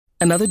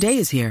Another day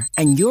is here,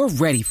 and you're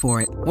ready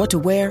for it. What to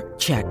wear?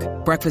 Check.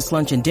 Breakfast,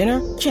 lunch, and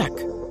dinner? Check.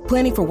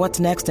 Planning for what's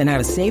next and how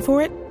to save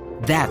for it?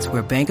 That's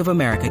where Bank of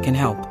America can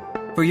help.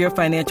 For your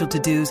financial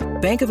to-dos,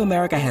 Bank of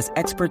America has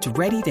experts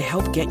ready to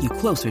help get you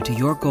closer to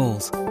your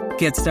goals.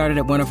 Get started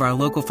at one of our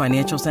local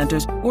financial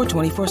centers or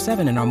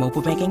 24/7 in our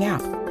mobile banking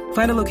app.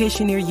 Find a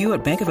location near you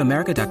at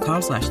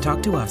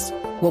bankofamerica.com/talktous.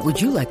 What would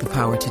you like the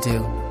power to do?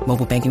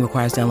 Mobile banking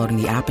requires downloading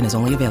the app and is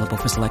only available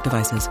for select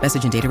devices.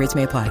 Message and data rates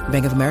may apply.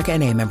 Bank of America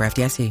N.A., member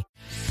FDIC.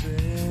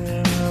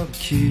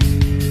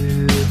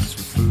 Kids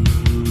with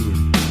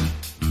food.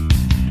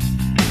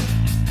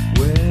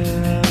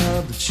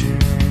 Where the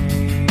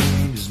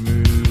changes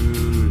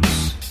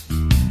moods.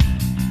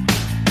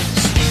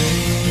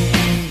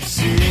 Spring's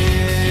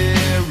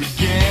here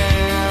again.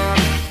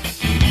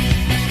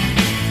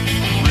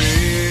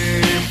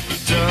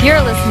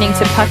 You're listening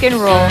to Puck and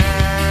Roll.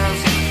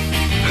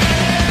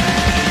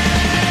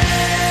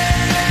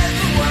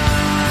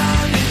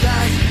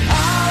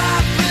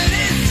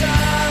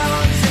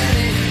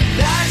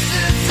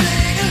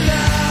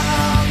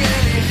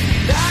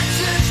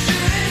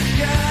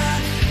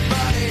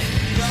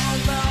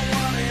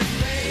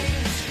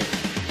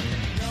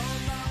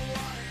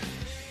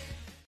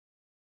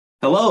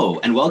 Hello,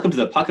 and welcome to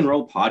the Puck and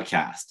Roll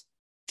podcast.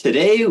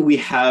 Today, we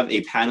have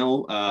a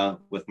panel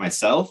with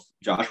myself,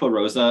 Joshua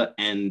Rosa,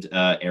 and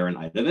Aaron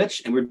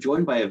Idovich, and we're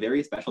joined by a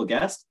very special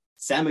guest.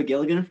 Sam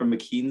McGilligan from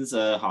McKeen's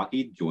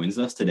Hockey joins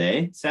us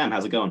today. Sam,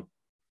 how's it going?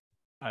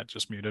 I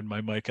just muted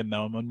my mic and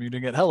now I'm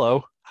unmuting it.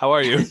 Hello, how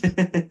are you?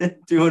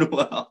 Doing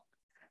well.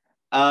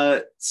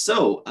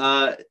 So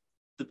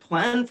the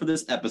plan for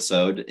this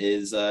episode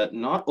is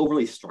not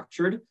overly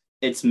structured.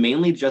 It's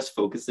mainly just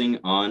focusing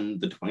on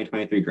the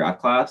 2023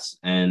 draft class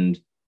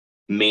and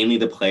mainly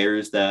the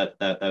players that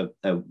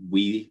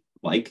we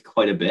like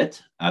quite a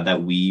bit,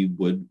 that we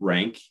would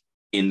rank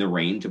in the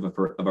range of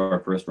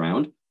our first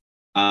round.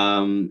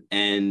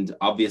 And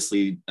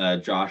obviously,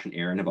 Josh and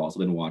Aaron have also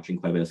been watching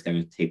quite a bit of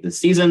scouting tape this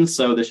season,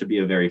 so this should be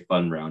a very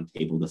fun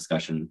roundtable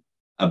discussion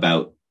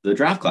about the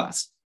draft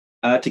class.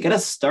 To get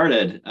us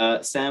started,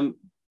 Sam,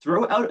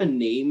 throw out a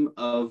name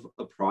of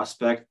a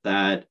prospect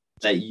that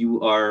you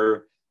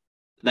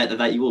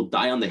will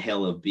die on the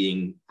hill of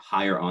being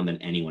higher on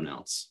than anyone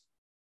else.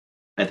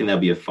 I think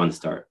that'd be a fun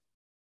start.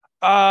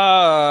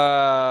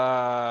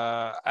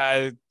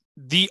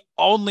 The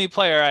only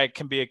player I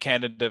can be a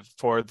candidate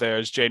for there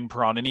is Jayden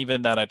Perron, and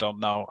even then I don't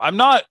know. I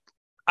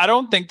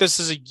don't think this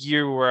is a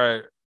year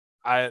where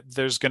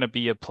there's going to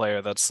be a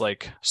player that's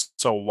like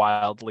so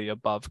wildly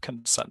above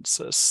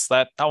consensus.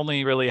 That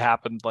only really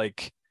happened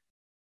like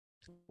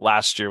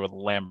last year with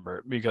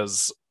Lambert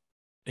because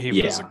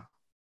he's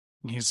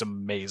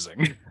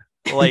amazing.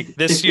 Like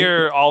this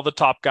year, all the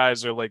top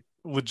guys are like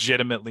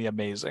legitimately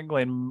amazing.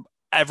 Like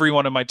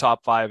everyone in my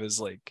top 5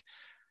 is like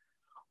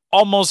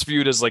almost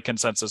viewed as like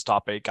consensus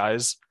top 8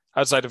 guys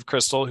outside of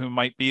Crystal, who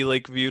might be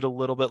like viewed a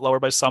little bit lower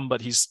by some, but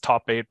he's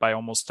top 8 by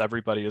almost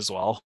everybody as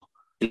well.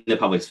 In the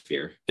public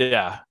sphere.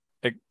 Yeah.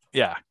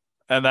 Yeah.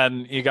 And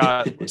then you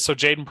got, so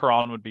Jayden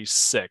Perron would be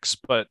 6,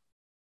 but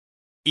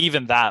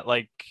even that,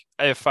 like,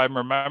 if I'm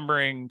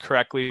remembering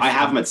correctly, I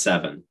have him at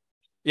 7.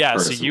 Yeah.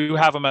 Personally. So you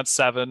have him at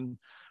 7.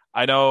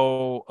 I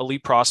know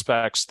Elite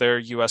Prospects, their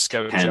US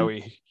scout 10.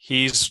 Joey.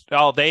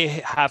 They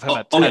have him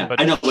at 10, yeah.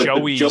 but I know,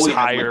 Joey's Joey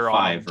higher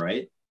like 5, on.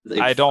 right? Like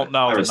I don't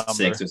know the number.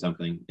 6 or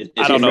something.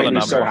 I don't know the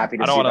number. So happy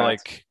to I don't want to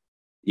like.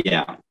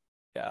 Yeah.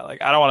 Yeah,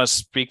 like I don't want to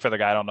speak for the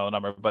guy. I don't know the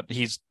number, but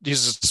he's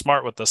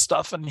smart with this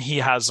stuff, and he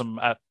has him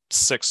at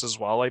 6 as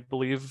well. I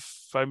believe.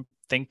 I'm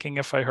thinking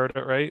if I heard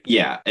it right.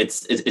 Yeah,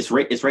 it's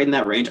right in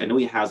that range. I know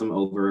he has him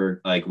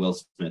over like Will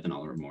Smith and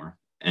Oliver Moore,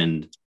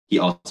 and he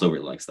also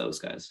really likes those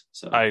guys.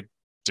 So I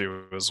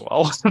do as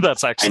well.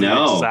 That's actually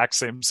the exact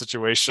same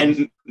situation.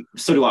 And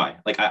so do I.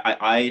 Like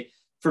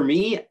for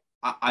me,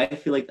 I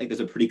feel like there's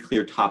a pretty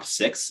clear top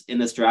 6 in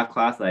this draft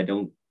class that I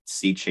don't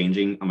see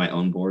changing on my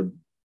own board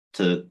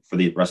for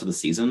the rest of the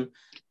season.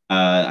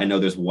 I know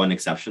there's one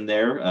exception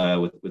there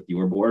with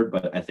your board,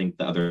 but I think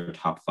the other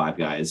top 5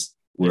 guys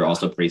were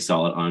also pretty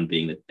solid on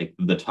being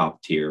the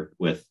top tier,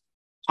 with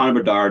Connor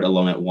Bedard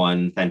alone at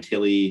 1,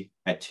 Fantilli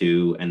at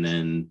 2, and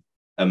then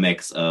a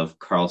mix of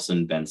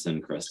Carlson,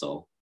 Benson,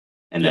 Crystal.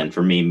 And then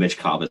for me, Mitch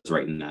Cobb is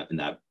right in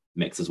that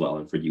mix as well,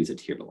 and for you, it's a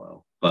tier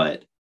below.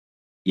 But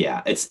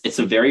yeah, it's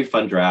a very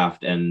fun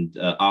draft, and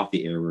off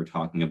the air, we were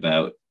talking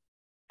about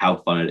how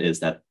fun it is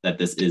that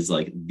this is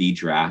like the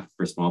draft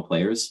for small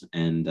players.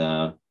 And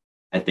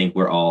I think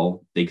we're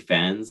all big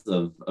fans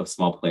of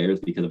small players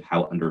because of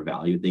how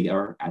undervalued they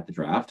are at the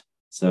draft.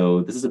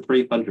 So this is a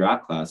pretty fun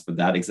draft class for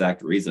that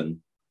exact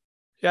reason.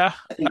 Yeah,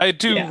 I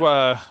do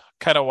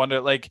kind of wonder,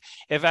 like,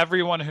 if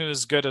everyone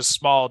who's good is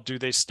small, do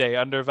they stay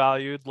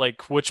undervalued?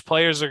 Like, which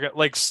players are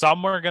like,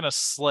 some are going to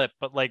slip,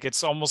 but like,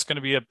 it's almost going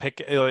to be a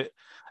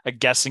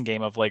guessing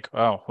game of like,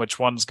 oh, which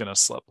one's going to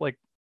slip? Like,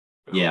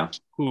 yeah,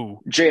 who?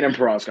 Jayden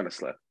Perron's going to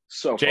slip.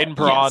 So Jayden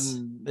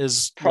Perron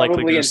is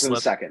probably likely into slip.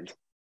 the second.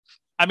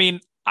 I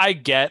mean, I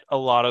get a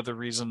lot of the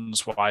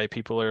reasons why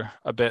people are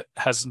a bit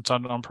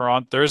hesitant on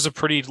Perron. There is a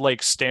pretty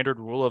like standard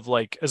rule of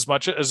like as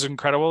much as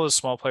incredible as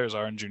small players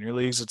are in junior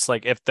leagues, it's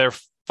like if they're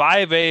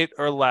 5'8"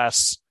 or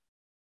less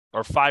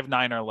or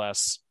 5'9" or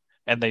less,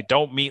 and they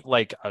don't meet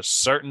like a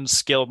certain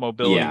skill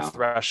mobility Yeah.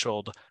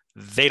 threshold,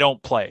 they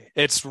don't play.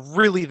 It's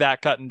really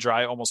that cut and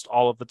dry almost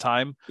all of the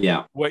time.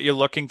 Yeah. What you're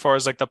looking for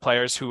is like the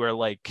players who are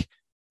like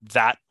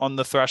that on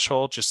the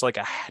threshold, just like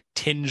a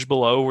tinge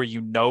below where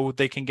you know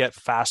they can get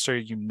faster,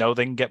 you know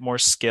they can get more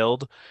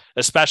skilled,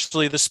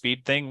 especially the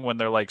speed thing when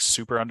they're like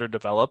super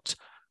underdeveloped.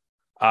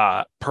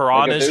 Perron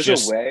Like if is there's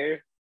just a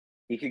way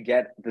he could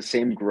get the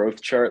same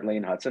growth chart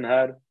Lane Hudson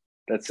had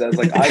that says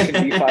like I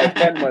can be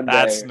 5'10" one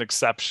that's day, an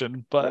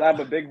exception, but but I'm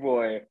a big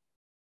boy.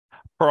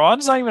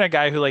 Perron's not even a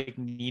guy who like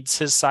needs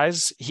his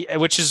size,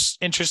 which is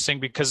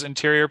interesting because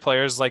interior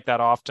players like that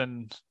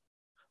often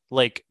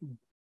like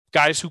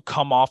guys who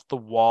come off the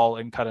wall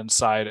and cut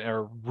inside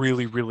are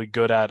really, really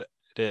good at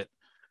it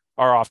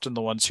are often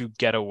the ones who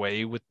get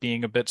away with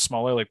being a bit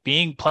smaller. Like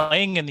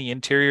playing in the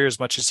interior as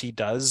much as he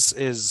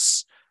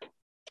does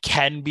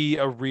can be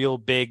a real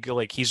big,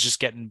 like he's just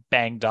getting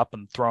banged up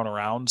and thrown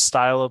around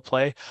style of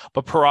play.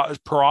 But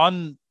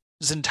Perron's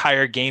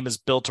entire game is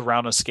built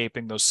around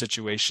escaping those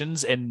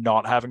situations and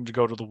not having to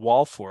go to the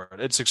wall for it.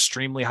 It's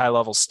extremely high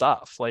level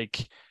stuff.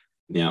 Like,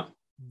 Yeah.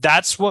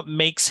 that's what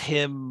makes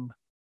him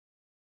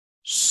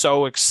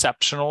so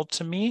exceptional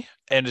to me.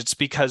 And it's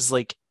because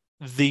like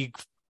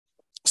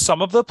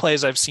some of the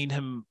plays I've seen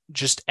him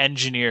just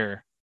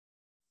engineer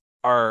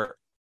are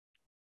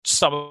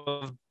some of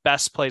the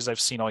best plays I've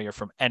seen all year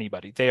from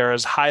anybody. They are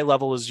as high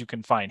level as you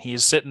can find. He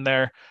is sitting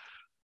there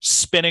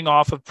spinning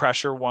off of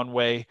pressure one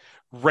way,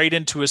 right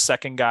into a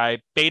second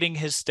guy, baiting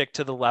his stick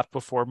to the left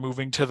before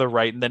moving to the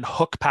right, and then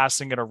hook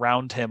passing it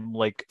around him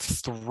like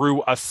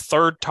through a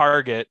third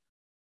target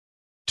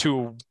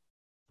to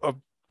a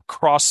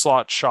cross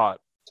slot shot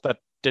that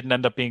didn't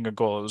end up being a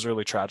goal. It was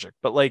really tragic.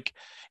 But like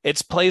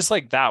it's plays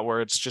like that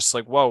where it's just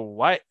like, whoa,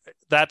 what?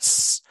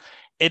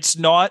 It's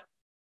not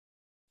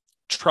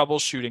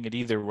troubleshooting it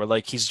either, where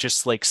like he's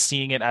just like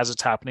seeing it as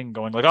it's happening,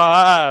 going like,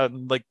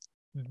 like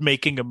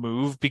making a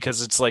move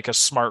because it's like a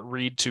smart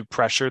read to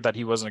pressure that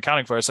he wasn't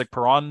accounting for. It's like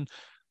Perron,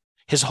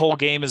 his whole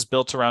game is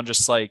built around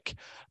just like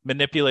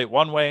manipulate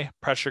one way,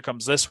 pressure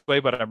comes this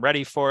way, but I'm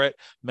ready for it.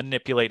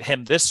 Manipulate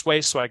him this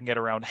way so I can get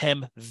around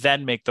him,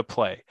 then make the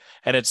play.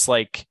 And it's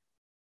like,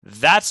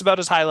 that's about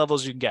as high level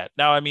as you can get.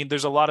 Now, I mean,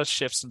 there's a lot of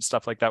shifts and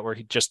stuff like that where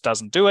he just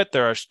doesn't do it.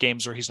 There are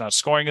games where he's not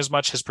scoring as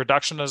much. His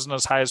production isn't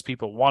as high as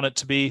people want it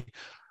to be,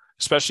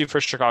 especially for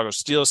Chicago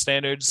Steel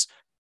standards.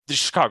 The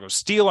Chicago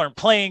Steel aren't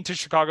playing to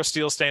Chicago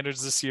Steel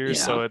standards this year. Yeah.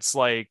 So it's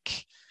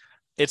like,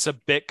 it's a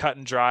bit cut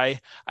and dry.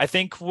 I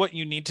think what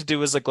you need to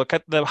do is like look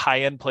at the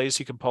high end plays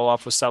you can pull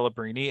off with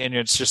Celebrini, and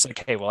it's just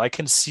like, hey, well, I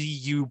can see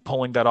you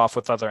pulling that off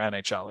with other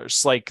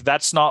NHLers. Like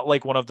that's not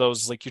like one of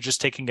those like you're just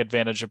taking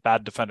advantage of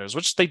bad defenders,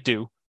 which they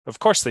do. Of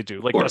course they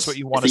do. Like that's what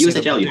you want to see. It's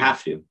the USHL, you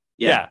have to.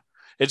 Yeah.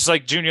 It's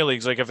like junior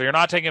leagues. Like if you're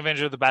not taking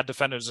advantage of the bad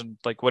defenders, and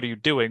like what are you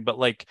doing? But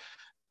like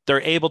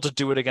they're able to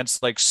do it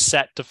against like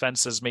set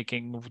defenses,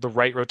 making the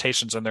right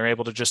rotations, and they're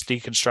able to just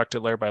deconstruct it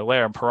layer by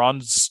layer. And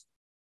Perron's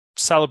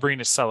Celebrini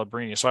is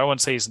Celebrini, so I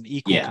wouldn't say he's an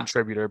equal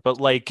contributor, but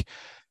like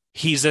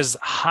he's as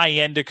high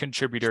end a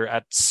contributor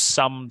at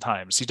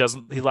sometimes.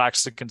 He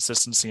lacks the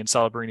consistency, and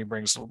Celebrini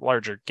brings a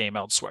larger game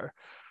elsewhere.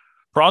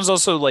 Perron's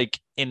also like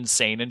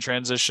insane in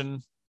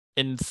transition.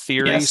 In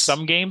theory,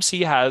 some games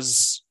he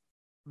has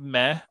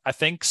I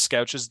think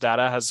Scouch's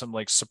data has him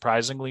like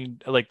surprisingly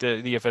like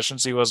the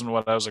efficiency wasn't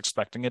what I was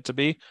expecting it to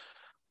be.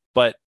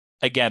 But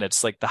again,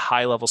 it's like the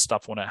high level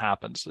stuff when it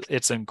happens.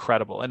 It's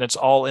incredible. And it's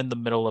all in the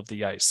middle of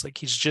the ice. Like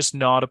he's just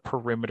not a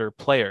perimeter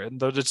player. And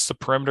though it's the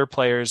perimeter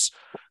players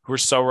who are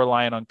so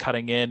reliant on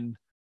cutting in,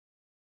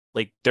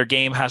 like their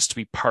game has to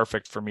be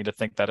perfect for me to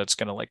think that it's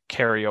going to like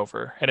carry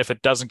over. And if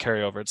it doesn't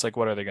carry over, it's like,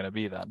 what are they going to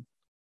be then?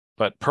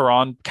 But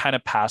Perron kind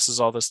of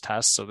passes all this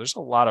test, so there's a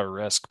lot of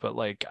risk. But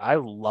like, I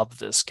love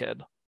this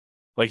kid.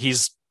 Like,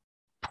 he's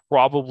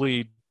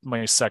probably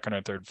my second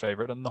or third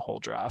favorite in the whole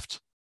draft.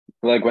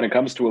 Like when it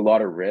comes to a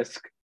lot of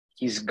risk,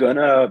 he's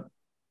gonna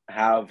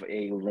have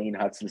a Lane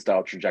Hudson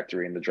style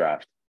trajectory in the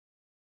draft,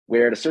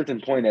 where at a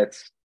certain point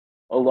it's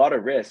a lot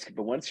of risk.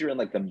 But once you're in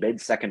like the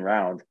mid-second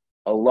round,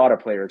 a lot of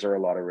players are a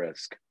lot of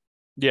risk.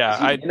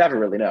 Yeah, you never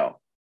really know.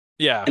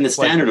 Yeah, and the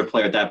standard of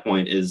player at that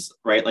point is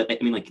right. Like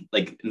I mean,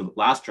 like in the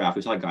last draft,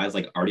 we saw guys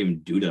like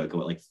Artyom Duda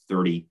go at like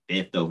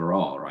 35th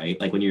overall, right?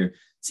 Like when you're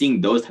seeing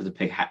those types of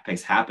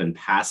picks happen,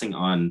 passing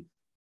on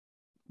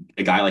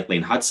a guy like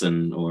Lane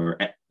Hudson, or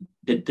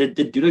did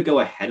Duda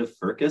go ahead of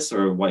Furcus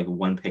or like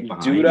one pick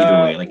behind? Duda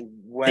Either way,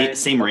 like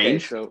same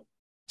range. So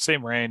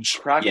same range.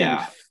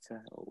 Yeah.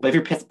 But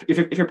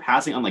if you're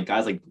passing on like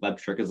guys like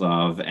Gleb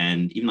Cherkasov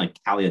and even like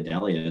Kalia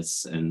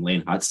Delius and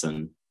Lane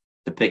Hudson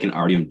to pick an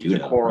Artyom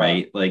Duda,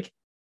 right? Like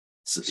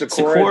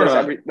Sakura does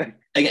everything.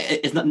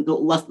 It's not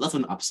less of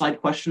an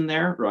upside question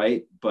there,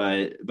 right?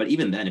 But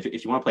even then, if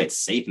you want to play it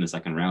safe in the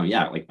second round,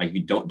 yeah, like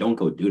you don't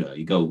go Duda,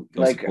 you go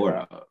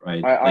Sakura,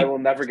 right? I will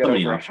never get so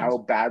many over options. how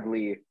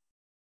badly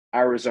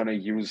Arizona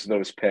used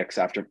those picks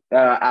after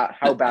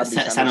how badly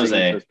San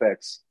Jose used those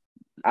picks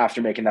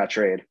after making that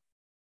trade.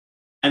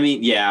 I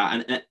mean, yeah,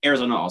 and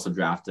Arizona also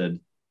drafted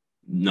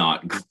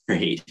not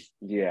great.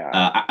 Yeah,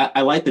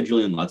 I like the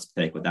Julian Lutz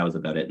pick, but that was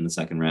about it in the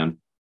second round.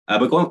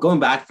 But going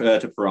back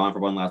to Perron for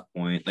one last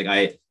point,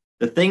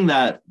 the thing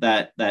that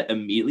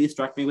immediately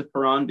struck me with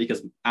Perron,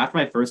 because after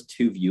my first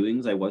two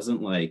viewings, I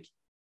wasn't like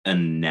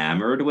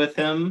enamored with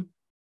him.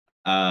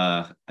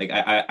 I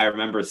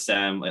remember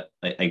Sam,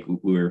 like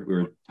we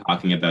were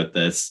talking about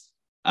this,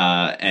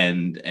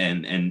 and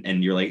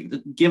you're like,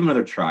 give him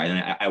another try.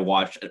 And I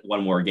watched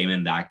one more game,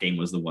 and that game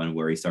was the one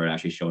where he started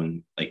actually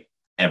showing like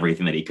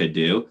everything that he could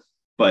do.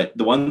 But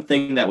the one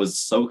thing that was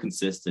so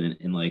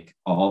consistent in like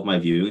all of my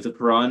viewings of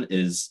Perron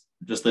is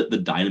just the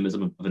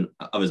dynamism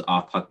of his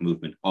off puck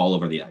movement all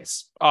over the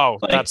ice. Oh,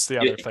 like, that's the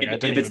other thing. I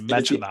didn't even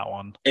mention that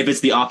one. If it's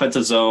the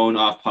offensive zone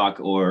off puck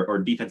or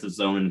defensive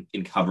zone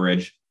in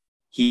coverage,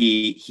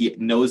 he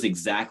knows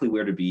exactly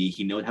where to be.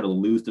 He knows how to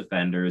lose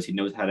defenders. He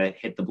knows how to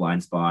hit the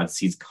blind spots.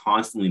 He's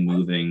constantly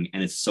moving,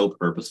 and it's so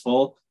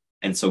purposeful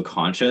and so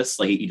conscious.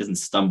 Like he doesn't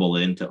stumble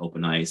into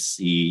open ice.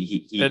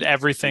 He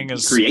everything he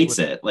is creates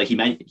it. Like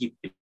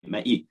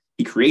he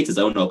creates his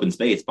own open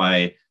space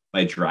by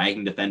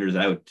dragging defenders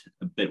out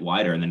a bit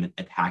wider and then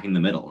attacking the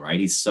middle. Right,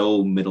 he's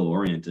so middle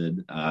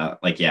oriented.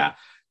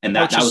 And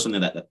that was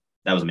something that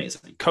was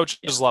amazing.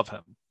 Coaches love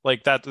him.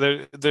 Like that,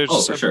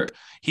 there's for sure.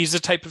 He's the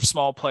type of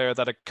small player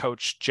that a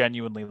coach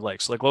genuinely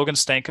likes. Like Logan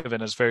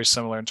Stankoven is very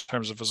similar in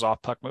terms of his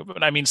off puck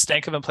movement. I mean,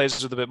 Stankoven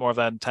plays with a bit more of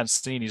that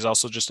intensity, and he's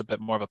also just a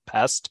bit more of a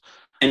pest.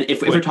 And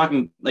if we're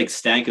talking like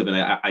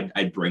Stankoven,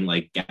 I'd bring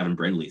like Gavin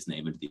Brindley's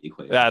name into the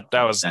equation. That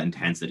was that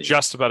intensity.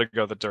 Just about to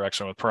go the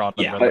direction with Perron.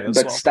 Yeah, and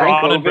but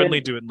Perron and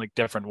Brindley do it in like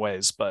different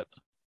ways. But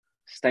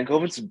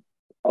Stankoven's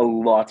a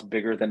lot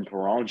bigger than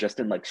Perron, just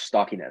in like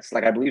stockiness.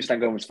 Like I believe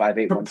Stankoven's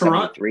 5'8",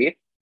 173.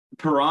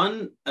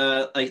 Perron,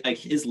 like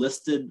his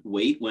listed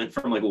weight went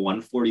from like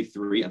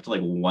 143 up to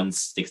like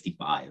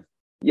 165.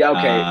 Yeah,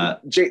 okay.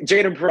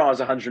 Jaden Perron is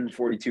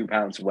 142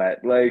 pounds wet.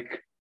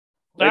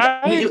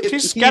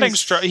 He's getting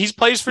strong. He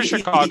plays for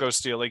Chicago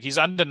Steel. Like he's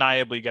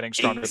undeniably getting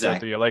stronger throughout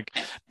the year. Like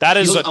that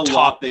is a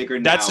lot bigger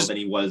now than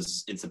he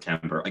was in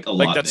September. Like a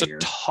lot that's bigger. A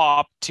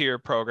top tier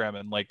program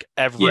in like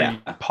every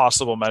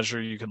possible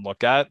measure you can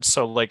look at.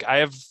 So like I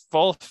have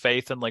full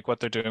faith in like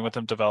what they're doing with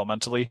him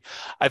developmentally.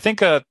 I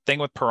think a thing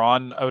with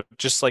Perron,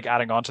 just like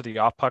adding on to the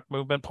off puck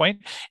movement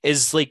point,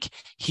 is like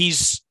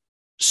he's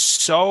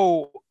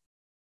so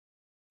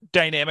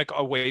dynamic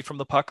away from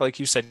the puck. Like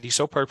you said, he's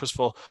so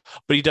purposeful,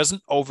 but he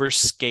doesn't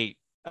overskate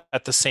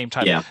at the same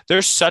time. Yeah.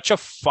 There's such a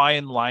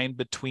fine line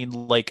between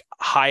like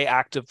high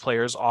active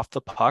players off the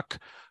puck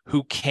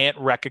who can't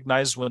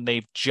recognize when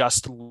they've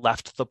just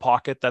left the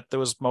pocket that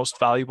was most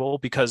valuable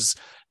because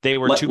they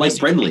were too busy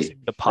Brindley,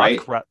 the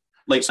puck. Right?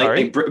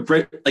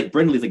 Like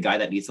Brindley's a guy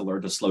that needs to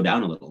learn to slow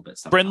down a little bit.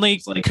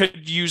 Brindley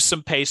could use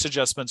some pace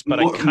adjustments, but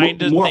I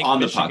kind of think on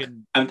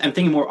Michigan... the puck. I'm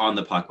thinking more on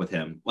the puck with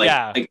him.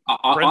 Brindley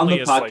on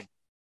the puck.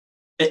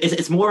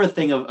 It's more a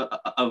thing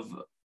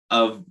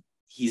of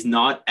he's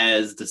not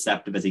as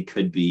deceptive as he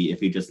could be if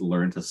he just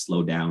learned to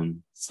slow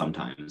down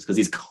sometimes because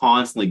he's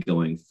constantly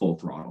going full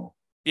throttle.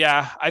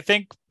 Yeah, I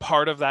think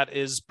part of that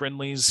is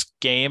Brindley's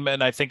game,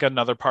 and I think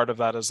another part of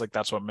that is like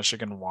that's what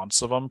Michigan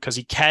wants of him because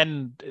he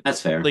can. That's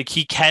fair. Like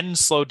he can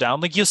slow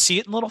down. Like you'll see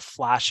it in little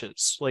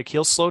flashes. Like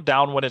he'll slow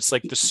down when it's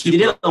like the super.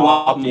 He did a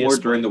lot more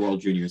during the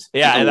World Juniors.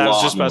 Yeah, and I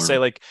was just about to say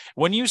like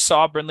when you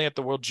saw Brindley at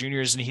the World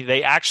Juniors and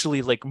they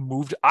actually like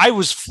moved. I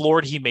was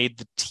floored he made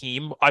the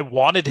team. I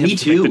wanted him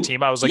to make the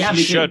team. I was like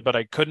he should, but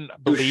I couldn't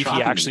believe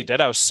he actually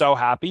did. I was so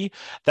happy.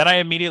 Then I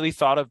immediately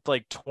thought of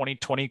like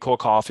 2020 Cole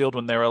Caulfield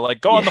when they were like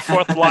go on the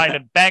fourth line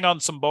and bang on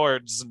some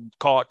boards and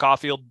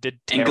Caulfield did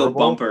terrible. And go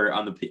bumper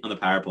on the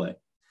power play.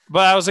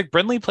 But I was like,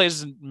 Brindley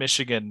plays in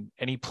Michigan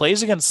and he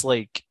plays against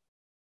like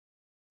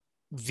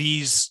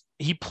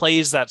he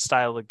plays that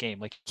style of game.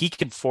 Like he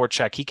can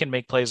forecheck, he can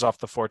make plays off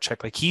the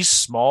forecheck. Like he's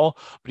small,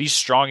 but he's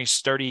strong, he's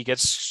sturdy, he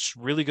gets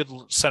really good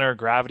center of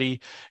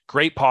gravity,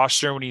 great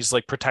posture when he's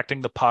like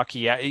protecting the puck.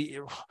 He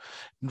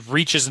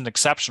reach isn't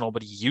exceptional,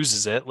 but he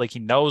uses it. Like he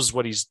knows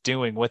what he's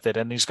doing with it.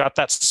 And he's got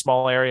that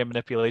small area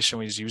manipulation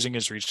when he's using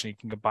his reach and he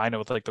can combine it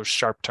with like those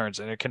sharp turns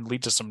and it can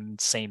lead to some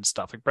insane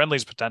stuff. Like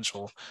Brindley's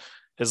potential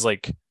is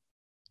like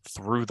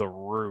through the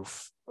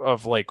roof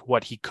of like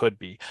what he could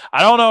be.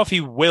 I don't know if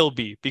he will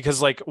be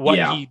because like what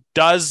he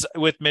does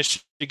with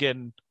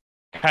Michigan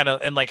kind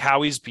of and like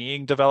how he's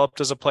being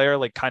developed as a player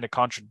like kind of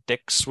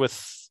contradicts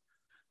with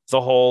the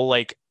whole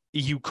like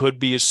you could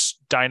be a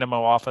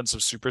dynamo offensive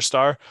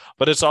superstar,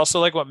 but it's also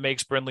like what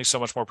makes Brindley so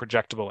much more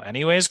projectable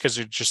anyways because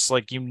you're just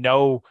like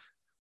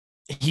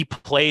he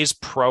plays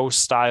pro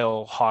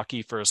style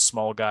hockey for a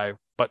small guy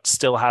but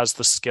still has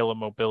the skill and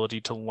mobility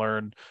to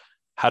learn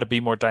how to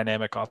be more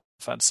dynamic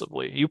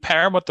offensively. You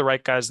pair him with the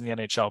right guys in the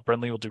NHL,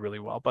 Brindley will do really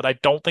well. But I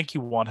don't think you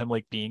want him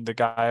like being the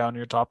guy on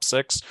your top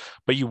six,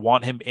 but you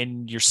want him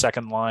in your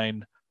second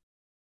line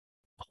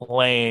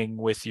playing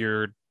with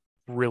your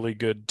really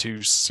good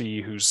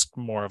 2C who's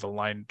more of a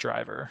line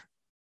driver.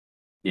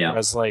 Yeah.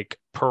 Whereas like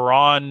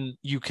Perron,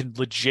 you can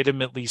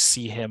legitimately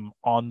see him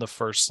on the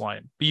first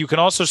line, but you can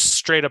also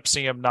straight up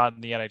see him not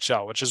in the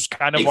NHL, which is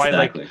kind of why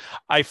like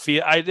I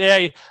feel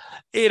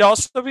it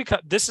also because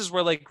this is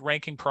where like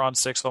ranking Perron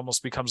 6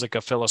 almost becomes like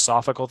a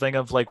philosophical thing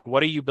of like,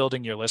 what are you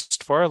building your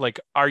list for? Like,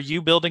 are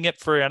you building it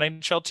for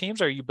NHL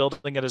teams? Or are you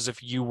building it as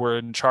if you were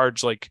in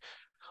charge? Like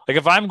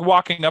if I'm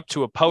walking up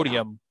to a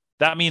podium,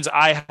 that means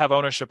I have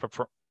ownership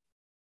of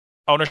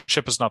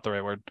ownership is not the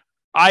right word.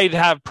 I'd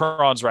have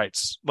Perron's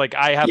rights. Like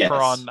I have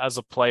Perron as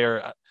a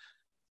player.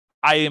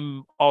 I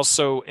am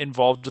also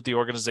involved with the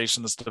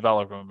organization that's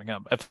developing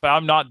him. If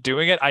I'm not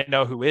doing it, I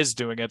know who is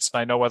doing it, so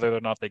I know whether or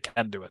not they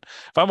can do it.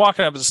 If I'm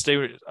walking up to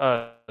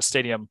the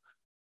stadium,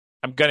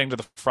 I'm getting to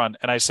the front,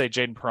 and I say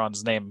Jaden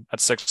Perron's name at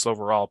 6th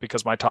overall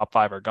because my top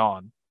 5 are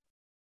gone,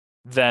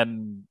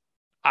 then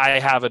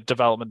I have a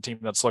development team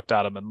that's looked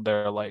at him, and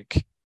they're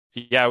like,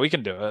 yeah, we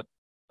can do it.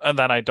 And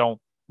then I don't,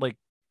 like,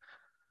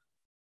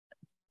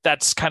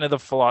 that's kind of the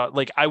flaw.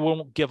 Like, I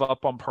won't give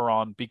up on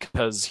Perron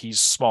because he's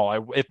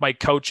small. If my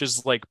coach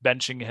is like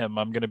benching him,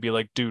 I'm going to be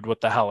like, dude,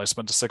 what the hell? I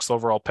spent a 6th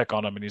overall pick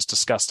on him and he's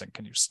disgusting.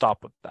 Can you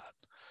stop with that?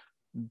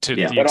 To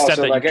the extent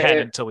also, that like, you can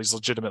until he's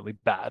legitimately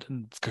bad.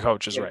 And the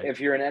coach is right. If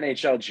you're an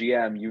NHL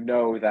GM, you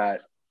know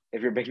that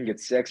if you're picking at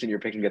 6 and you're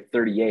picking at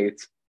 38,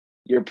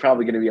 you're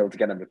probably going to be able to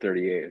get him to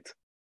 38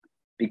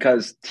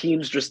 because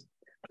teams just,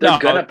 they're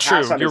going to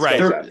pass on his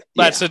right.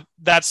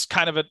 That's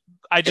kind of a,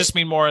 I just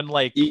mean more in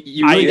like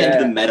you really get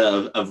into the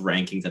meta of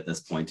rankings at this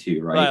point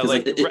too, right?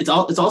 Because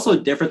it's also a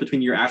difference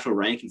between your actual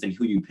rankings and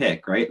who you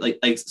pick, right?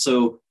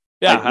 So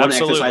one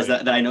exercise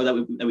that I know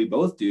that we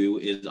both do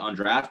is on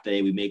draft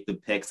day we make the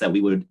picks that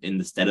we would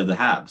instead of the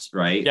Habs,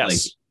 right?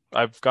 Yes,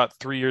 like, I've got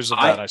 3 years of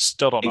that. I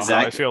still don't know how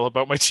I feel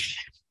about my team.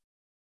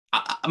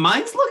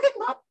 Mine's looking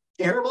not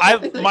terrible.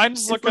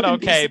 Mine's looking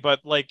okay, but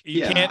like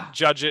you can't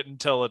judge it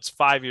until it's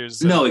 5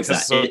 years. No,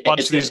 exactly. A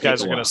bunch of these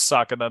guys are going to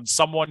suck, and then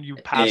someone you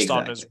passed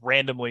on is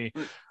randomly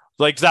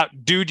like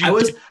that dude. I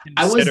was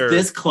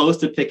this close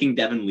to picking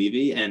Devin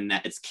Levy, and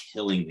it's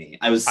killing me.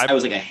 I was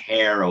like a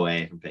hair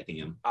away from picking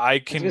him. I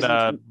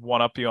can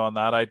one up you on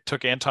that. I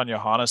took Anton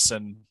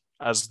Johannesson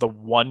as the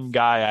one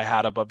guy I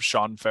had above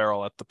Sean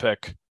Farrell at the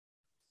pick.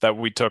 That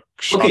we took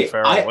Sean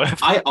Farrell with.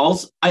 I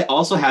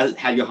also had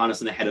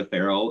Johannesson ahead of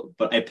Farrell,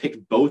 but I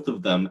picked both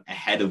of them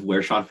ahead of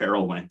where Sean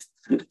Farrell went.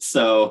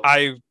 So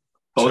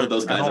both of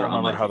those guys are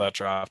on my how that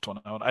draft went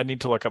out. I need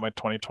to look at my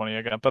 2020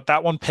 again, but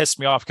that one pissed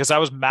me off because I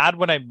was mad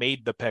when I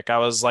made the pick. I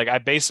was like, I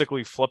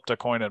basically flipped a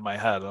coin in my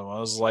head and I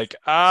was like,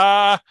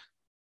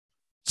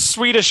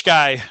 Swedish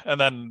guy, and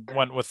then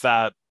went with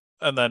that,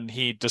 and then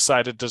he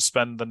decided to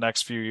spend the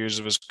next few years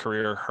of his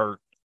career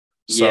hurt.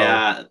 So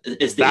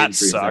it's the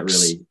injuries that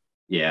really.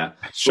 Yeah,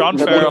 Sean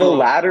Farrell. The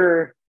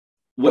latter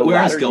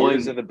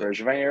years of the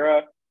Bergevin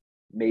era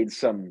made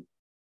some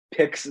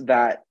picks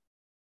that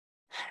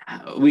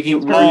we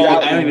can.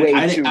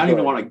 I don't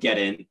even want to get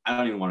in. I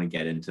don't even want to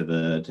get into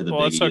the.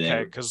 Well, it's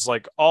okay because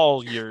like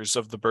all years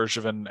of the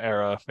Bergevin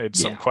era made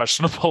some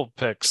questionable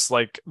picks.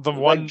 Like the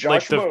one,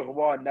 Joshua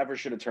Roy never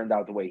should have turned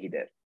out the way he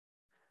did.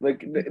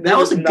 Like that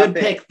was a good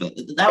pick.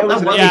 That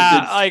was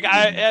like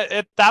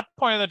at that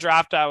point in the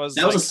draft, I was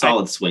that was a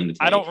solid swing to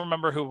take. I don't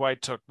remember who I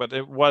took, but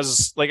it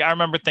was like I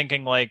remember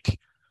thinking like,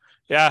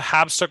 yeah,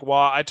 Habs took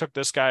Waugh. I took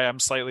this guy. I'm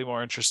slightly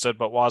more interested,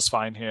 but Waugh's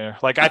fine here.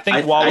 Like I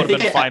think Waugh would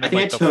have been fine. I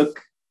think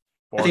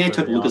I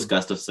took Lucas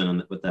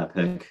Gustafsson with that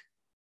pick.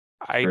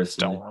 I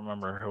don't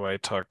remember who I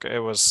took. It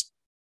was.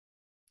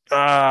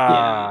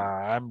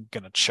 I'm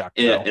gonna check.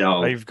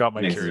 You've got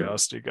my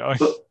curiosity going.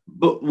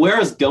 But where I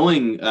was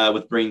going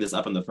with bringing this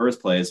up in the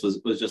first place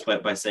was just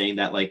by saying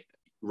that like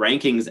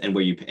rankings and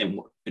where you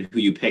and who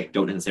you pick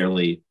don't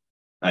necessarily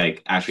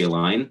like actually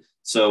align.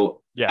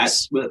 So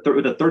yes, with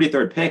the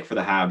 33rd pick for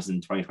the Habs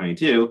in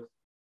 2022,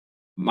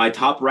 my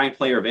top ranked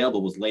player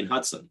available was Lane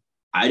Hutson.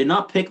 I did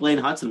not pick Lane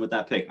Hutson with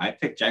that pick. I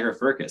picked Jagger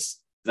Firkus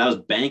because I was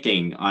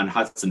banking on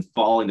Hutson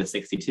falling to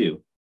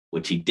 62,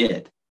 which he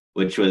did,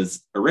 which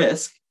was a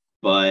risk.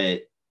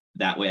 But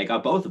that way I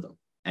got both of them.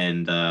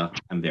 And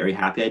I'm very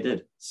happy I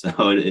did. So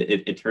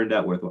it turned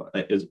out worthwhile.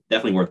 It was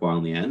definitely worthwhile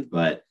in the end.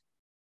 But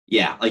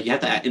yeah, like you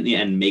have to, in the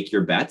end, make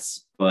your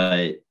bets.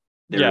 But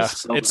there's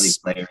so many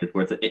players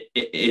worth it.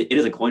 It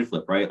is a coin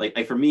flip, right?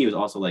 Like for me, it was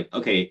also like,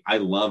 okay, I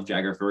love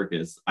Jagger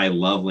Firkus. I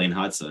love Lane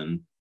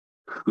Hutson.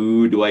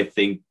 Who do I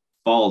think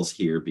falls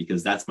here?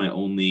 Because that's my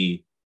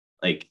only,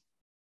 like,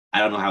 I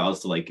don't know how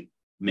else to like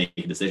make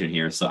a decision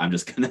here. So I'm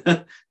just going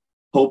to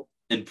hope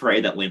and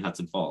pray that Lane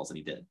Hutson falls, and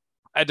he did.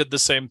 I did the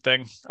same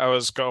thing. I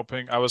was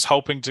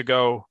hoping to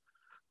go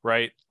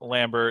right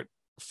Lambert,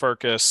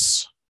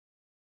 Firkus,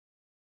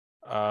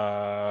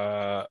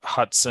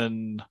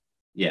 Hutson.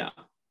 Yeah.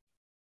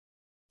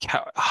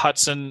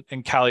 Hutson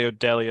and Kallio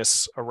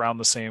Delius around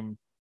the same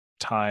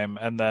time,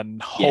 and then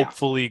Yeah.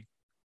 hopefully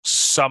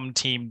some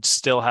team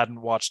still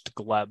hadn't watched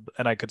Gleb,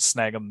 and I could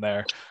snag him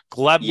there.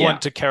 Gleb Yeah.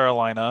 went to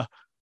Carolina.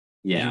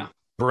 Yeah.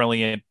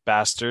 Brilliant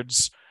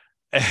bastards.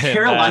 And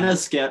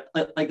Carolina's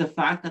like the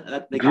fact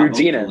that they got both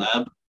Grudinin.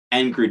 Gleb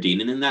and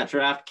Grudinin in that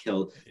draft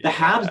killed. The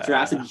Habs Yeah.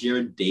 drafted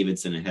Jared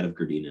Davidson ahead of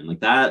Grudinin. Like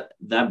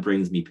that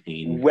brings me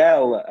pain.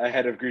 Well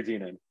ahead of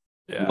Grudinin.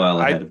 Yeah,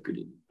 Well ahead of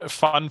Grudinin.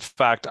 fun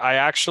fact, I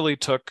actually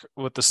took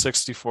with the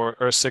 64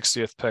 or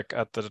 60th pick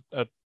at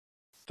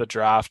the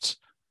draft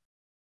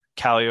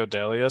Calio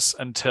Delius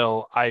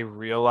until I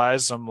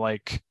realized I'm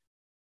like,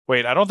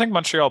 wait, I don't think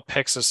Montreal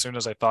picks as soon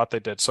as I thought they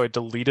did. So I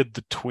deleted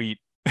the tweet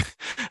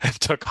and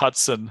took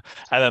Hudson.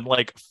 And then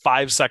like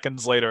 5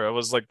 seconds later, it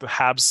was like the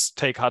Habs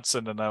take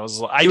Hudson. And I was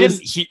like, I was-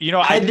 didn't, you know,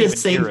 I I had didn't the even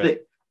same hear thing.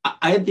 it.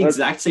 I had the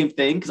exact same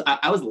thing because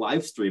I was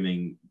live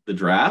streaming the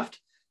draft.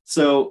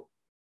 So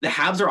the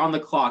Habs are on the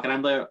clock, and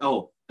I'm like,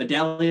 oh,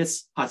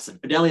 Adelius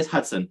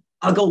Hudson.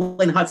 I'll go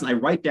Lane Hudson. I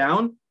write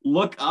down,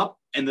 look up,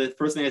 and the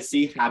first thing I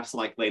see, Habs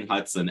select Lane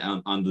Hudson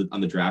on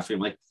the draft stream.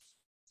 Like,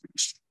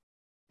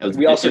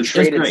 We also it was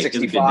traded great. It was a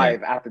good day.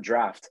 65 at the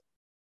draft.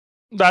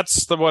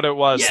 That's what it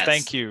was. Yes.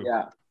 Thank you.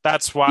 Yeah.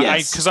 That's why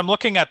Yes. because I'm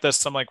looking at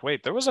this, I'm like,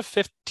 wait, there was a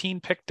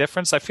 15 pick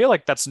difference. I feel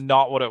like that's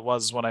not what it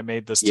was when I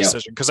made this Yep.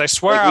 decision. Because I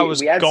swear Like, I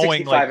was we had going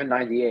 65 like, and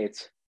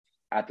 98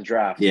 at the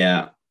draft.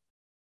 Yeah.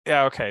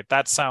 yeah, okay,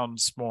 that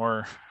sounds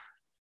more.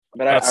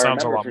 But That I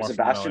sounds a remember lot for more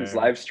Sebastian's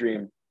familiar. live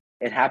stream,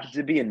 it happened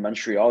to be in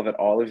Montreal that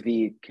all of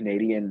the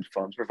Canadian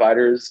phone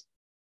providers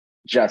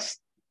just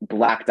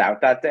blacked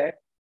out that day.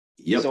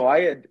 Yep. So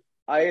I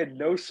had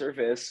no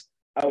service.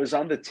 I was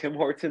on the Tim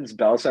Hortons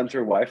Bell Center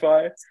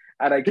Wi-Fi,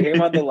 and I came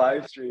on the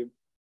live stream,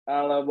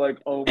 and I'm like,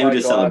 "Oh and my we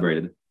just god!"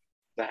 celebrated. It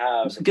The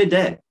was Habs. a good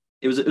day.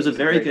 It was a a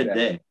very great good day.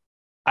 day.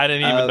 I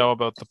didn't even Uh, know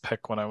about the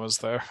pick when I was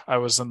there. I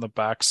was in the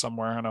back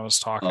somewhere and I was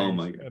talking. Oh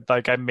my God.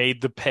 Like I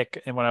made the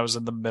pick, and when I was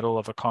in the middle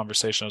of a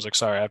conversation, I was like,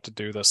 "Sorry, I have to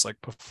do this like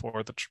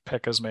before the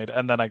pick is made."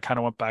 And then I kind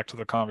of went back to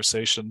the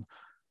conversation,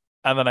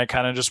 and then I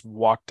kind of just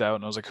walked out,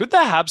 and I was like, "Who'd the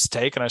Habs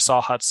take?" And I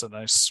saw Hudson.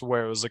 And I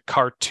swear it was a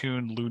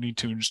cartoon Looney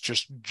Tunes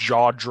just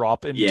jaw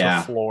drop into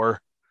Yeah. the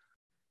floor.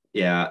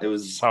 Yeah, it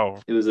was So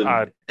a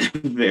I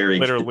very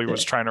literally good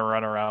was day. trying to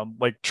run around,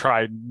 like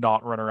try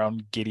not run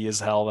around giddy as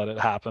hell that it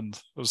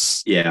happened. It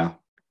was Yeah.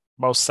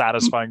 most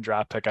satisfying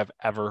draft pick I've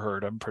ever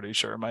heard. I'm pretty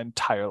sure in my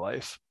entire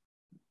life.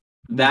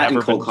 That and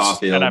Never Cole been-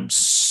 Caulfield. And I'm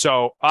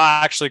so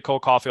actually Cole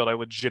Caulfield. I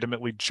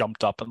legitimately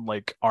jumped up and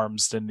like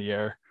arms in the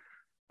air.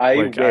 I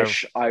Like,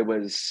 wish I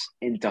was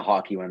into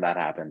hockey when that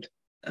happened.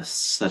 That's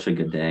such a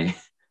good day.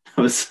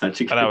 That was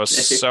such a good And I was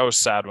day. so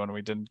sad when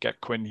we didn't get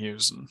Quinn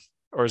Hughes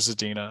or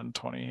Zadina in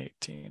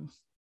 2018.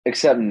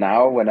 Except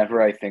now,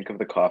 whenever I think of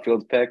the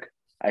Caulfield pick,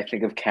 I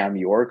think of Cam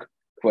York,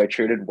 who I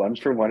traded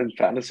 1-for-1 in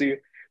fantasy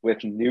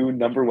with new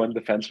number one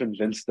defenseman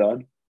Vince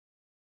Dunn.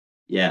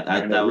 Yeah,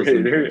 And that was it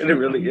unfortunate.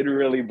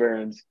 really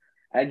burns.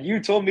 And you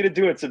told me to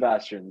do it,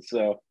 Sebastian.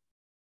 So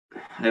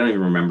I don't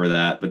even remember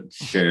that, but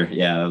sure.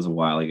 Yeah, that was a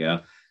while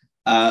ago.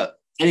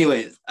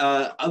 Anyways,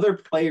 other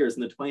players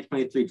in the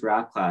 2023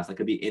 draft class that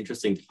could be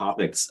interesting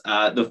topics.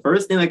 The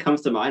first thing that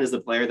comes to mind is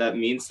the player that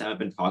me and Sam have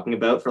been talking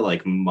about for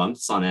like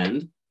months on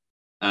end,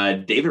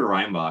 David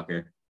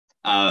Reinbacher,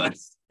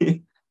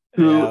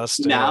 who let's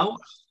do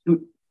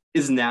who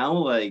is now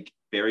like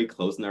very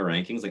close in our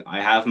rankings. Like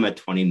I have him at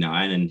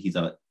 29, and he's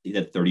at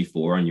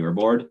 34 on your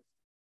board.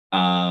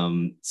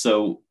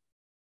 So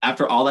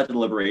after all that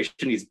deliberation,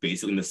 he's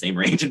basically in the same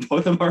range in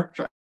both of our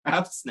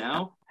drafts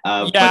now.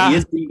 But he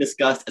is being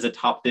discussed as a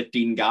top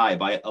 15 guy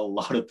by a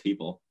lot of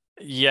people,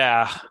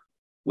 Yeah.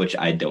 which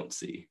I don't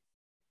see.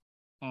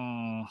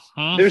 Mhm.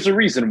 there's a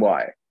reason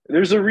why.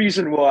 There's a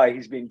reason why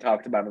he's being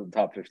talked about in the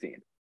top 15.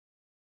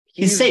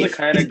 He's safe. The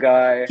kind of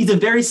guy. He's a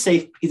very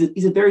safe.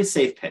 He's a very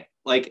safe pick.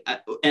 Like,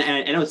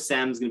 and I know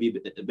Sam's going to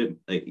be a bit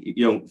like,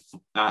 you know,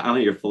 I don't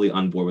think you're fully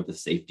on board with the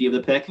safety of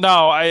the pick.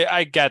 No,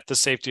 I get the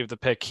safety of the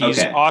pick. He's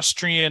Okay.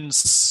 Austrian.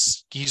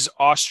 He's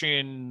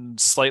Austrian,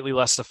 slightly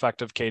less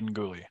effective Caden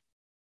Gooley.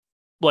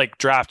 Like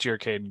draft year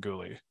Caden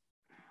Gooley.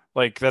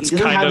 Like that's he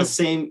doesn't kind have of the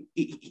same.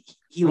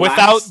 He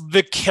without lacks-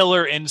 the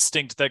killer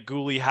instinct that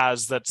Gooley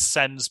has that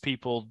sends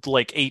people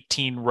like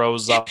 18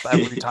 rows up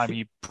every time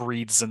he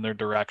breathes in their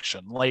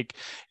direction. Like,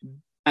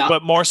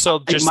 but more so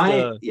like just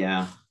the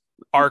yeah.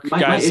 arc my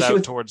guys issue out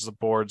with- towards the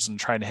boards and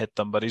trying to hit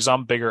them, but he's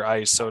on bigger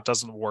ice, so it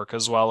doesn't work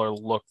as well or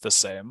look the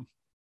same.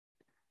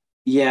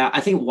 Yeah, I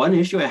think one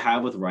issue I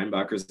have with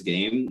Reinbacher's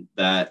game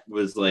that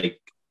was like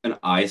an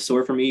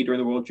eyesore for me during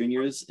the World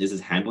Juniors is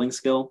his handling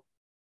skill.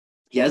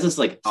 He has this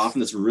like often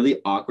this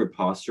really awkward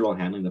posture while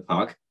handling the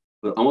puck,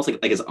 but almost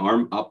like his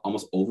arm up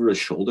almost over his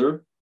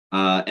shoulder,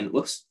 and it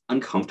looks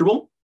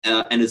uncomfortable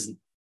and is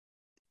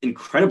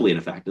incredibly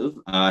ineffective.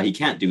 He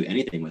can't do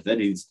anything with it.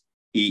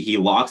 He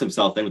locks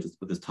himself in with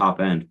his top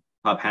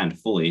hand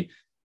fully,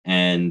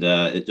 and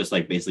it just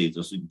like basically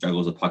just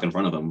juggles the puck in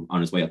front of him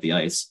on his way up the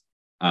ice.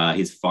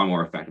 He's far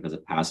more effective as a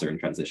passer in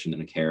transition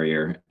than a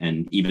carrier,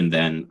 and even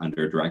then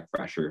under direct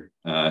pressure,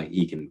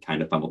 he can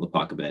kind of fumble the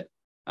puck a bit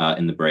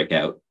in the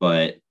breakout.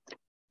 But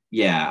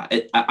Yeah,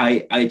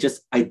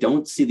 I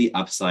don't see the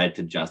upside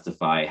to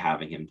justify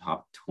having him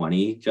top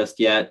 20 just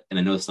yet. And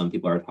I know some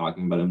people are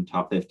talking about him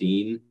top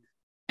 15.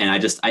 And I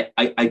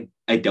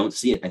don't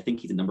see it. I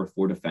think he's a number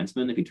 4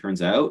 defenseman if he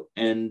turns out,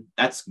 and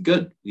that's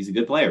good. He's a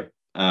good player.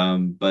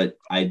 But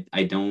I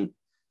don't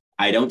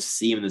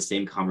see him in the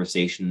same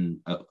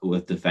conversation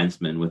with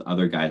defensemen with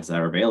other guys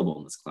that are available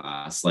in this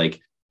class.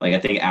 Like I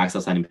think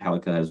Axel signing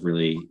Pellikka has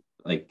really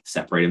like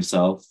separated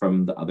himself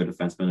from the other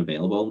defensemen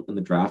available in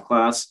the draft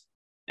class.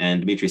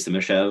 And Dmitry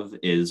Simashev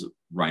is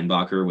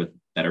Reinbacher with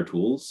better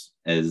tools,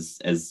 as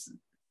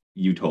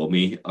you told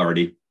me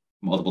already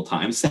multiple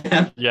times,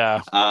 Sam.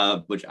 Yeah.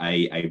 Which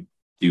I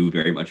do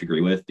very much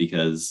agree with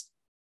because,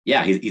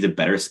 yeah, he's a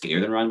better skater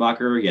than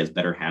Reinbacher. He has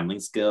better handling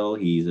skill.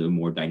 He's a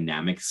more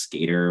dynamic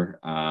skater.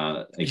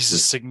 He's a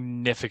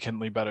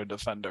significantly better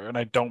defender. And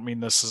I don't mean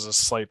this as a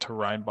slight to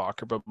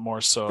Reinbacher, but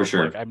more so, For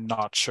sure. like, I'm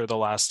not sure the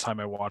last time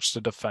I watched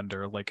a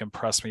defender like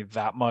impress me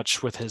that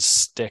much with his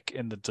stick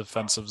in the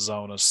defensive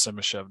zone as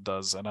Simashev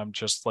does. And I'm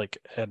just like,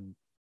 and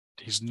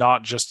he's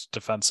not just a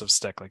defensive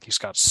stick. Like, he's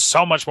got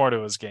so much more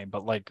to his game,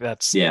 but like,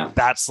 that's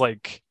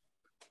like,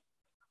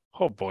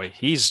 oh boy,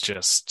 he's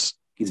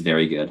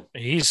very good.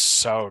 He's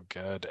so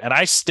good. And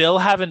I still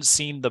haven't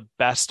seen the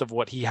best of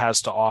what he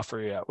has to offer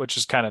yet, which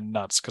is kind of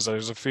nuts because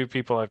there's a few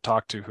people I've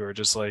talked to who are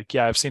just like,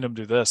 yeah, I've seen him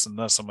do this and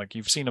this. I'm like,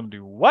 you've seen him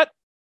do what?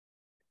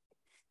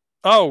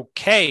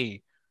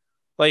 Okay.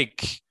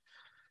 Like,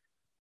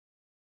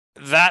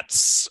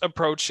 that's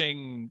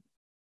approaching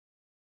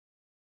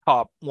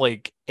top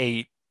like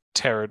 8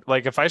 territory.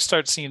 Like, if I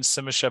start seeing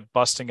Simashev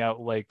busting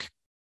out like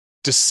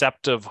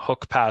deceptive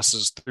hook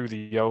passes through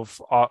the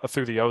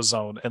O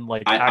zone and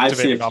like I've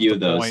seen activating a off few the of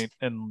those. point,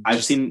 and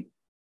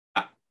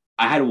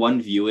I had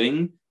one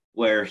viewing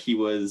where he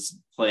was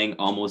playing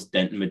almost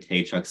Denton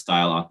Mateychuk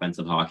style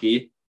offensive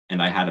hockey,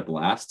 and I had a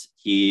blast.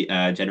 He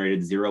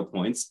generated 0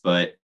 points,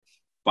 but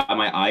by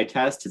my eye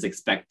test, his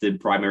expected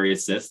primary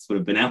assists would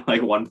have been at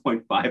like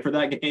 1.5 for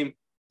that game.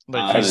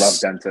 like I he's- love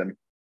Denton.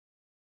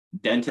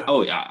 Denton,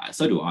 oh yeah,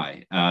 so do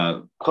I.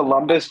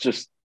 Columbus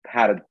just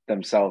had it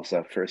themselves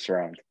a first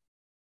round.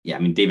 Yeah, I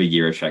mean David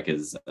Jiricek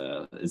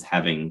is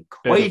having bit of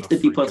quite a the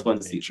D freak plus of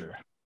one season. nature.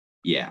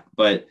 Yeah,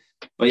 but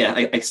yeah,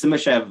 like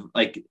Simashev,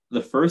 like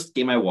the first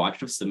game I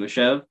watched of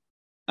Simashev,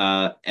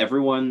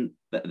 everyone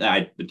that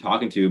I'd been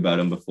talking to about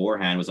him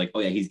beforehand was like, oh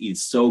yeah,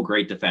 he's so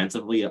great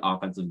defensively.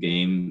 Offensive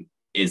game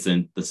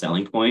isn't the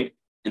selling point.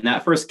 And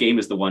that first game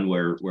is the one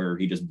where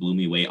he just blew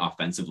me away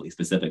offensively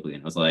specifically,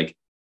 and I was like,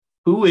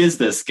 who is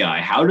this guy?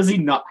 How does he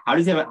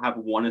have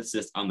 1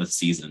 assist on the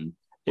season?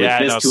 Yeah,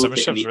 I know. toolkit in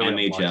Simashev's the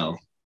really MHL.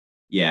 unlucky.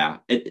 Yeah,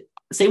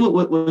 same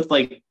with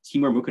like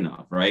Timur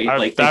Mukanov, right?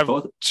 I've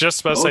both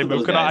just about to both say of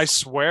those Mukanov. I guys.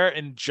 swear,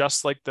 in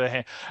just like the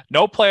hand,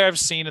 no player I've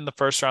seen in the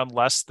first round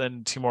less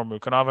than Timur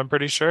Mukanov, I'm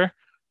pretty sure.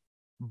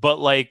 But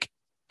like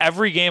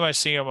every game I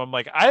see him, I'm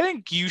like, I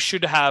think you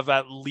should have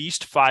at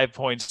least 5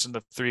 points in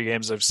the 3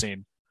 games I've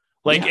seen.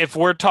 Like, Yeah. if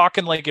we're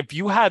talking like if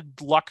you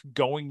had luck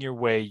going your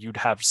way, you'd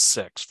have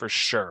 6 for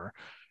sure.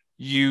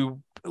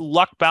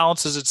 Luck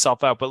balances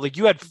itself out, but like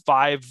you had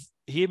 5.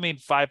 He had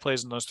made 5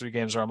 plays in those 3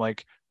 games where I'm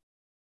like,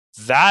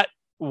 that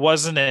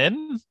wasn't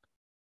in.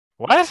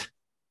 What?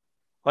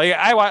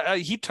 Like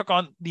he took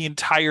on the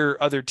entire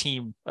other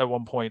team at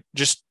one point,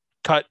 just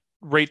cut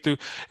right through.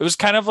 It was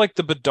kind of like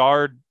the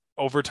Bedard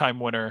overtime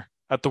winner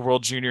at the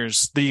World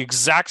Juniors, the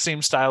exact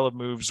same style of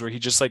moves where he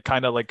just like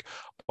kind of like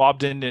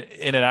bobbed in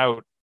and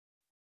out,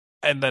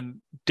 and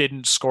then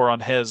didn't score on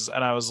his.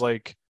 And I was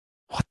like,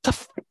 what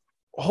the?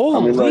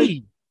 Holy!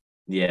 like,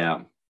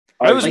 Yeah,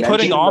 I was mentioned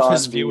putting off on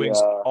his the, viewings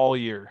all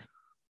year.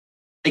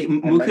 like I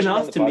mentioned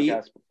on Mukanov the to me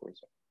podcast before,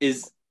 so-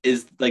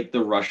 is like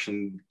the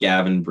Russian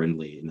Gavin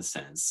Brindley in a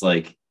sense,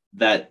 like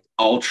that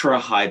ultra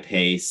high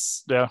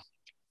pace. Yeah.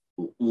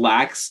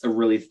 Lacks a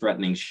really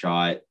threatening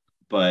shot,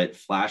 but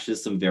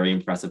flashes some very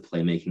impressive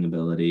playmaking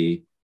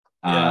ability.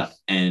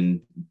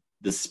 And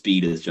the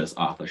speed is just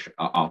off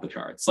the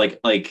charts.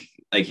 Like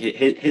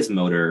his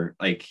motor,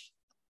 like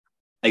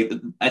I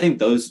think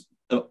those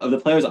of the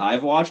players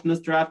I've watched in this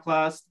draft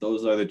class,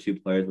 those are the 2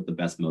 players with the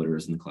best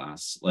motors in the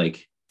class.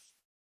 Like,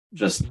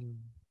 just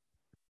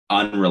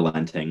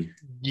unrelenting.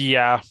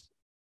 Yeah.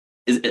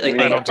 Is it, like, I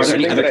mean, are there the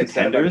any thing other that I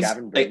said about contenders?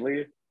 Gavin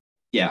Brindley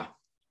Yeah,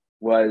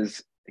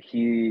 was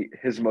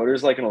his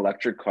motor's like an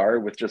electric car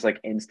with just like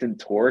instant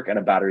torque and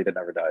a battery that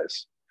never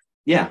dies.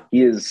 yeah,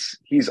 He's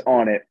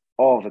on it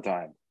all the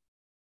time.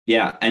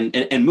 yeah, and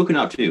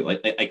Mukanov too.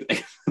 Like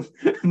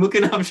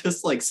Mukanov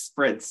just like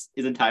sprints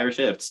his entire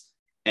shifts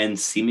and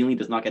seemingly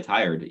does not get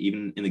tired,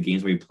 even in the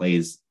games where he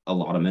plays a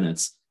lot of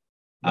minutes.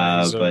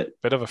 He's But a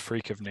bit of a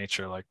freak of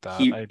nature like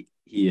that.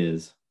 he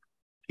is.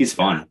 He's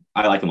fun.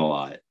 I like him a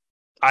lot.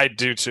 I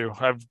do too.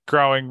 I'm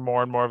growing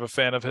more and more of a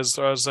fan of his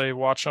as I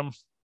watch him.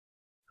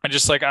 I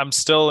just like I'm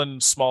still in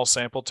small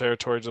sample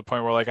territory to the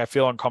point where like I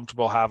feel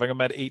uncomfortable having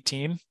him at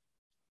 18.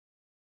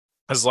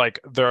 As like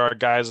there are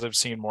guys I've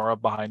seen more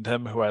of behind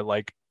him who I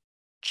like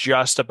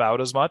just about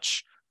as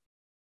much.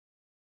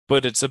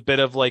 But it's a bit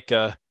of like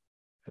in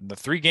the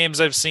 3 games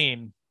I've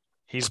seen,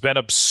 He's been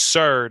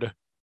absurd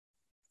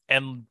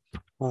and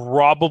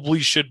probably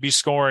should be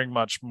scoring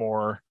much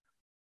more.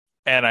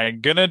 And I'm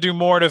going to do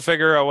more to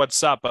figure out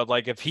what's up. But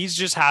like, if he's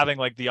just having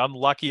like the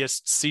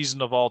unluckiest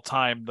season of all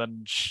time,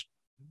 then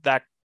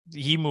that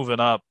he moving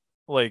up,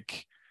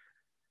 like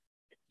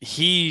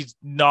he's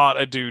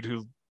not a dude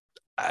who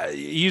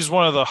he's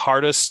one of the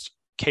hardest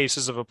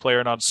cases of a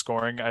player not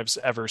scoring I've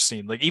ever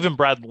seen. Like even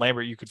Brad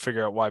Lambert, you could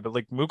figure out why, but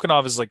like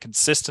Mukhanov is like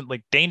consistent,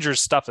 like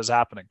dangerous stuff is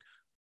happening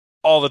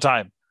all the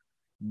time.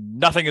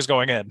 Nothing is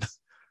going in.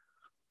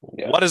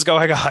 Yeah. What is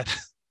going on?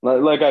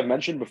 Like I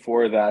mentioned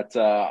before that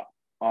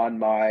on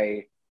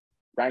my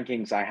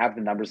rankings, I have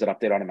the numbers that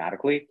update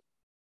automatically,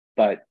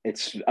 but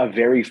it's a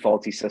very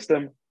faulty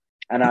system.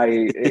 And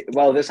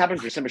this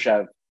happened for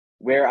Simbashev,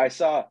 where I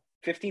saw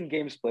 15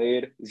 games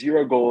played,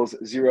 0 goals,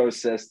 0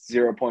 assists,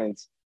 0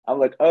 points. I'm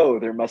like, oh,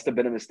 there must have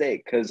been a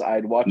mistake because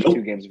I'd watched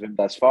 2 games of him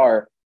thus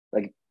far.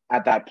 Like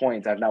at that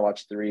point, I've now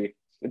watched 3,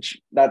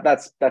 which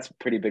that's a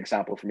pretty big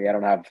sample for me. I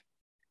don't have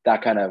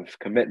that kind of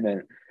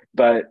commitment,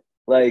 but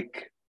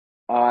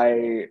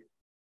I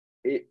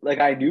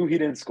knew he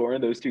didn't score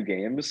in those 2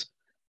 games,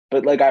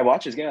 but like I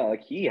watched his game,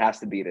 like he has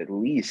to beat at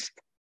least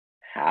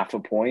half a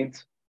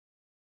point.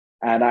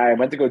 And I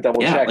went to go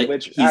double check, like,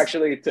 which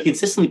actually he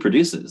consistently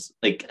produces.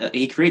 Like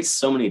he creates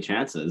so many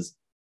chances,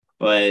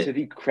 but to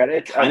the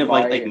credit kind of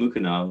my like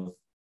Mukhanov,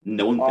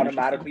 no one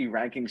automatically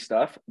ranking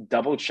stuff,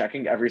 double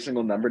checking every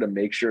single number to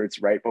make sure it's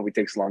right, probably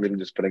takes longer than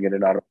just putting it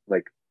in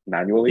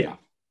manually. Yeah.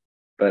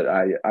 But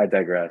I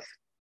digress.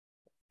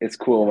 It's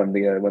cool when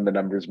the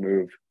numbers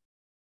move.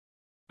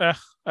 I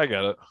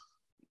get it.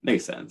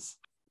 Makes sense.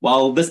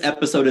 While this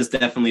episode is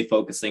definitely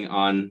focusing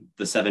on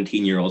the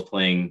 17-year-olds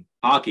playing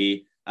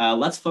hockey,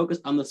 let's focus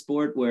on the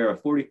sport where a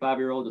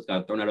 45-year-old just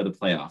got thrown out of the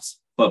playoffs,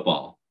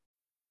 football.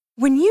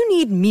 When you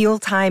need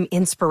mealtime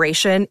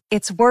inspiration,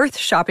 it's worth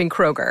shopping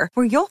Kroger,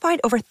 where you'll find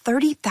over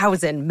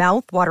 30,000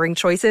 mouth-watering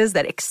choices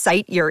that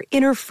excite your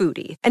inner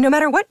foodie. And no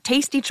matter what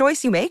tasty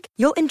choice you make,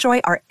 you'll enjoy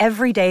our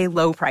everyday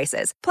low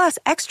prices, plus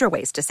extra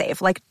ways to save,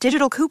 like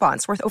digital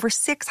coupons worth over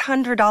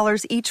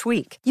 $600 each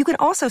week. You can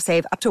also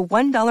save up to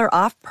 $1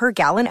 off per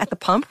gallon at the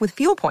pump with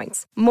fuel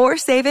points. More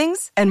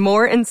savings and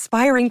more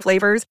inspiring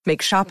flavors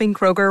make shopping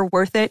Kroger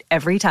worth it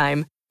every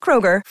time.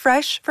 Kroger,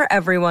 fresh for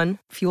everyone.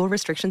 Fuel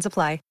restrictions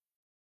apply.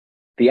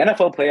 The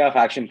NFL playoff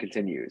action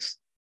continues.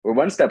 We're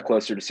one step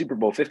closer to Super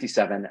Bowl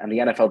 57 and the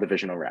NFL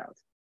divisional round.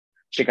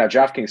 Check out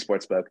DraftKings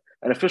Sportsbook,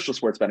 an official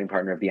sports betting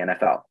partner of the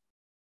NFL.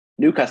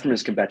 New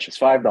customers can bet just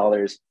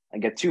 $5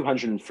 and get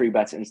 200 in free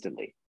bets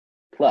instantly.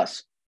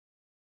 Plus,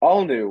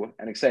 all new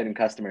and exciting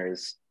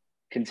customers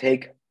can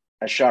take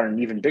a shot at an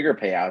even bigger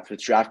payouts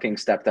with DraftKings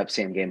stepped-up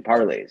same-game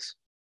parlays.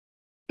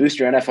 Boost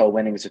your NFL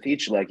winnings with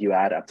each leg you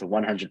add up to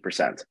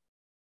 100%.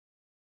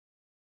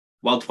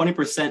 While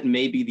 20%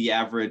 may be the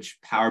average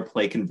power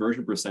play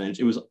conversion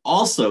percentage, it was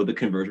also the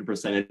conversion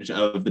percentage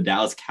of the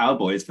Dallas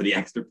Cowboys for the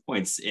extra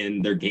points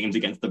in their games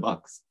against the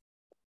Bucks.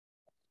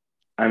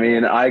 I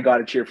mean, I got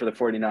to cheer for the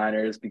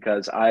 49ers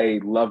because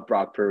I love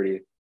Brock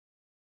Purdy.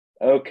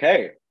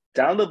 Okay,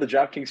 download the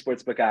DraftKings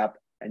Sportsbook app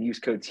and use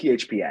code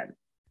THPN.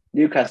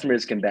 New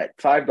customers can bet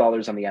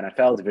 $5 on the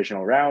NFL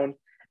divisional round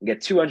and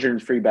get 200 in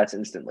free bets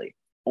instantly.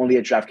 Only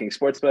at DraftKings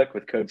Sportsbook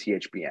with code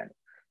THPN.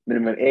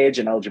 Minimum age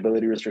and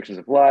eligibility restrictions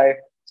apply.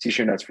 See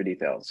show notes for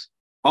details.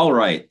 All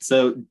right.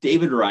 So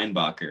David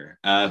Reinbacher,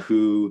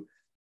 who,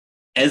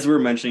 as we were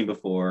mentioning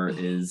before,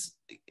 is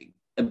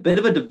a bit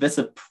of a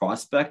divisive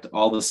prospect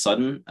all of a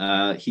sudden.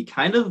 He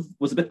kind of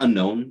was a bit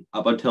unknown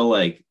up until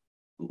like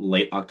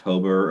late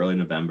October, early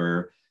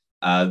November.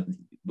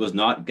 Was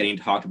not getting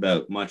talked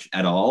about much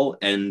at all.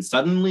 And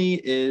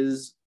suddenly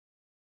is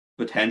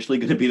potentially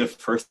going to be the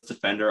first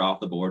defender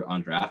off the board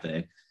on draft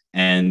day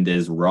and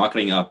is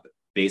rocketing up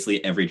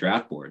basically every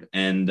draft board.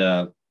 And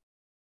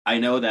I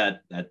know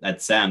that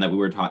Sam, that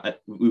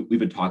we've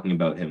been talking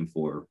about him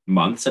for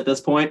months at this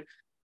point,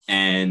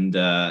 and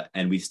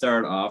we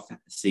started off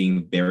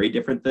seeing very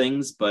different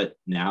things, but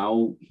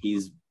now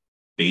he's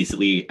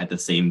basically at the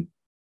same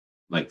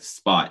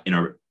spot in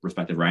our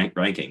respective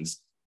rankings.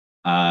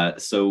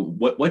 So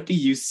what do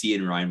you see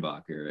in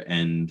Reinbacher,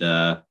 and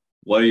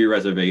what are your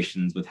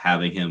reservations with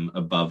having him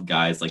above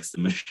guys like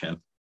Simbashev?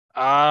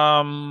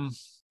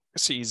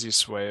 It's the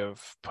easiest way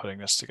of putting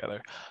this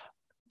together.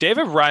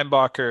 David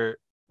Reinbacher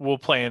will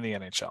play in the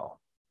NHL.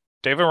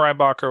 David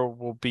Reinbacher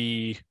will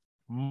be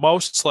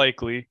most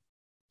likely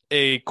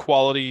a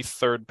quality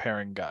third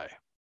pairing guy.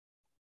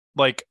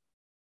 Like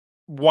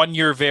one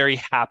you're very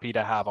happy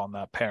to have on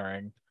that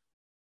pairing,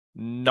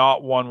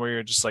 not one where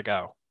you're just like,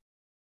 oh,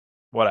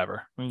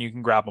 whatever. And you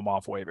can grab him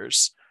off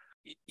waivers.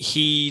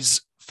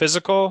 He's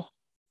physical.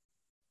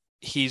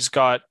 He's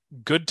got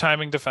good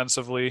timing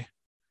defensively.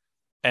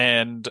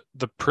 And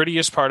the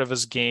prettiest part of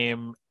his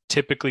game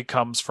typically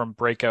comes from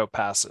breakout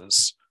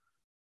passes.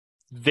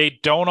 They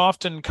don't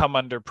often come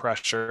under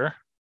pressure.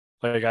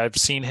 Like I've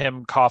seen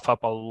him cough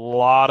up a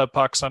lot of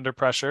pucks under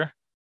pressure,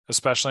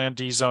 especially on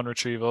D-zone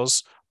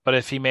retrievals. But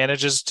if he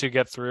manages to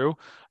get through,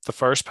 The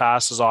first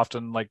pass is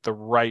often like the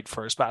right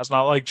first pass,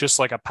 not like just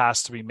like a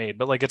pass to be made,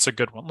 but like it's a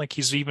good one. Like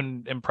he's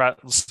even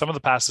impressed some of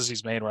the passes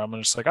he's made where I'm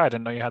just like, oh, I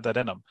didn't know you had that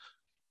in him.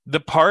 The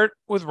part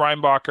with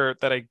Reinbacher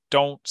that I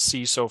don't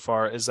see so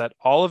far is that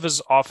all of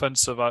his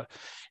offensive,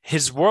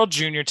 his World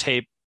Junior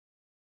tape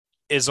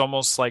is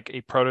almost like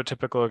a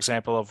prototypical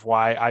example of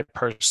why I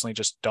personally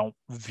just don't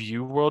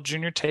view World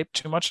Junior tape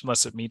too much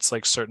unless it meets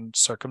like certain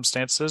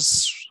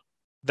circumstances.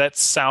 That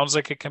sounds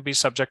like it can be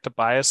subject to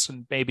bias,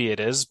 and maybe it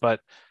is, but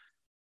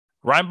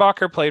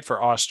Reinbacher played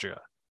for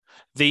Austria.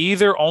 They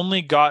either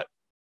only got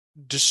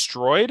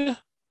destroyed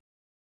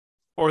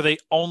or they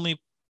only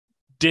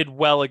did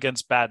well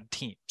against bad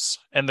teams.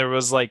 And there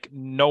was like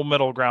no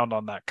middle ground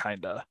on that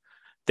kind of.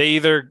 They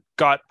either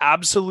got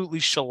absolutely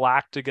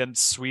shellacked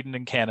against Sweden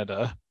and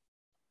Canada,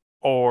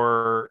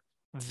 or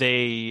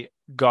they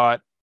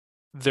got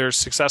their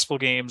successful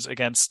games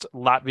against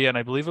Latvia and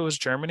I believe it was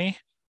Germany.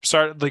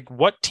 Like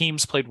what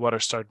teams played what are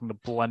starting to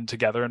blend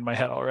together in my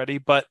head already,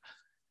 but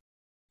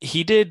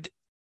he did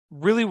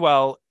really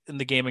well in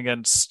the game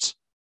against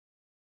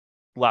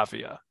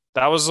Latvia.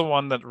 That was the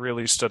one that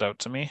really stood out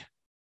to me.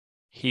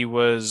 He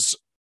was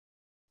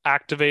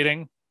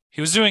activating. He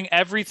was doing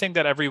everything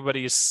that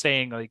everybody is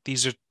saying, like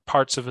these are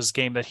parts of his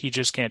game that he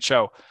just can't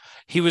show.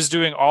 He was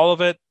doing all of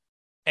it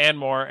and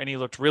more, and he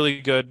looked really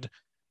good.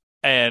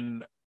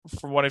 And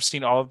from what I've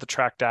seen, all of the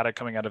track data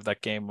coming out of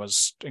that game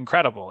was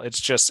incredible. It's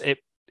just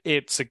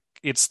it's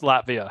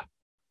Latvia.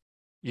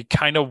 You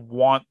kind of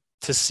want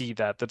to see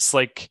that. That's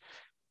like,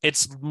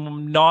 it's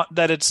not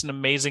that it's an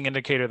amazing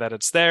indicator that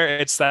it's there.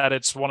 It's that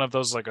it's one of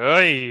those like,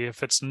 hey,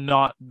 if it's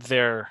not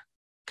there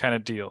kind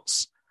of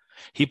deals.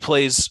 He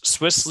plays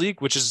Swiss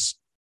League, which is,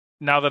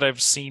 now that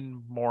I've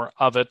seen more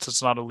of it,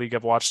 it's not a league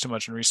I've watched too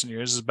much in recent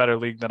years. It's a better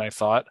league than I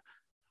thought.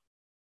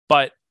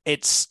 But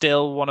it's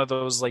still one of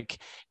those, like,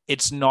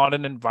 it's not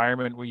an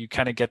environment where you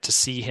kind of get to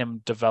see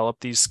him develop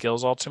these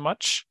skills all too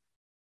much.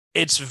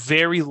 It's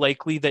very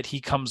likely that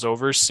he comes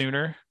over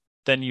sooner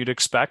than you'd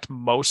expect.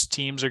 Most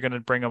teams are going to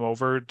bring him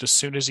over as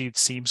soon as he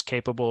seems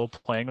capable of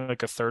playing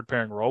like a third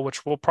pairing role,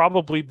 which will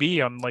probably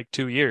be on like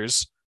 2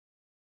 years.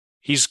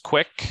 He's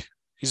quick.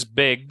 He's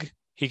big.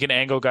 He can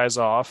angle guys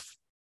off.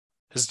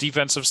 His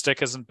defensive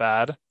stick isn't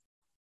bad.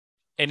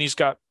 And he's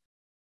got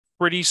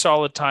pretty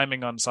solid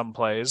timing on some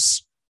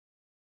plays.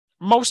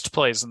 Most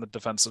plays in the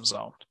defensive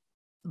zone.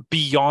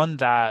 Beyond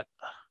that,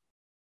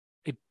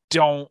 I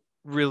don't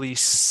really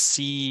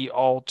see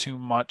all too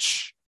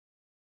much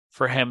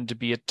for him to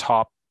be a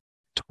top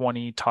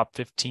 20, top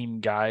 15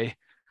 guy.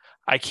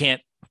 I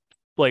can't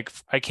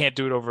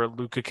do it over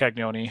Luca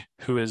Cagnoni,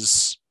 who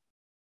is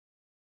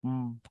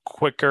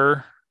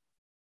quicker,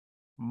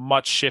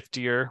 much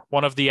shiftier.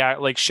 One of the,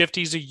 like,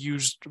 shifty is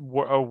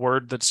a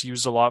word that's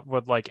used a lot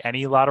with like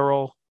any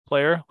lateral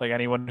player, like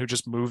anyone who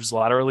just moves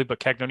laterally, but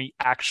Cagnoni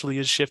actually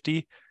is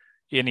shifty,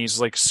 and he's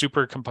like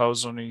super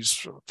composed when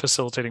he's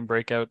facilitating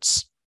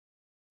breakouts.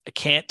 I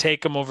can't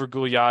take him over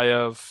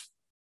Gulyayev.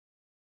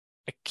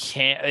 I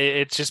can't.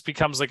 It just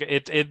becomes like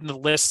the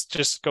list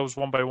just goes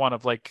one by one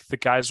of like the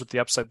guys with the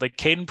upside. Like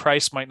Caden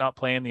Price might not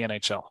play in the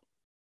NHL.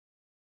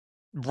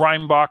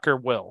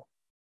 Reinbacher will.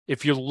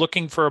 If you're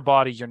looking for a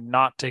body, you're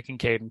not taking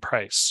Caden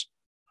Price.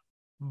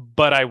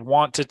 But I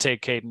want to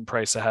take Caden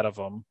Price ahead of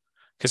him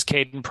because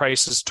Caden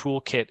Price's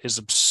toolkit is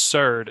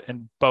absurd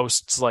and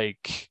boasts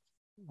like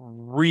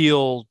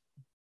real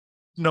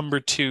number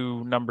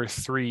 2, number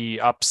 3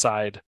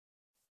 upside.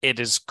 It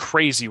is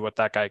crazy what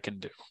that guy can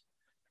do.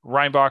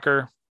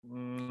 Reinbacher,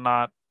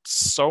 not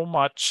so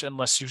much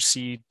unless you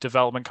see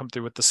development come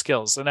through with the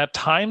skills. And at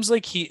times,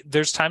 like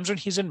there's times when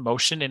he's in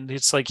motion and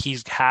it's like he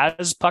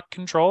has puck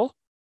control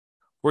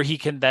where he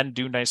can then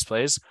do nice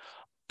plays.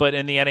 But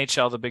in the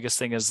NHL, the biggest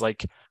thing is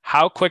like,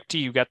 how quick do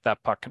you get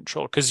that puck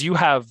control? Because you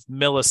have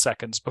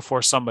milliseconds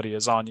before somebody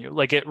is on you.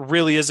 Like it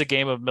really is a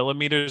game of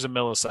millimeters and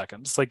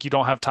milliseconds. Like you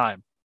don't have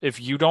time. If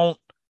you don't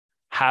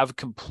have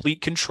complete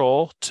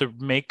control to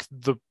make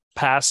the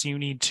pass you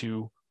need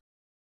to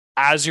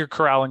as you're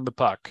corralling the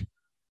puck,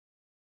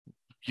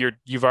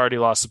 you've already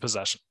lost the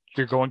possession.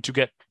 You're going to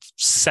get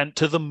sent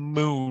to the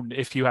moon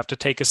if you have to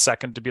take a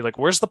second to be like,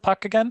 where's the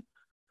puck again?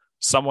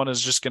 Someone is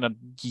just going to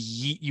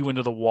yeet you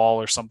into the wall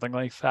or something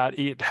like that.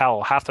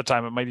 Hell, half the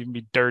time it might even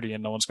be dirty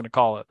and no one's going to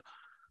call it.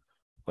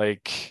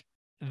 Like,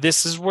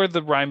 this is where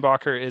the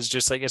Reinbacher is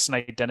just like, it's an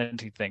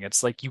identity thing.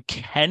 It's like you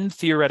can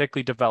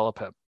theoretically develop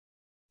him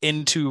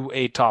into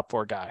a top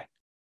 4 guy.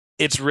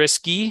 It's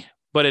risky,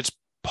 but it's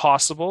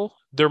possible.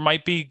 There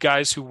might be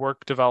guys who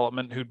work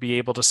development who'd be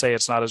able to say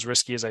it's not as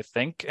risky as I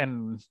think,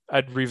 and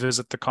I'd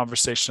revisit the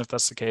conversation if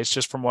that's the case.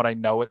 Just from what I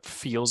know, it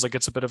feels like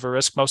it's a bit of a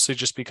risk, mostly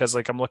just because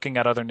like I'm looking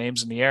at other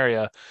names in the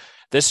area.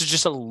 This is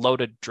just a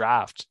loaded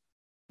draft.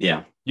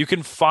 Yeah. You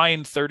can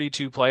find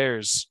 32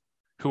 players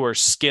who are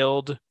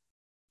skilled,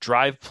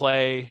 drive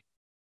play,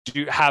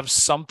 do have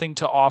something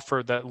to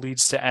offer that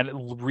leads to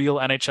real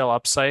NHL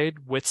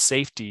upside with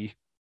safety,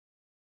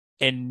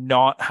 and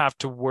not have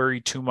to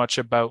worry too much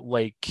about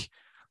like,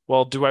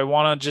 well, do I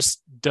want to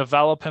just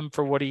develop him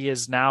for what he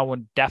is now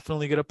and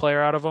definitely get a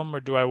player out of him? Or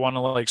do I want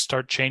to like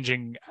start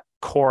changing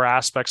core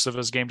aspects of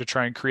his game to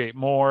try and create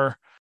more?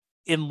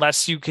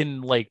 Unless you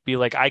can like be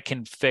like, I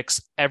can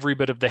fix every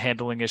bit of the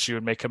handling issue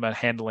and make him a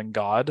handling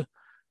god.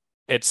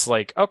 It's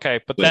like,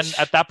 okay. But then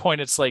at that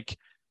point, it's like,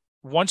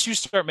 once you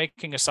start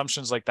making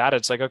assumptions like that,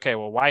 it's like, okay,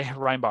 well, why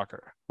Reinbacher?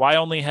 Why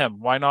only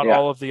him? Why not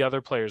all of the other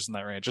players in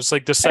that range? It's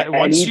like this.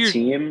 Once Any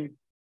team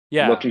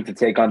looking to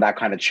take on that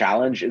kind of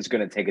challenge is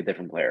going to take a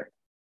different player.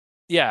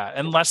 Yeah,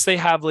 unless they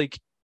have like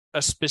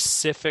a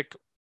specific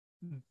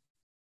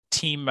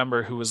team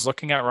member who is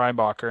looking at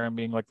Reinbacher and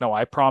being like, no,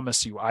 I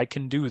promise you, I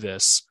can do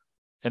this.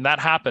 And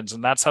that happens.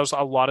 And that's how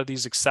a lot of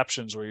these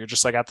exceptions where you're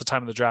just like at the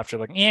time of the draft, you're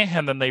like,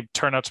 and then they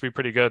turn out to be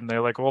pretty good. And they're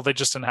like, well, they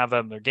just didn't have that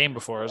in their game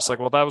before. It's like,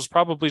 well, that was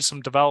probably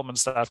some development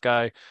staff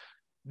guy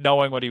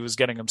knowing what he was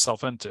getting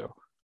himself into.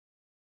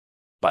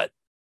 But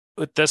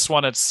with this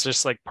one, it's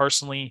just like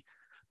personally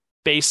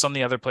based on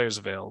the other players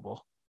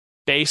available,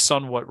 based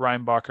on what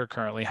Reinbacher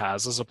currently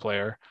has as a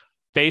player,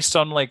 based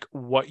on like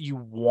what you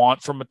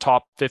want from a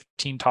top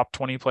 15, top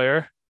 20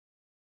 player.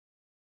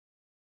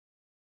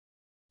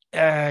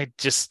 I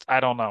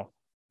don't know.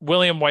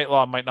 William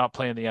Whitelaw might not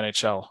play in the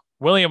NHL.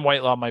 William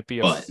Whitelaw might be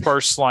a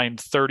first line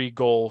 30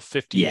 goal,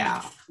 50,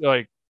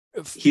 like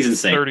he's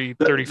insane. 30,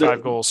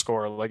 35 goal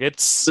scorer. Like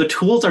it's the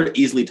tools are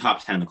easily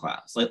top 10 in the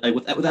class. Like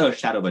without a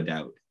shadow of a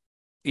doubt.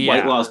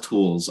 Whitelaw's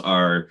tools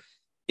are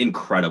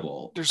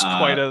incredible. There's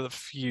quite a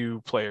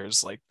few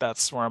players like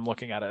that's where I'm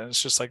looking at it.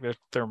 It's just like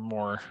they're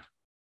more.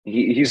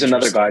 He's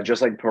another guy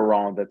just like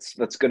Perron that's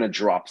going to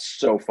drop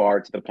so far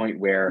to the point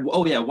where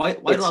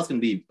Whitelaw's going to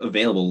be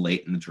available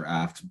late in the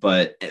draft.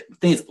 But the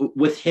thing is,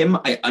 with him,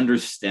 I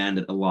understand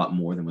it a lot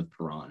more than with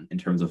Perron in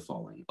terms of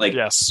falling. Like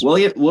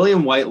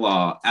William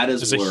Whitelaw at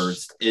his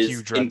worst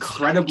is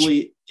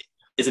incredibly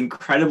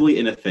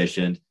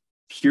inefficient,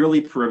 purely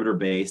perimeter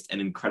based,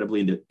 and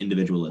incredibly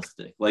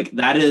individualistic. Like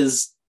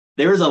there's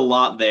a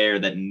lot there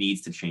that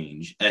needs to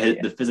change.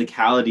 The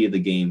physicality of the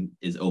game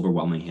is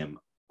overwhelming him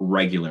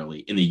regularly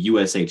in the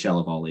USHL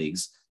of all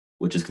leagues,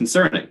 which is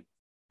concerning.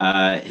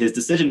 His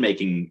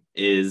decision-making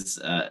is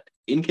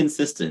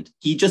inconsistent.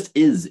 He just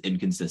is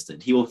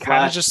inconsistent. He will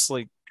flash just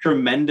like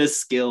tremendous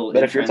skill.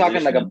 But if you're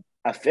talking like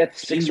a fifth,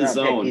 sixth round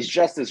pick, he's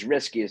just as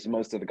risky as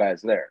most of the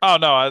guys there. Oh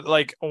no!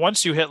 Like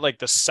once you hit like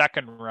the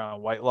second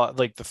round, Whitelaw,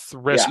 like the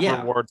risk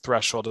reward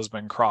threshold has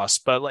been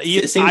crossed. But like,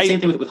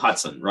 same thing with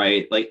Hudson,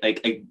 right? Like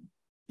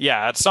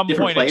at some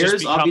point players, it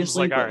just becomes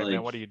like, all right, like,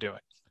 man, what are you doing?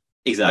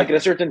 Exactly. Like at a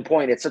certain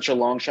point, it's such a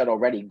long shot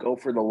already. Go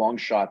for the long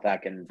shot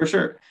that can for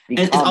sure. And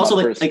it's also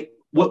like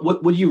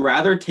what would you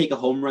rather take a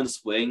home run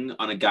swing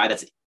on a guy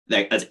that's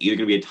either going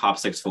to be a top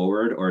 6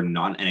 forward or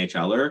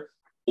non-NHLer,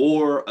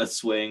 or a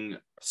swing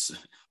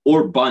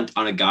or bunt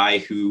on a guy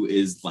who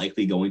is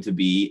likely going to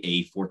be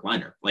a fourth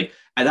liner? Like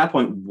at that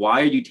point,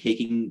 why are you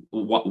taking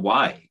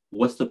why?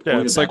 What's the point?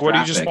 Yeah, it's of like, what do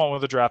you just want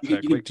with a draft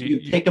pick? You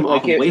take them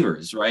off of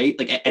waivers, right?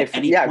 Like at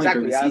any point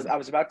during the season. I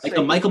was about to say,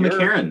 like Michael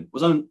McCarron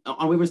was on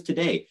waivers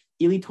today.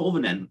 Eli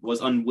Tolvanen was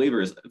on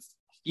waivers a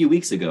few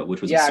weeks ago,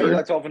 which was absurd.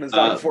 Eli Tolvanen's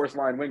not a fourth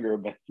line winger,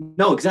 but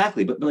no,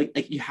 exactly. But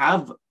like you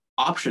have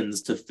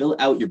options to fill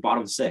out your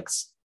bottom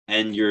 6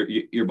 and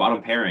your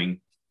bottom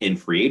pairing in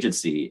free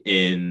agency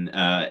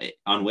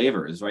on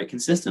waivers, right?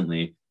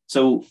 Consistently.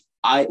 So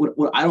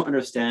what I don't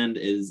understand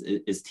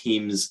is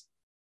teams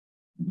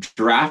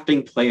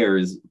drafting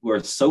players who are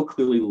so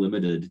clearly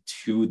limited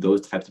to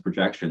those types of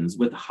projections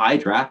with high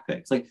draft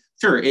picks. Like,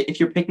 sure, if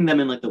you're picking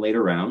them in like the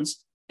later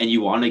rounds and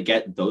you want to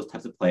get those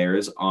types of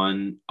players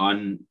on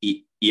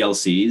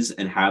ELCs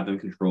and have them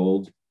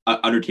controlled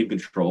under team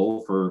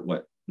control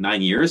for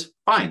 9 years,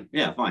 fine.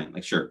 Yeah, fine.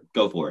 Like, sure,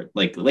 go for it.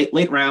 Like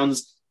late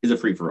rounds is a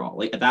free for all.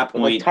 Like at that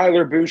point, like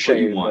Tyler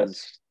Boucher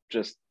was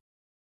just.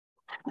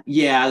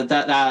 Yeah,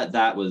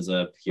 that was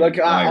a like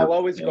I'll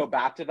always go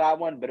back to that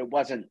one, but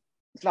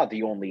it's not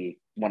the only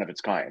one of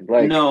its kind.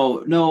 Like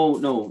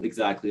no,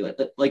 exactly. Like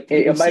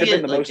it might have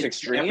been the most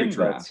extreme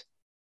draft.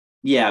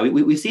 Yeah,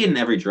 we see it in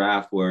every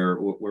draft where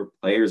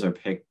players are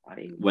picked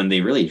when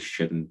they really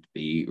shouldn't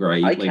be,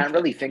 right? I can't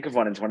really think of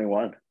one in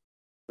 21.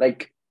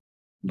 Like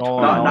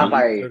Nolan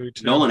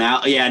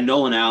Allen. Yeah,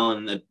 Nolan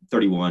Allen at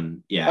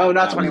 31. Yeah. Oh,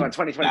 not 21,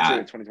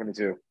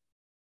 2022.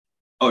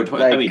 Oh,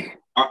 I mean,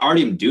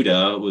 Artyom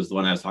Duda was the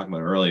one I was talking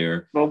about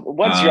earlier. Well,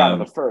 once you're out of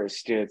the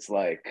first, it's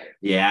like...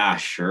 Yeah,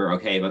 sure.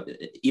 Okay, but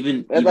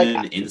even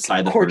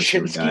inside the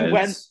first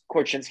guys...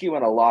 Korchinski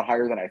went a lot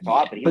higher than I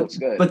thought, but he looks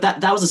good. But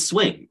that was a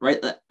swing,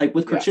 right? Like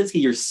with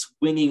Korchinski, you're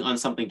swinging on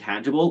something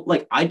tangible.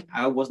 Like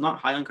I was not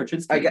high on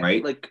Korchinski,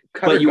 right? Like,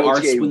 but you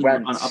are swinging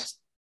on ups.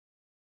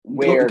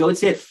 Where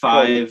Gauthier at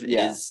 5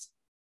 is...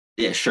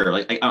 Yeah, sure.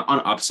 Like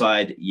on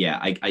upside,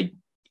 yeah,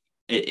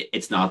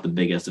 it's not the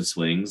biggest of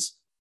swings.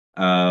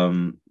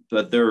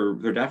 But there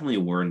definitely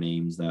were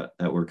names that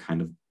were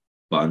kind of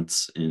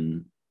bunts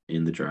in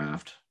the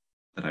draft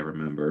that I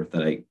remember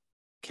that I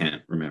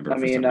can't remember. I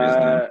mean, did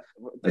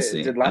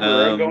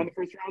Lamoureux go in the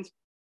first round?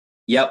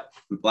 Yep,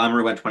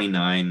 Lamoureux went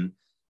 29.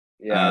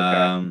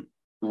 Yeah. Okay.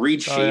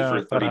 Reed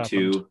Schaefer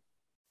 32.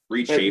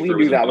 Reed But we Schaefer knew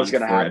was a that was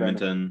bunch gonna for happen.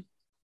 Edmonton.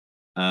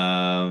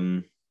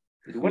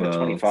 He went at Who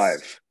 25.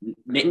 else? Who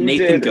Nathan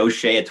did-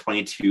 Gaucher at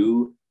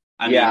 22.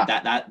 I Yeah.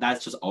 mean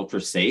that's just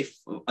ultra safe.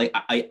 Like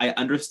I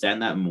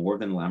understand that more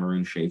than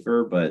Lamoureux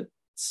Schaefer, but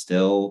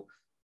still,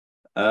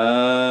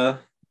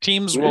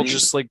 Teams Who will did you-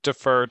 just like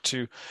defer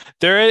to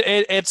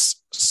it's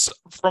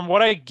from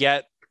what I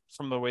get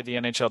from the way the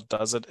NHL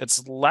does it,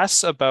 it's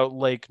less about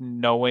like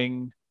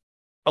knowing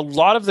a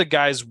lot of the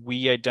guys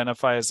we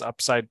identify as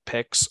upside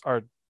picks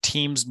are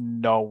teams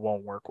know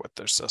won't work with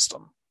their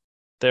system.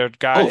 They're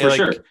guys for like,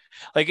 sure.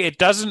 like it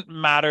doesn't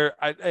matter.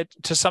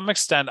 To some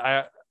extent,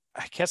 I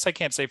guess I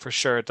can't say for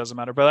sure it doesn't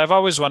matter, but I've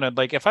always wondered,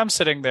 like, if I'm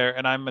sitting there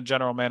and I'm a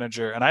general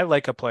manager and I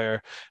like a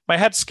player, my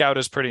head scout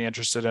is pretty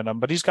interested in him,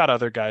 but he's got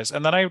other guys.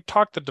 And then I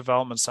talk the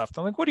development stuff.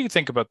 I'm like, what do you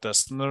think about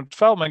this? And the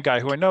development guy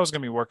who I know is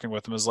going to be working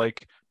with him is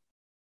like,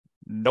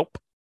 nope.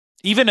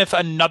 Even if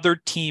another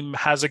team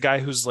has a guy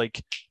who's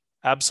like,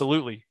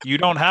 absolutely, you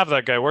don't have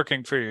that guy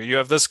working for you. You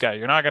have this guy.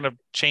 You're not going to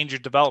change your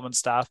development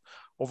staff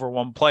over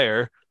one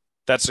player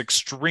that's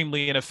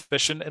extremely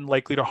inefficient and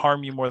likely to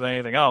harm you more than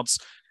anything else.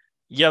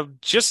 You're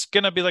just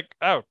gonna be like,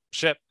 oh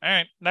shit, all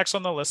right, next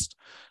on the list.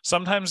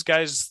 Sometimes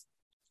guys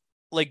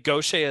like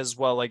Gaucher as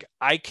well, like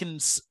I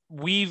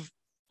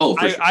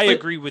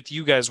agree with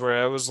you guys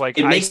where I was like,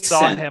 It I makes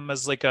saw sense. him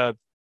as like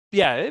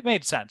it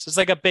made sense. It's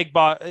like a big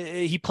bot.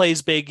 He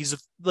plays big. He's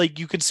like,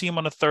 you can see him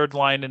on a third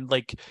line and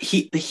like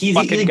He's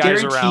fucking a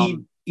guys guaranteed.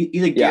 around.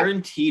 He's a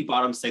guaranteed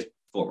bottom six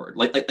forward.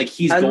 Like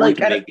he's And, going like,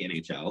 to make the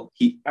NHL.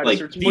 He At like a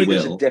certain he point,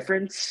 there's a will.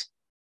 difference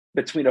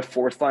between a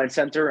fourth line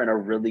center and a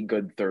really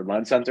good third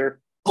line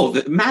center. Oh,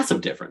 the massive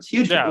difference,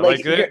 huge. Yeah,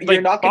 difference. Like, like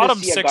you're not going to bottom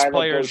see a six guy like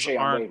players Gaucher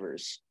on aren't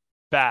waivers.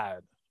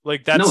 bad.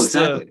 Like that's no,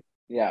 exactly.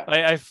 Yeah.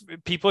 I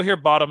people hear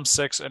bottom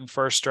six and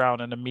first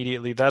round and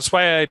immediately that's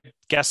why I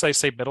guess I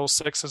say middle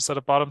six instead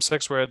of bottom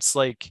six, where it's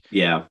like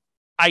Yeah.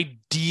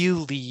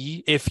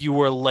 ideally if you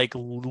were like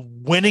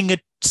winning a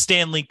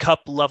Stanley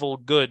Cup level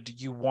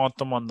good, you want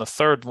them on the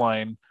third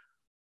line,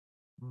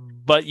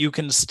 but you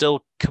can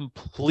still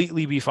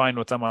completely be fine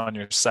with them on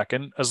your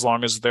second as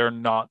long as they're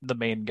not the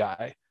main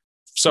guy.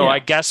 So Yeah. I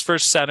guess for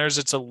centers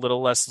it's a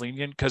little less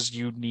lenient because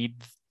you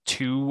need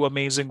two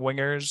amazing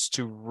wingers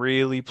to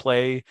really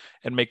play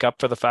and make up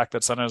for the fact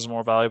that center is a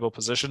more valuable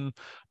position.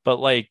 But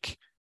like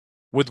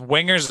with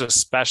wingers,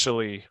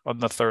 especially on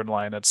the third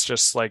line, it's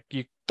just like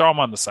you throw them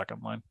on the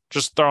second line.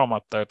 Just throw them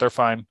up there. They're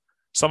fine.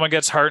 Someone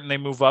gets hurt and they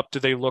move up. Do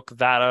they look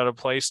that out of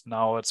place?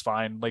 No, it's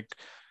fine. Like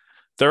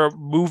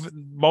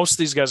most of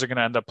these guys are going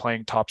to end up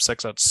playing top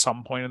six at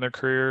some point in their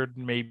career,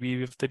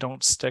 maybe if they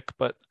don't stick.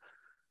 But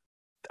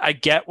I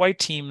get why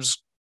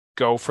teams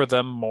go for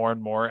them more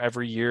and more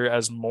every year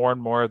as more and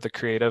more of the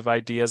creative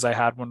ideas I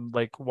had when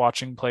like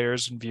watching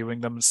players and viewing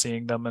them and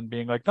seeing them and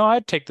being like, no,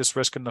 I'd take this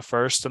risk in the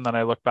first. And then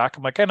I look back,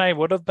 I'm like, and I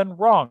would have been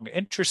wrong.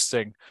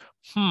 Interesting.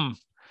 And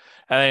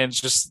then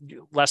it's just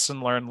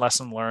lesson learned.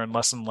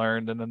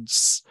 And then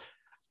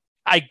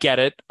I get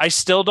it. I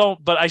still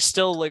don't, but I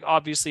still like,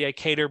 obviously I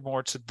cater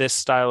more to this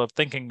style of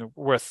thinking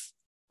with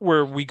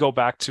where we go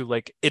back to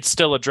like, it's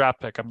still a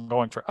draft pick. I'm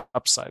going for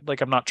upside.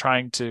 Like I'm not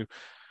trying to,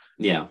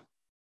 Yeah.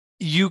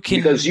 you can,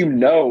 Because you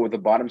know the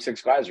bottom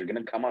six guys are going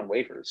to come on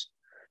waivers.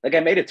 Like I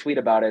made a tweet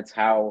about it,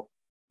 how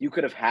you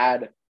could have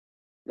had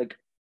like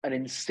an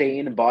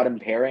insane bottom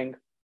pairing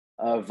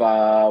of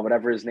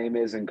whatever his name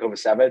is in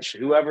Kovacevic,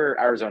 whoever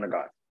Arizona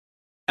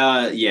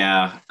got.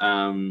 Yeah.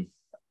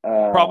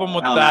 problem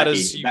with that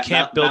is you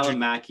can't build your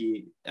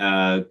Valimaki,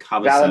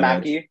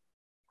 Valimaki.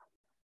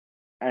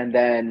 And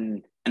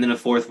then a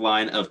fourth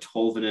line of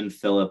Tolvanen,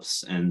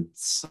 Phillips, and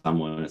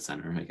someone at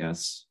center, I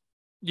guess.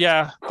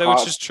 Yeah,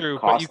 which is true,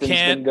 but you Costin's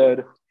can't been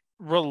good.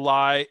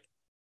 rely.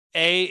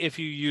 A, if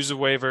you use a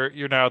waiver,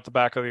 you're now at the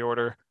back of the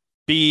order.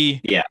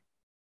 B, Yeah.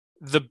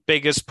 the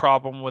biggest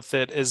problem with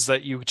it is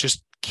that you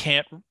just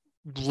can't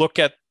look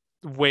at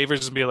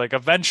waivers and be like,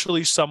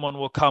 eventually someone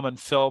will come and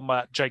fill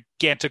that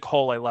gigantic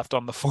hole I left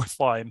on the fourth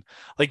line.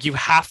 Like you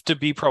have to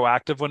be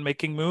proactive when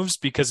making moves,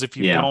 because if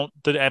you don't,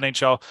 the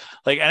NHL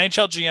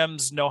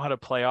GMs know how to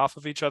play off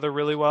of each other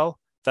really well.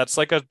 That's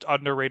like an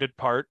underrated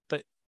part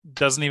that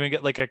doesn't even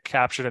get like a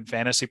captured in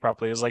fantasy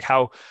properly, is like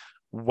how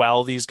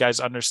well these guys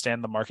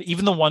understand the market.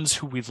 Even the ones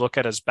who we look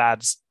at as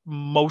bad,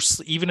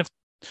 mostly, even if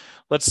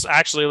let's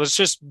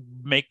just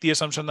make the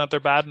assumption that they're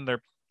bad, and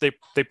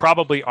they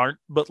probably aren't,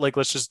 but like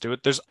let's just do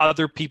it. There's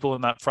other people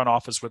in that front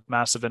office with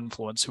massive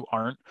influence who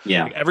aren't.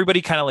 Yeah. Like,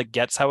 everybody kind of like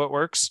gets how it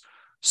works.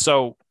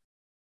 So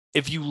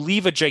if you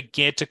leave a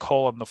gigantic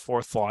hole on the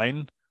fourth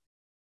line,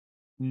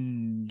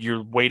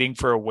 you're waiting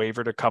for a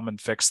waiver to come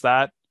and fix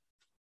that.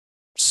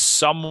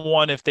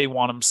 Someone, if they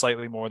want them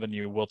slightly more than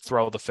you, will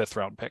throw the 5th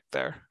round pick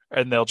there,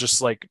 and they'll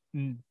just like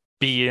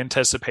be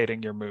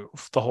anticipating your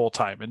move the whole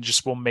time and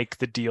just will make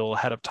the deal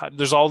ahead of time.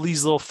 There's all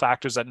these little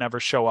factors that never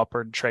show up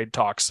in trade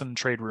talks and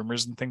trade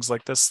rumors and things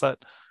like this that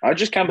I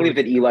just can't believe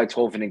that Eli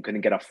Tolvanen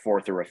couldn't get a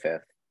 4th or a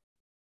 5th.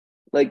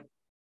 Like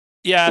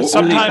Yeah, Or they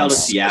fell to sometimes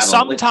Seattle.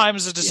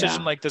 sometimes a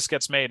decision Yeah. like this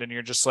gets made and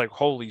you're just like,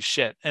 holy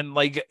shit. And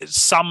like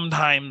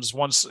sometimes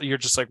once you're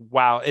just like,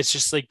 wow, it's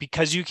just like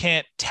because you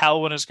can't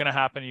tell when it's gonna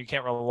happen, you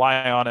can't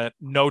rely on it.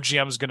 No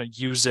GM is gonna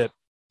use it.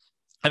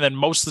 And then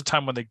most of the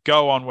time when they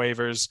go on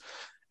waivers,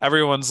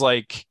 everyone's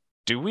like,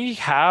 do we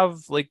have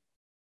like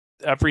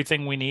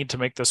everything we need to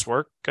make this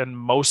work? And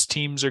most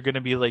teams are gonna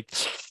be like,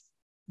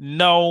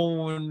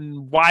 no,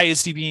 why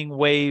is he being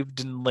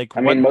waived? And like, I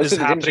mean, what most is of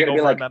the teams are happening going to be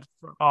over in like, that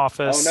front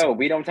office? oh no,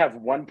 we don't have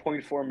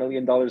 $1.4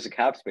 million of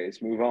cap space.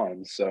 Move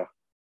on. So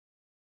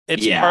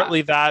It's Yeah.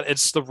 partly that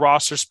it's the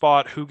roster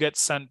spot, who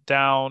gets sent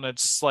down.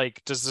 It's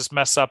like, does this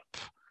mess up?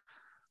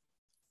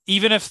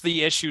 Even if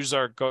the issues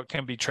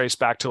can be traced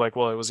back to like,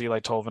 well, it was Eli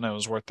Tolvanen, it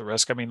was worth the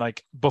risk. I mean,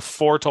 like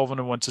before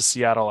Tolvanen went to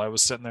Seattle, I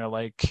was sitting there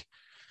like,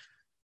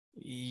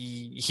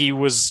 he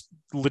was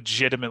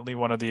legitimately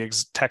one of the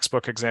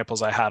textbook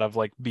examples I had of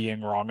like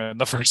being wrong in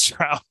the first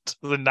round.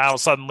 And now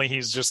suddenly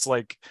he's just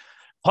like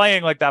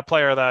playing like that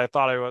player that I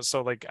thought I was.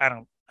 So like, I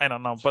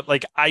don't know, but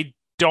like, I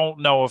don't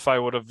know if I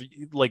would have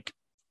like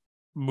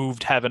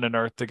moved heaven and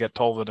earth to get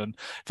Tolvanen.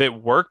 If it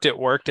worked, it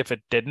worked. If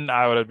it didn't,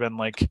 I would have been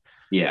like,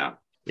 Yeah.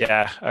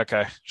 yeah,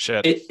 okay,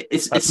 shit.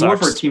 It's more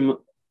for a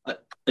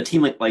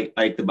team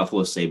like the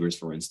Buffalo Sabres,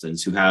 for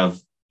instance, who have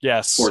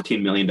Yes,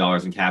 $14 million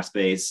in cap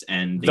space,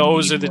 and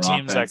those need are the more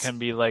teams offense. that can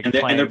be like, and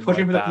they're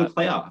pushing like for the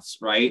playoffs,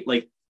 right?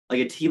 Like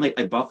a team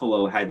like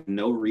Buffalo had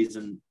no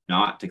reason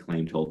not to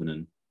claim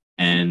Tolvanen,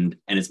 and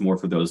it's more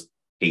for those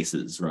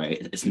cases,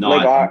 right? It's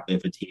not Like,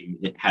 if a team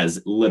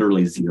has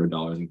literally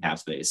 $0 in cap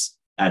space.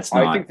 That's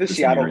I not. think the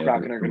Seattle scenario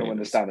Kraken for are going to win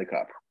the Raiders. Stanley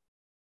Cup.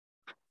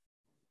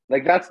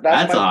 Like that's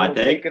That's a my hot bold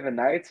take. take of the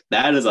night.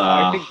 That is a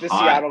I think the hot,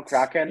 Seattle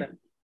Kraken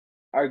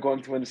are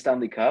going to win the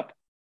Stanley Cup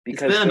It's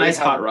because been a they nice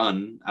have- hot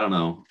run. I don't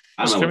know.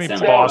 It's know gonna what be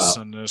Stanley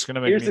Boston. It's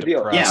gonna make Here's me the deal.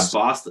 Yeah, depressed.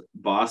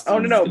 Boston. Oh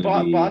no,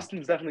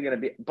 Boston's definitely going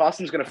to be.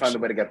 Boston's going to find a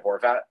way to get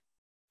Horvat.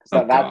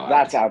 Oh, God.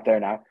 That's out there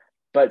now.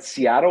 But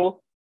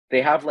Seattle,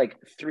 they have like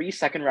 3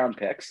 second-round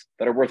picks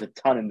that are worth a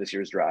ton in this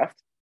year's draft,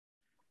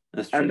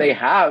 That's true. and they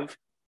have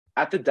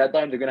at the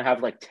deadline they're going to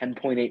have like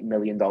 $10.8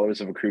 million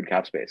of accrued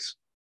cap space.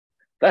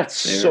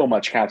 That's Fair. so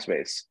much cap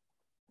space.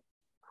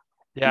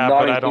 Yeah, Not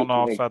but I don't including,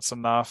 know like- if that's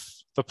enough.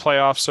 The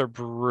playoffs are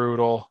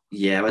brutal.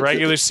 Yeah, but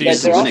Regular Yeah,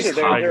 season, they're is also-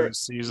 they're- regular they're-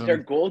 season. Their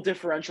goal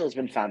differential has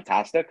been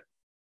fantastic,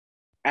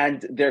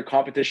 and their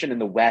competition in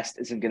the West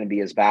isn't going to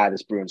be as bad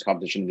as Bruins'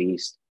 competition in the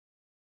East.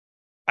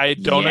 I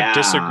don't Yeah.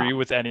 disagree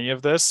with any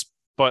of this,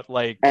 but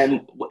like,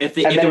 And if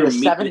and they then were the meeting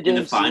in seven-game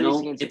the final,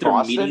 series against if they're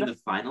meeting in Boston, the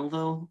final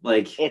though,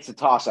 like it's a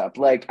toss-up.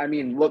 Like, I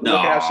mean, look no,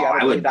 at how Seattle I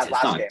played wouldn't. that It's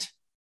last not. game.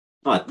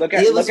 Not, Look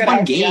it at was how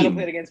one Seattle game.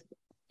 played against.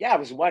 Yeah, it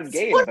was one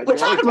game, We're but you're only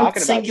talking about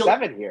talking about singular-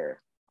 7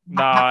 here.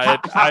 no, how I'm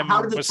did the with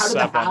how did the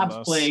Seb on Habs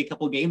this. play a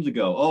couple games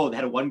ago? Oh, they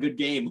had a one good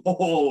game.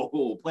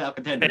 Oh, playoff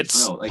contenders.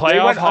 It's No, like, play- They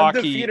Playoff went hockey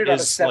undefeated on a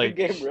is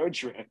 7-game like- road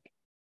trip.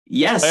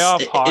 yes,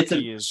 Playoff it's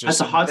hockey is that's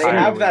just a hot They take.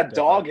 have entirely that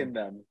dog different. in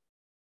them.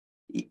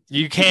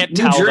 You can't New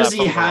tell that Jersey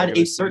from the had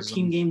regular a season.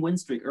 13-game win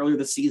streak earlier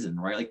this season,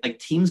 right? Like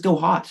teams go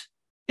hot.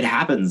 It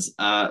happens.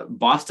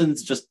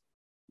 Boston's just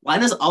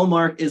Linus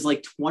Ullmark is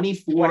like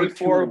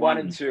 24, 1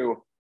 and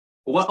 2.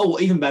 What? Oh,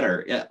 even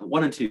better. Yeah,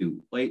 1 and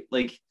 2. Like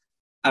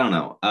I don't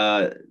know.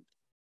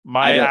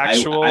 My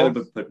actual, I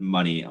would put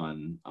money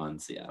on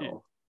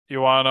Seattle. you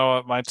want to know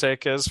what my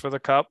take is for the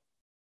cup?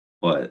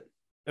 What?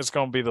 It's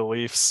going to be the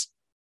Leafs.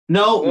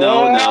 No.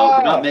 Ah!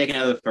 We're not making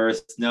it the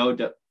first. No.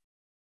 Look,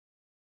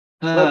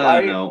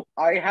 No.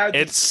 I had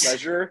It's- the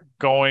pleasure.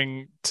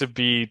 Going to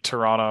be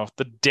Toronto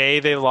the day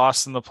they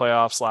lost in the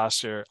playoffs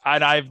last year.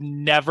 And I've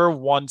never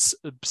once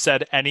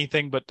said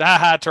anything but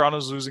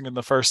Toronto's losing in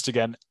the first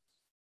again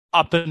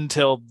up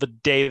until the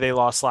day they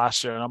lost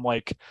last year. And I'm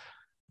like,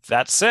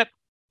 that's it.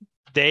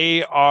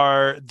 They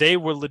were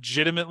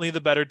legitimately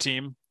the better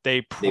team.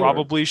 They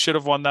probably should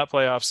have won that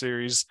playoff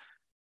series.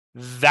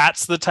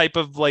 That's the type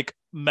of like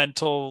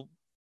mental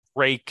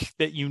break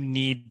that you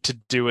need to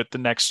do it the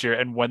next year.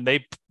 And when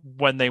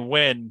they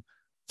win,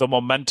 the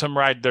momentum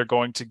ride they're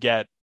going to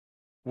get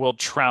will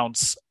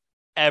trounce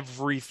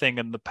everything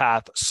in the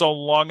path, so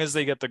long as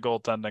they get the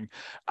goaltending.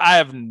 I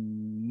have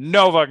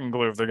no fucking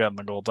clue if they're getting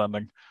the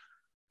goaltending.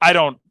 I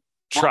don't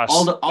trust.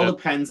 All it,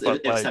 depends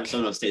but, if like-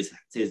 Samsonov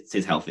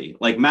stays healthy.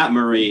 Like Matt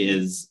Murray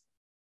is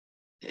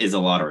a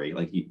lottery.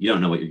 Like you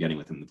don't know what you're getting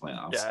with him in the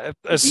playoffs. Yeah,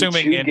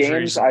 assuming the 2 injuries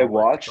games and I the like,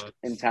 watched but-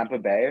 in Tampa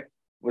Bay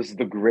was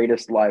the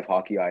greatest live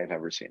hockey I have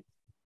ever seen.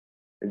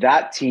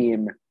 That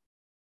team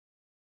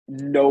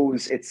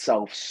knows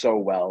itself so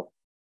well.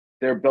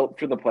 They're built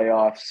for the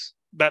playoffs.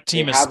 that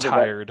team they is have the-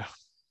 tired.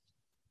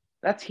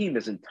 That team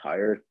isn't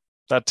tired.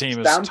 That team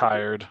is Stam-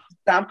 tired.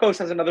 Stamkos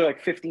has another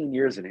like 15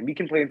 years in him. He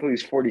can play until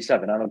he's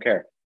 47. I don't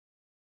care.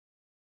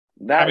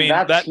 I mean,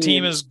 that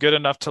team is good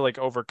enough to like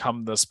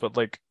overcome this, but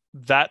like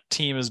that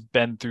team has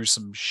been through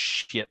some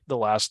shit the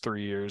last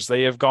 3 years.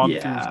 They have gone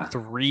Yeah.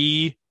 through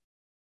 3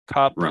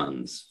 cup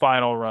Runs.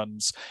 final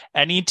runs.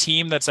 Any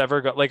team that's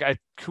ever got like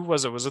who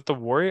was it? Was it the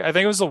Warriors? I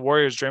think it was the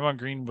Warriors. Draymond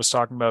Green was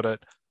talking about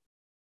it.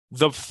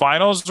 The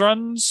finals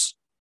runs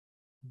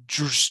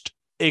just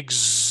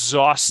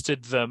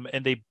exhausted them,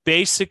 and they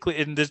basically,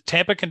 and the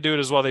Tampa can do it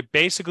as well. They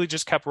basically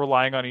just kept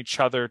relying on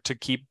each other to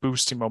keep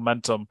boosting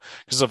momentum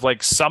because of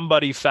like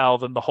somebody fell,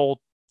 then the whole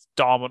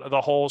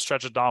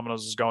stretch of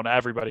dominoes is going to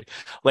everybody.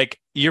 Like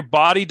your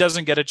body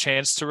doesn't get a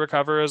chance to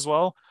recover as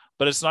well,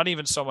 but it's not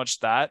even so much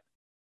that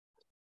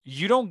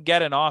you don't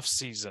get an off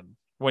season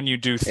when you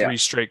do 3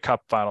 straight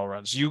cup final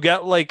runs. You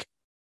get like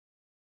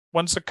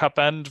once a cup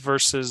end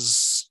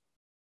versus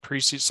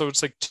preseason, so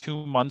it's like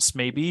 2 months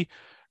maybe.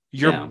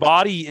 Your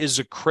body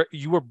is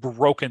you are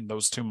broken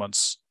those 2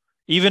 months.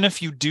 Even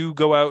if you do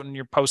go out and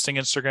you're posting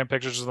Instagram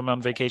pictures of them on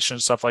vacation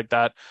and stuff like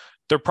that,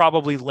 they're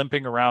probably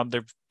limping around.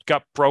 They've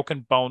got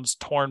broken bones,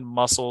 torn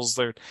muscles.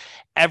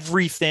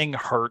 Everything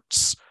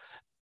hurts.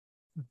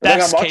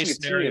 Best case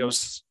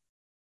scenarios,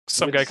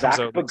 some guy comes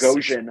out.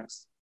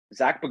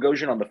 Zach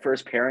Bogosian on the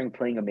first pairing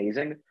playing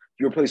amazing.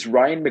 You replace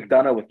Ryan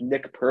McDonough with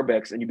Nick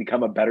Perbix and you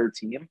become a better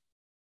team.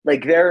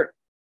 Like they're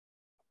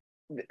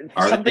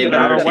they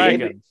better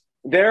wagon?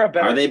 They're a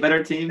better. Are they a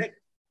better team?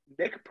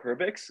 Nick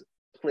Perbix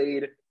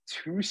played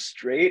 2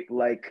 straight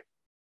like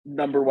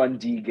number 1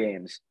 D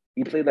games.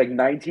 He played like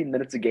 19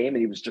 minutes a game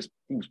and he was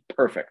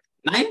perfect.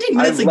 19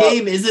 minutes a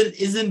game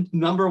isn't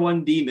number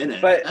 1 D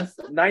minutes. But that's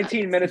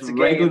 19 minutes a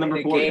game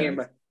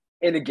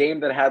in a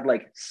game that had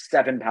like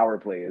 7 power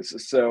plays.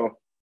 So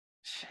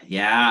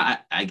yeah,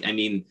 I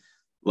mean,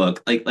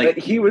 look, like but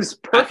he was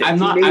perfect. I'm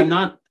not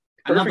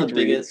the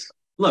biggest.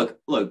 Reads.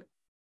 Look,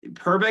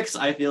 Perbix,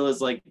 I feel,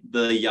 is like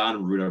the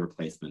Jan Ruda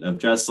replacement of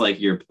just like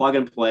your plug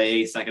and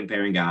play second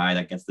pairing guy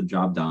that gets the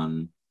job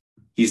done.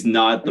 He's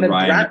not the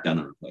Ryan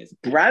McDonough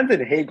replacement.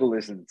 Brandon Hagel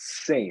is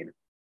insane.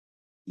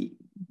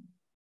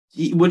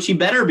 Which he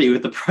better be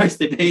with the price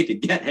they paid to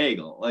get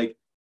Hagel. Like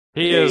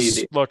he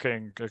is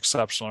looking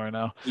exceptional right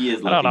now. He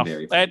is. I don't know.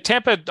 Very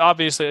Tampa,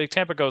 obviously, like,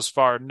 Tampa goes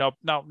far. No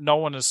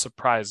one is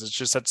surprised. It's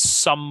just at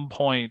some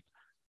point,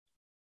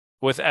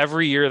 with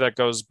every year that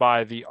goes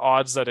by, the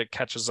odds that it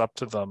catches up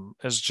to them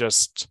is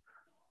just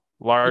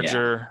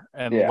larger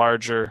and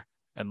larger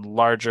and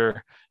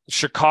larger.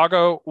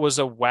 Chicago was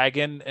a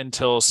wagon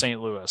until St.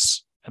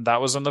 Louis, and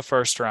that was in the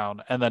first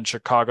round. And then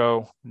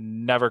Chicago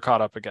never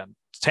caught up again.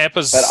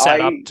 Tampa's set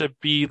up to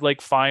be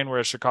like fine,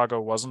 whereas Chicago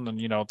wasn't. And,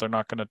 they're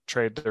not going to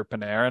trade their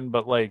Panarin,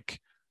 but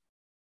like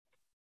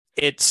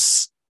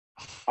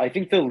I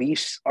think the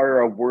Leafs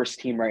are a worse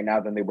team right now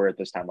than they were at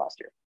this time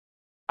last year.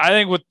 I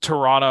think with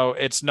Toronto,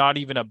 it's not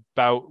even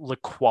about the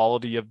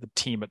quality of the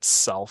team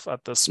itself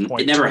at this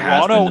point. It never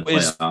Toronto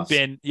has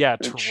been the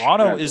playoffs.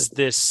 Toronto is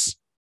this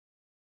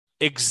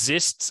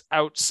exists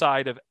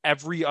outside of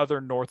every other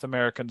North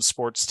American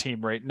sports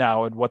team right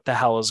now, and what the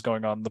hell is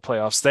going on in the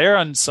playoffs? They're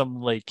on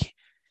some like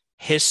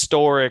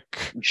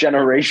historic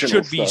generational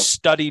should be stuff.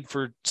 Studied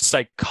for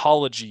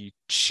psychology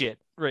shit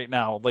right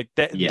now. Like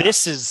that,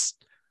 This is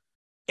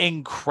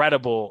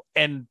incredible,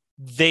 and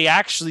they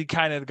actually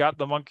kind of got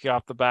the monkey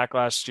off the back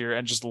last year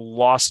and just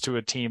lost to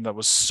a team that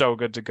was so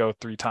good to go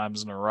 3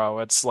 times in a row.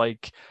 It's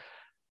like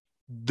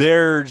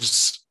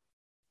there's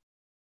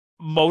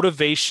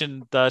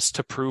motivation thus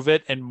to prove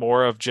it and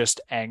more of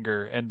just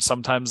anger, and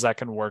sometimes that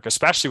can work,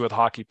 especially with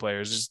hockey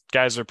players. These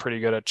guys are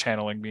pretty good at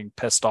channeling being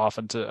pissed off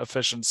into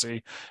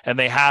efficiency, and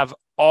they have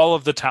all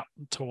of the talent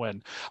to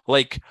win.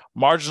 Like,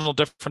 marginal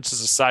differences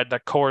aside,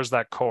 that core is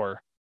that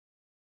core.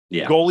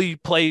 Yeah. Goalie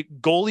play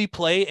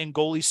and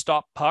goalie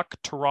stop puck.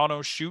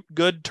 Toronto shoot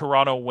good,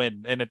 Toronto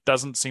win, and it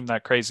doesn't seem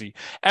that crazy.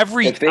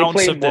 Every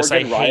ounce of this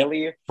I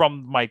hate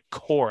from my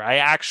core. I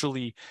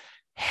actually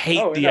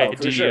hate the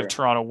idea of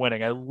Toronto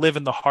winning. I live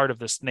in the heart of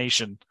this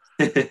nation,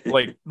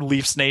 like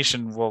Leafs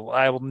Nation. Well,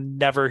 I will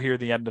never hear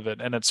the end of it,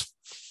 and it's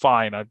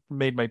fine. I've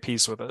made my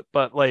peace with it.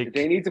 But like,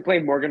 they need to play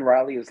Morgan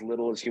Rielly as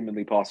little as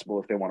humanly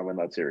possible if they want to win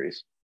that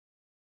series.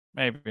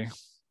 Maybe.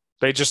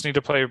 They just need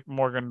to play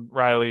Morgan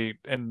Rielly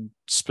in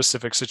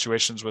specific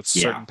situations with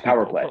certain people.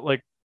 Power play. But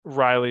like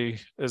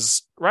Riley's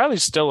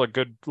still a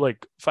good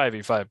like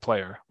 5v5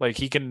 player. Like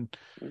he can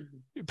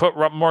put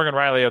Morgan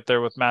Rielly out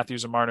there with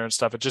Matthews and Marner and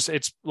stuff.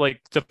 It's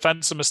like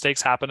defensive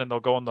mistakes happen and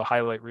they'll go on the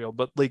highlight reel,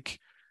 but like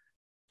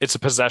it's a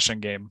possession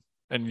game,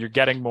 and you're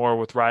getting more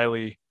with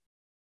Rielly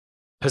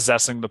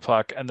possessing the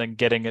puck and then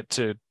getting it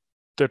to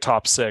their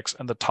top 6,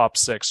 and the top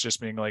 6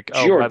 just being like,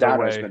 oh, by the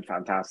way, has been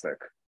fantastic.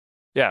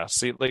 Yeah,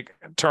 see, like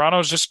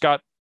Toronto's just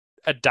got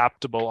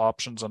adaptable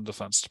options on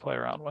defense to play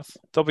around with.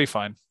 They'll be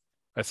fine,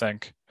 I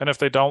think. And if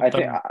they don't,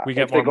 then we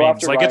get more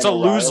memes. Like, it's a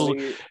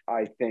lose.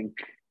 I think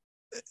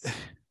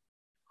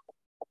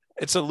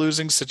it's a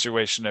losing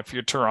situation if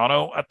you're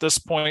Toronto at this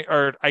point,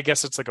 or I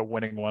guess it's like a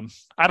winning one.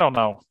 I don't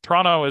know.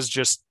 Toronto is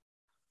just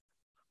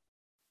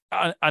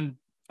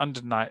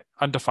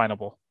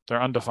undefinable. They're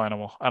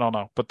undefinable. I don't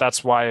know, but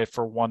that's why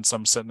for once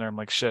I'm sitting there. I'm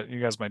like, shit, you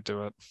guys might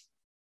do it.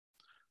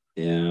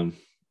 Yeah.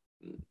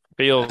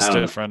 Feels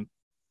different.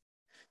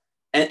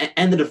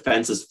 And the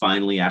defense is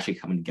finally actually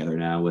coming together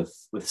now with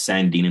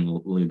Sandin and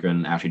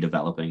Lundgren actually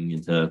developing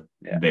into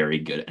very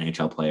good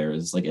NHL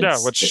players. Like,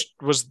 which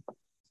was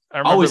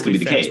always going to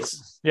be the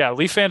case. Yeah,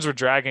 Leaf fans were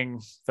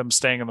dragging them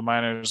staying in the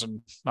minors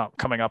and not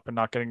coming up and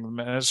not getting them.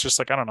 And it's just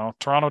like, I don't know.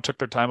 Toronto took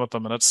their time with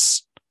them, and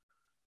it's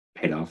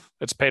paid off.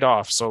 It's paid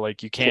off. So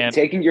like you can't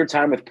Taking your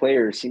time with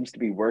players seems to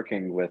be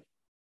working with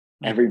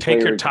every take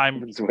player your time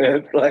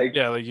with. Like,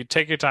 yeah, like you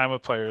take your time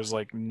with players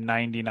like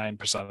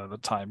 99% of the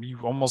time. You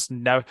almost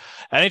never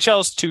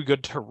NHL is too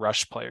good to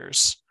rush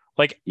players.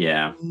 Like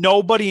Yeah.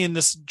 nobody in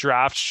this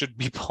draft should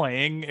be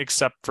playing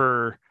except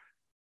for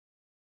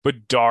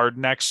Bedard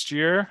next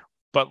year,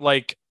 but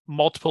like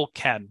multiple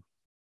can.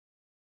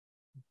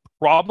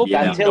 Probably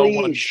Yeah. no Fantilli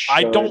one.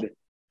 I don't.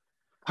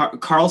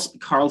 should.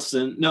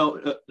 Carlson,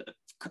 no,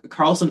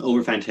 Carlson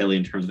over Fantilli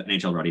in terms of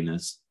NHL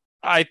readiness.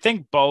 I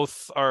think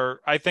both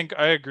are. I think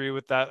I agree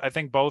with that. I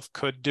think both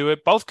could do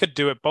it. Both could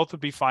do it. Both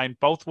would be fine.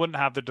 Both wouldn't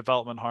have their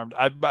development harmed.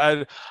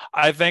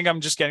 I think I'm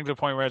just getting to the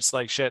point where it's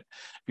like shit.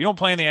 If you don't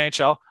play in the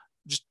NHL,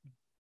 just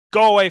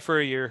go away for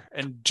a year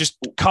and just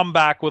come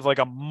back with like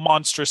a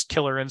monstrous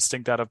killer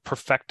instinct out of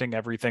perfecting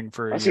everything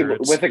for a Honestly, year.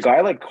 with a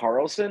guy like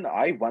Carlson,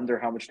 I wonder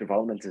how much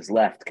development is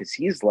left because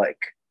he's like,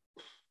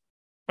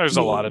 There's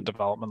a lot of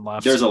development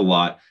left. There's a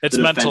lot. It's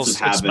The mental.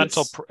 defensive It's habits.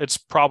 mental. It's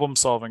problem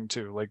solving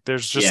too. Like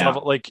there's just Yeah.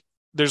 level, like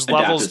there's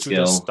Adaptive levels to this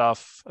skill.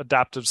 stuff.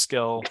 Adaptive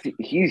skill.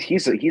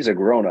 he's a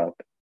grown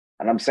up,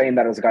 and I'm saying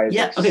that as a guy who's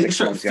Yeah, like okay, 6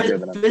 sure. months younger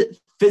than him.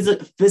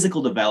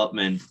 Physical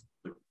development,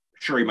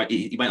 sure,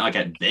 he might not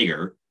get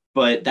bigger,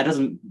 but that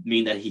doesn't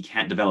mean that he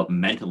can't develop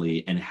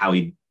mentally and how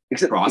he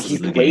Except processes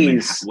he the game and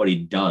plays. what he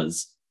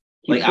does.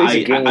 He Like plays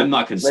a game. I'm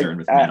not concerned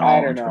with him I at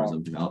all don't in terms know.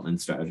 of development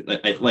strategy.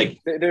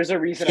 Like There's a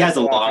reason He I has a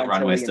still have long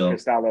runway Fantilli and still.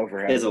 Cristal over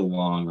him. he has a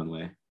long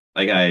runway.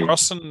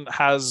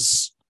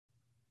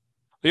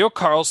 Leo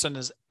Carlson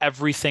is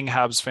everything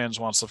Habs fans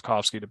want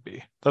Slavkovsky to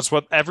be. That's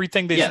what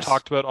everything they've Yes.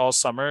 talked about all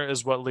summer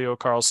is what Leo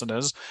Carlson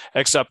is,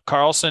 except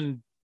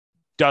Carlson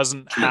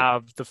doesn't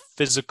have the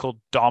physical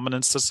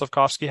dominance that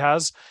Slavkovsky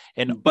has.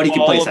 And But he can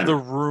all play of center. the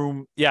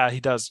room. Yeah, he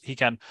does. He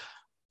can.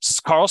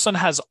 Carlson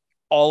has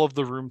all of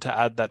the room to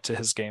add that to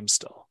his game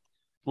still.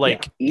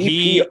 Like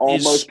he EP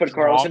almost is put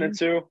Carlson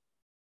strong, into.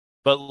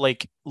 but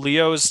like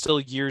Leo is still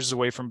years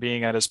away from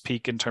being at his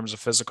peak in terms of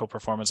physical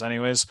performance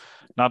anyways,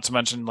 not to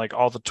mention like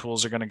all the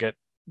tools are going to get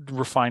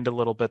refined a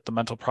little bit, the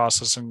mental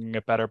processing can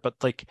get better, but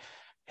like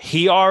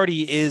he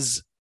already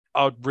is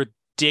a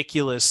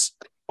ridiculous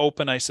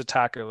open ice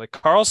attacker. Like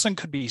Carlson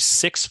could be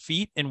 6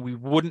 feet and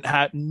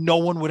no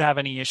one would have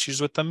any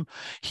issues with him.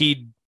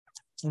 He'd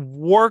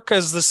work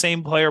as the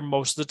same player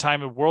most of the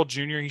time. In World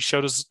Junior, he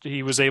showed us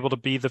he was able to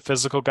be the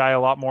physical guy a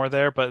lot more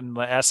there, but in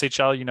the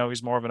SHL,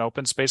 he's more of an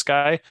open space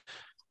guy.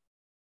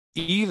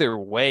 Either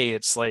way,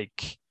 it's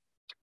like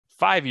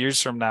 5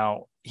 years from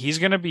now, he's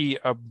going to be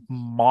a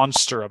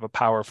monster of a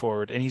power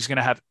forward, and he's going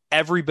to have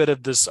every bit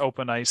of this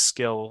open ice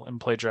skill and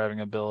play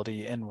driving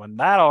ability. And when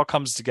that all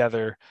comes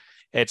together,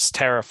 it's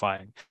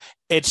terrifying.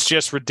 It's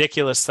just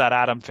ridiculous that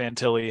Adam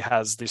Fantilli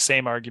has the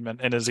same argument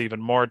and is even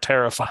more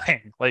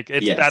terrifying. Like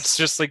Yes. That's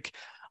just like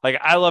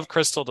I love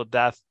Crystal to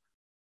death.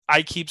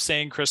 I keep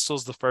saying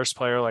Crystal's the first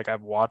player like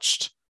I've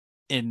watched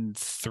in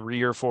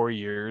 3 or 4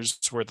 years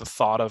where the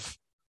thought of,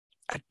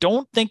 I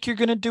don't think you're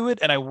going to do it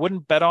and I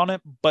wouldn't bet on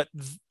it. But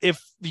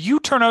if you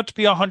turn out to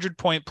be a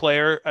 100-point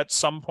player at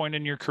some point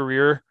in your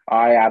career,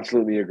 I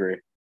absolutely agree.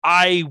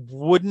 I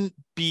wouldn't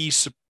be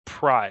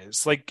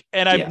surprised. Like,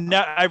 and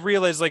I've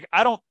realized like,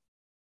 I don't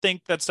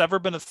think that's ever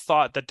been a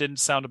thought that didn't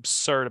sound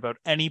absurd about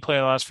any player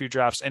in the last few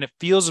drafts. And it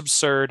feels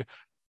absurd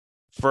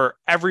for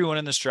everyone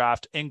in this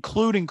draft,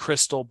 including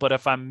Crystal. But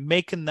if I'm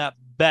making that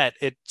bet,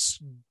 it's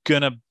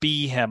going to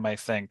be him. I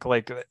think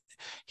like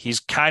he's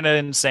kind of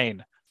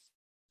insane,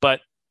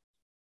 but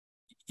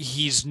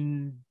he's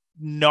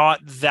not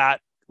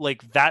that,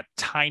 like that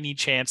tiny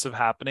chance of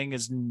happening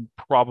is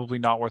probably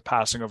not worth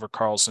passing over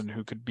Carlson,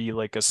 who could be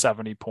like a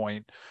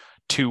 70-point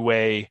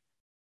two-way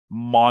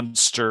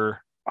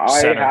monster. I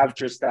center have who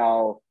just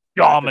Cristal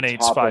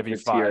dominates at the top of the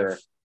 5v5 tier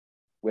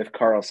with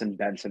Carlson,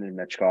 Benson, and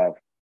Michkov.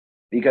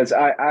 Because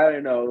I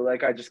don't know,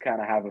 like I just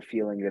kind of have a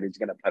feeling that he's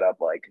going to put up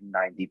like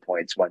 90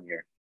 points one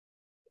year.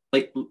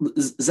 Like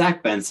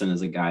Zach Benson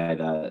is a guy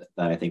that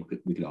I think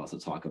we could also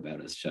talk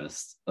about. As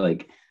just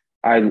like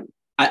I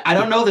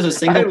don't know if there's a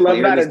single I love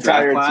player that in this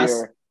draft entire class.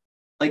 tier.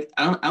 Like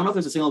I don't know if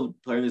there's a single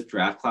player in this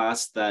draft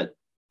class that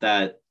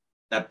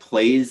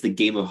plays the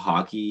game of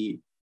hockey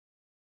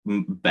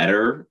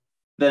better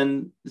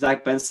than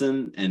Zach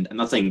Benson. And I'm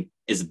not saying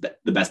is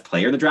the best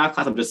player in the draft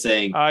class. I'm just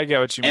saying I get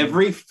what you mean.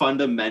 every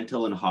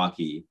fundamental in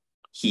hockey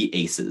he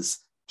aces.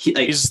 He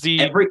like Is the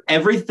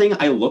everything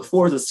I look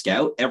for as a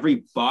scout,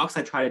 every box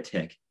I try to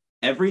tick,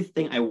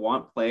 everything I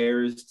want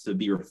players to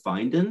be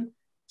refined in,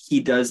 he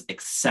does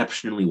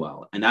exceptionally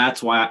well. And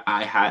that's why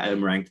I had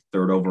him ranked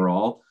 3rd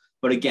overall.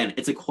 But again,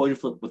 it's a coin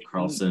flip with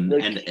Carlson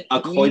Like, and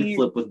a coin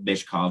flip with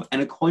Bishkov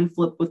and a coin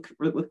flip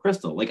with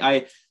Crystal. Like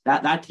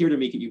that tier to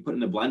me, you put in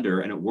the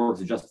blender and it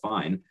works just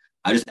fine.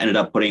 I just ended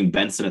up putting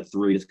Benson at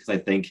 3 just because I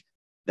think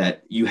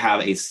that you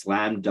have a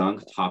slam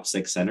dunk top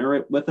 6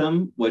 center with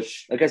him,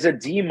 which Like I said,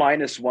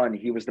 D-1,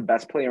 he was the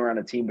best player on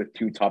a team with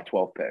 2 top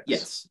 12 picks.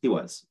 yes, he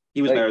was.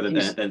 He was Like,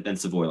 better than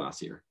Savoy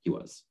last year. He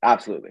was.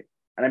 Absolutely.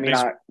 And I mean,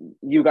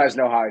 you guys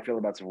know how I feel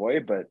about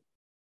Savoy, but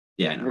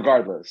Yeah, I know.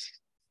 regardless.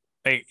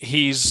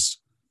 he's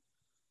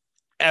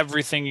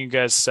everything you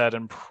guys said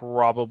and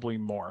probably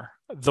more.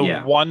 The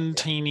Yeah. one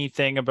teeny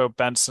thing about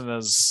Benson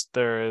is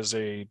there is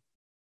a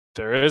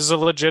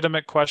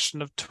legitimate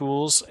question of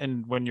tools,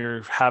 and when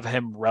you have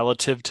him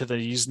relative to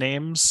these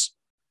names,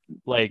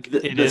 like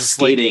The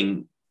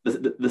skating,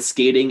 the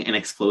skating and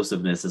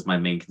explosiveness is my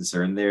main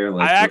concern there.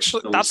 Like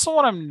that's the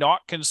one I'm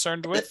not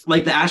concerned with.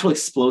 like the actual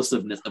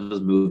explosiveness of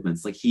his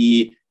movements. Like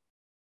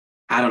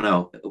I don't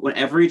know,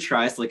 whenever he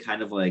tries to like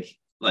kind of like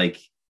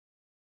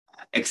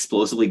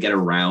explosively get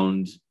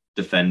around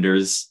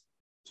defenders,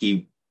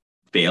 he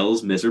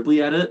fails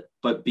miserably at it.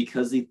 But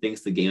because he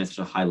thinks the game is such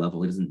a high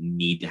level, he doesn't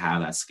need to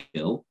have that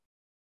skill.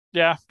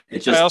 Yeah.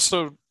 It's just I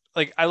also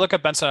like I look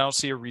at Benson, I don't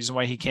see a reason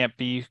why he can't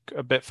be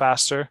a bit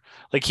faster.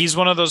 Like he's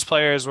one of those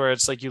players where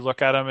it's like you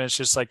look at him and it's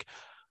just like,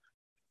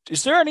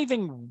 is there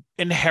anything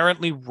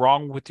inherently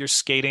wrong with your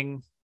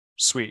skating?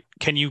 Sweet.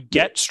 Can you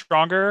get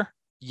stronger?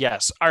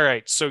 Yes. All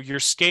right. So your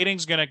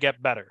skating's gonna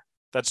get better.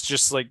 That's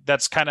just like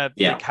that's kind of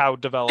like how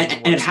development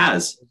and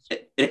works.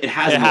 it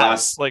has in the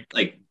last like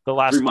the 3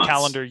 last months.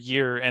 calendar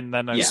year, and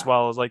then as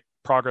well as like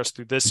progress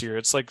through this year.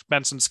 It's like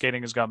Benson's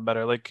skating has gotten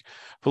better. Like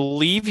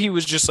believe he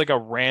was just like a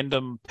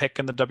random pick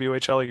in the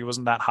WHL. He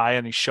wasn't that high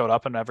and he showed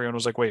up and everyone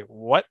was like, wait,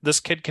 what? This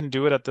kid can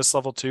do it at this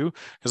level too?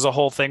 Because the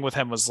whole thing with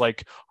him was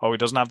like, oh, he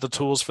doesn't have the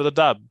tools for the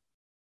dub.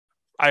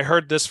 I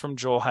heard this from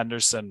Joel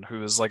Henderson,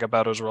 who is like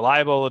about as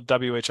reliable at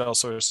WHL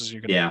sources as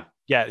you can.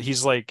 Yeah.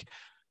 He's like,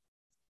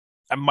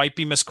 I might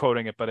be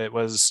misquoting it, but it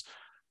was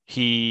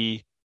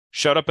he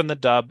showed up in the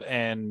dub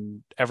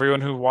and everyone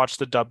who watched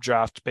the dub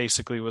draft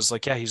basically was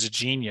like, yeah, he's a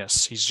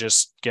genius. He's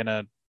just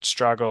gonna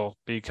struggle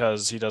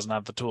because he doesn't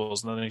have the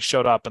tools. And then he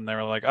showed up and they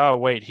were like, oh,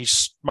 wait, he's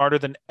smarter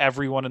than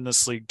everyone in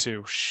this league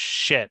too.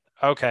 Shit.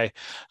 Okay.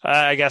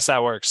 I guess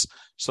that works.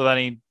 So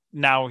then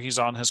now he's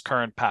on his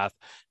current path.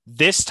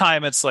 This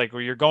time it's like,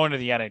 well, you're going to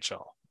the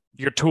NHL.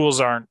 Your tools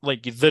aren't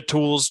like the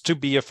tools to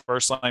be a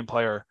first line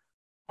player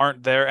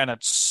aren't there, and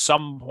at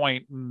some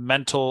point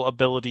mental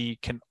ability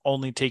can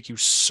only take you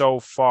so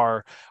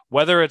far.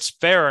 Whether it's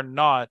fair or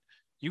not,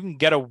 you can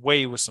get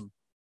away with some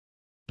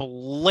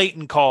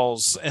blatant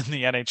calls in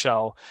the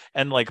NHL,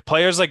 and like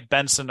players like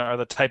Benson are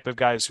the type of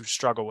guys who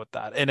struggle with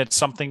that, and it's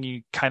something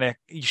you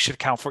should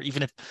account for,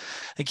 even if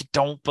like you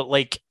don't, but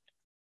like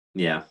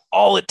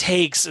all it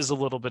takes is a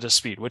little bit of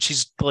speed, which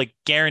he's like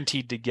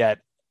guaranteed to get,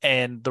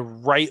 and the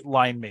right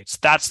line mates.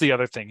 That's the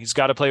other thing. He's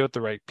got to play with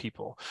the right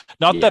people.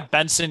 Not that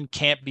Benson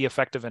can't be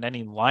effective in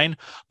any line,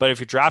 but if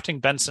you're drafting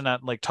Benson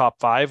at like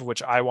top 5,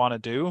 which I want to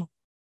do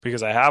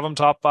because I have him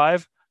top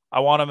 5,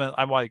 I want him.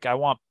 I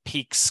want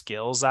peak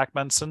skill Zach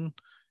Benson,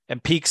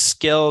 and peak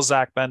skill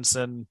Zach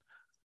Benson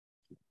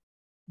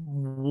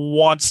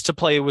wants to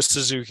play with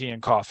Suzuki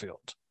and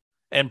Caulfield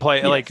and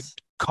play like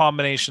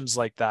combinations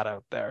like that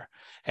out there.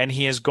 And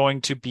he is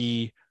going to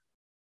be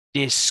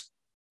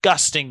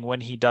disgusting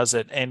when he does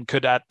it, and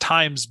could at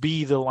times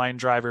be the line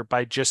driver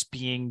by just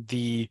being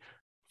the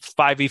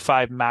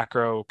 5v5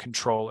 macro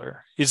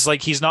controller. It's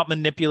like he's not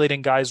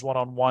manipulating guys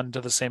one-on-one to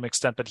the same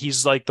extent, but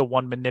he's like the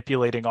one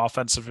manipulating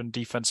offensive and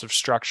defensive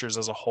structures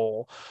as a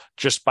whole,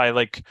 just by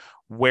like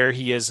where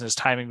he is in his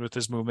timing with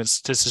his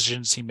movements,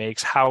 decisions he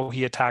makes, how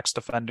he attacks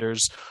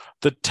defenders,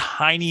 the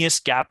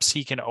tiniest gaps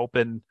he can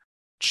open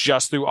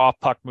just through off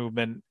puck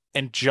movement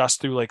and just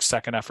through like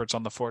second efforts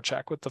on the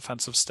forecheck with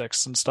defensive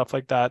sticks and stuff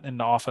like that,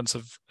 and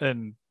offensive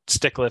and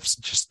stick lifts.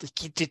 Just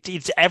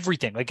it's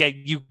everything. Like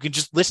you can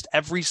just list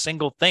every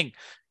single thing,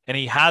 and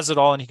he has it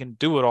all and he can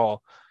do it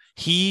all.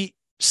 He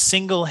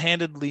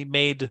single-handedly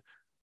made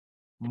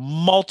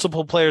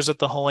multiple players at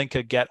the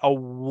Holinka get a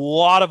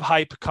lot of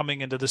hype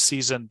coming into the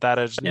season that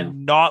is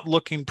not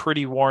looking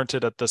pretty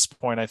warranted at this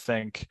point, I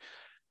think.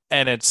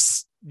 And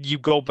it's, you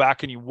go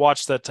back and you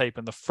watch that tape,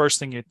 and the first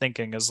thing you're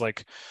thinking is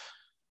like,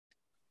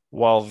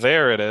 well,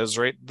 there it is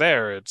right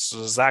there. It's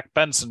a Zach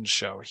Benson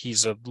show. He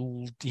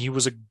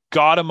was a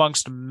god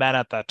amongst men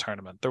at that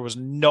tournament. There was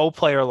no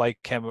player like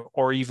him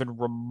or even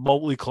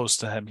remotely close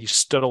to him. He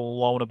stood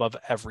alone above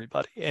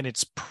everybody. And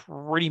it's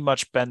pretty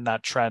much been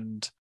that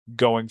trend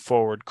going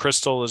forward.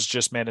 Crystal has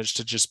just managed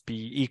to just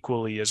be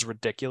equally as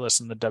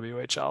ridiculous in the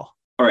WHL.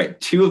 All right.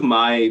 2 of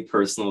my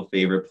personal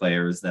favorite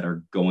players that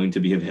are going to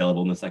be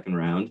available in the second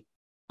round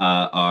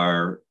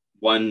are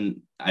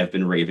one I've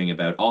been raving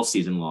about all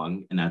season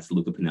long, and that's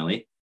Luca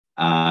Pinelli,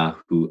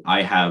 who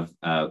I have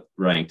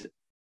ranked.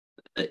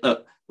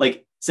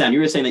 Like Sam, you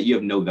were saying that you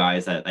have no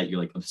guys that you're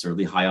like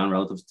absurdly high on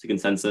relative to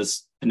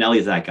consensus. Pinelli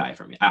is that guy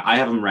for me. I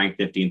have him ranked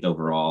 15th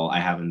overall.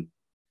 I haven't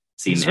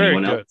seen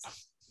anyone else.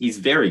 He's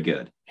very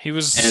good. He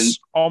was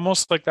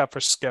almost like that for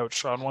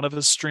Scouch on one of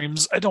his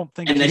streams. I don't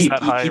think and he's then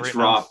that high.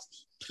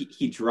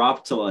 He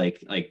dropped to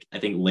like I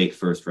think late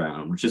first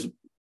round, which is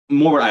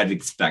more what I'd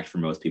expect for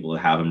most people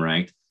to have him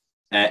ranked.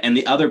 And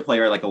the other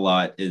player I like a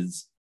lot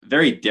is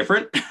very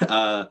different,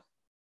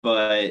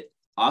 but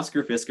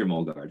Oscar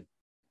Fisker-Molgaard,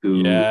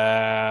 who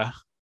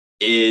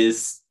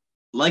is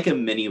like a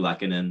mini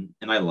Lehkonen,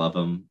 and I love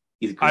him.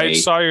 He's great. I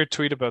saw your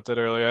tweet about that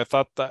earlier. I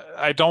thought that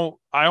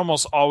I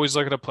almost always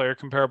look at a player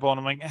comparable and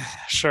I'm like,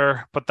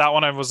 sure. But that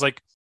one I was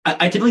like,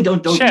 I typically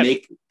don't Shit.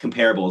 make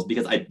comparables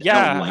because I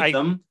Yeah, don't like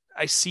them.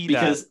 I see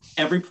Because that.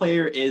 every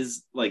player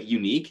is like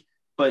unique.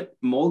 But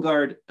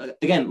Molgard,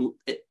 again,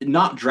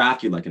 not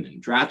draft your Lekanen.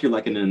 Draft your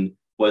Lekanen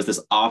was this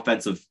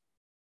offensive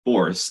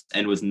force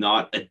and was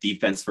not a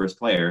defense first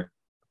player.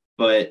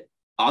 But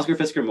Oscar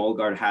Fisker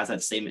Molgard has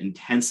that same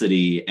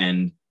intensity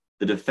and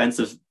the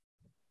defensive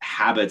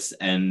habits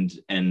and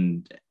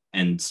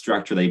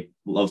structure they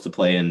loves to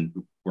play and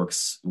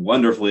works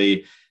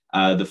wonderfully.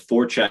 The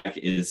forecheck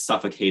is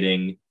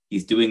suffocating.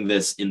 He's doing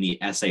this in the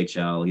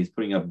SHL. He's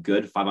putting up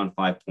good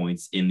 5-on-5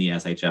 points in the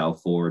SHL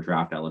for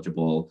draft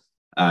eligible.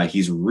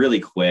 He's really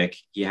quick.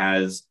 He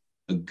has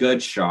a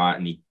good shot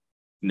and he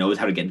knows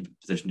how to get in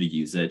position to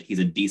use it. He's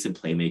a decent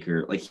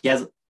playmaker. Like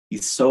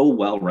he's so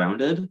well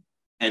rounded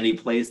and he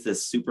plays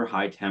this super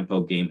high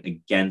tempo game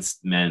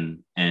against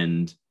men.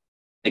 And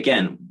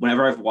again,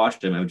 whenever I've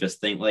watched him, I would just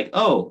think like,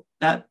 oh,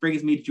 that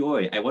brings me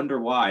joy. I wonder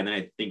why. And then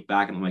I think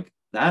back and I'm like,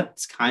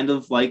 that's kind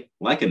of like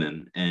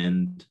Lekanen.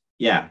 And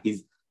yeah,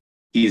 he's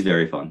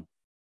very fun.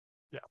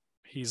 Yeah,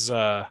 he's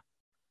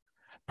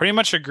pretty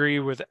much agree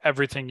with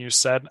everything you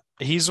said.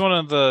 He's one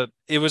of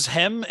it was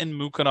him and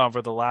Mukhanov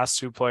are the last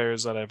two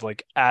players that I've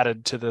like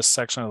added to this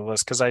section of the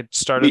list because I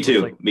started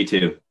Me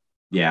too.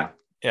 Yeah.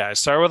 Yeah, I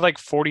started with like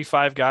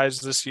 45 guys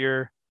this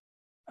year,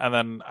 and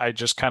then I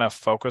just kind of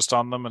focused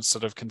on them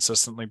instead of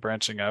consistently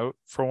branching out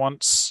for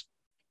once.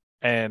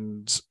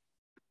 And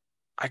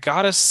I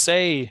gotta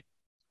say,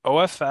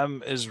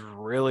 OFM is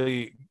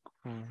really,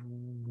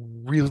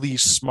 really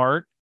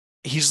smart.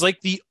 He's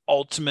like the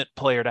ultimate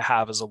player to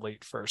have as a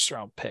late first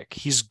round pick.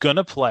 He's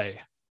gonna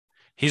play.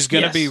 He's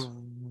gonna be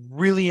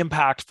really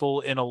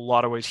impactful in a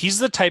lot of ways. He's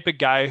the type of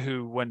guy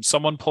who, when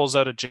someone pulls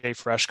out a J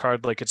Fresh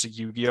card like it's a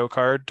Yu-Gi-Oh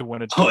card to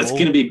win a duel, it's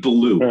gonna be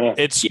blue.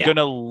 It's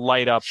gonna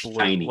light up blue.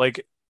 Shiny.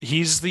 Like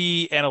he's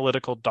the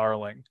analytical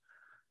darling.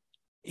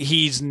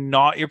 He's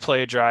not your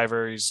play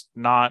driver.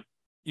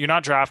 You're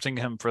not drafting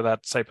him for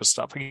that type of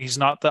stuff. He's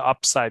not the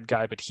upside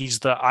guy, but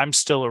I'm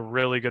still a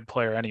really good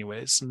player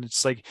anyways. And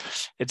it's like,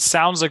 it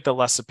sounds like the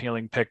less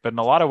appealing pick, but in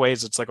a lot of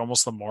ways, it's like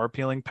almost the more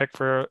appealing pick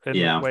a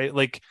way.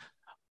 Like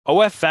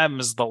OFM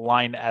is the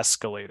line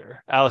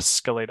elevator.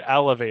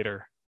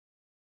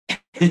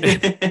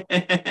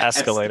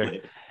 Escalator.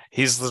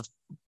 He's the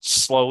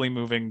slowly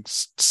moving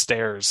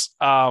stairs.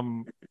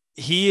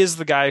 He is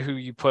the guy who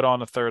you put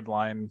on a third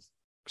line,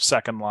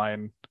 second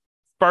line,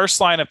 first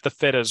line if the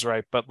fit is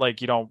right, but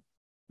like you're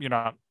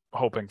not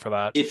hoping for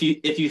that. If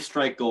you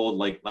strike gold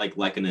like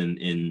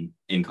Lekanen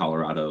in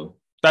Colorado,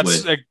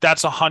 that's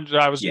 100.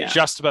 I was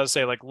just about to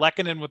say like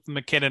Lekanen with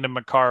McKinnon and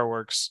Makar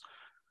works.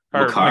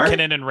 Or Makar?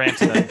 McKinnon and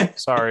Rantanen.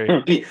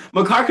 Sorry,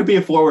 Makar could be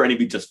a forward and he'd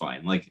be just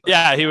fine. Like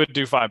yeah, he would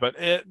do fine, but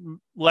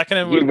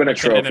Lekanen with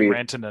McKinnon and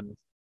Rantanen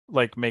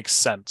like makes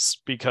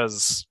sense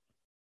because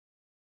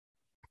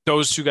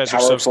those two guys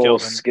Powerful, are so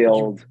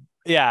skilled.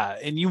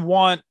 And you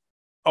want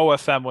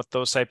OFM with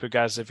those type of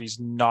guys if he's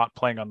not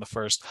playing on the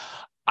first.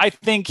 I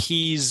think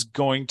he's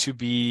going to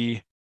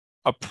be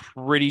a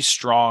pretty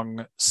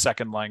strong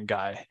second line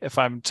guy if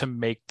I'm to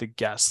make the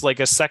guess. Like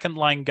a second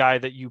line guy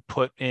that you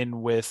put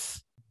in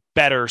with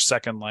better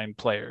second line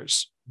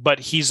players. But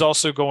he's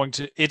also going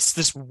to, it's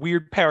this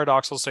weird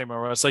paradoxical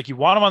statement where it's like you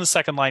want him on the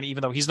second line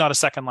even though he's not a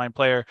second line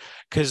player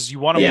because you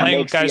want him playing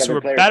with guys who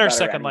are better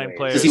second line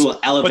players. He will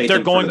elevate but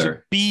they're going further.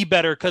 to be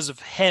better because of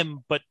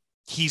him, but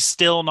he's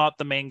still not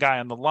the main guy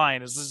on the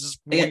line. Is this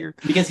weird?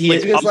 Because he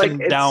is up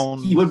and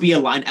down. He would be a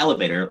line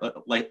elevator,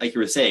 like you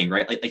were saying,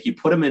 right? Like you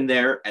put him in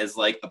there as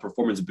like a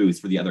performance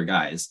boost for the other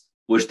guys,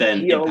 which then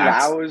he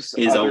impacts allows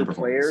his other own performance.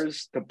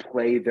 players to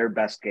play their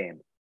best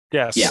game.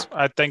 Yes, yeah,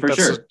 I think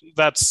sure.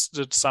 That's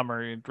the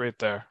summary right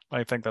there.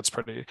 I think that's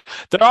pretty.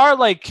 There are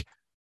like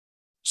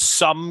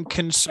some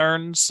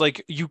concerns.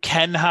 Like you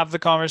can have the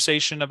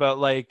conversation about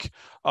like,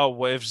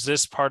 oh, is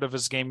this part of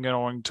his game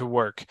going to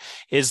work?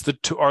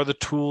 Are the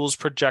tools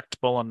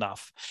projectable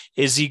enough?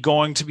 Is he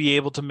going to be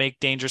able to make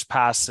dangerous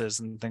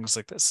passes and things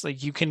like this?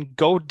 Like you can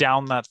go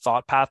down that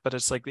thought path, but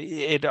it's like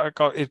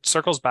it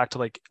circles back to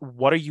like,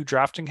 what are you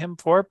drafting him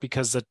for?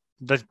 Because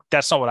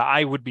that's not what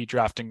I would be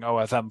drafting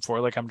OFM for.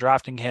 Like I'm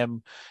drafting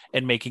him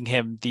and making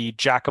him the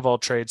jack of all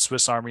trades,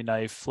 Swiss Army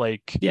knife.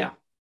 Like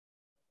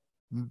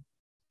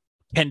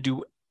can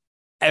do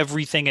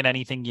everything and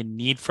anything you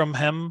need from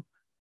him.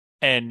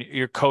 And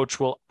your coach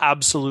will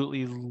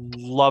absolutely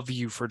love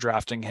you for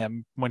drafting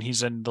him when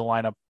he's in the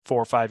lineup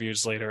 4 or 5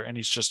 years later. And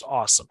he's just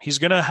awesome. He's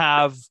going to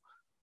have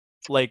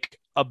like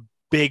a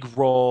big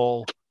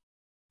role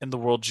in the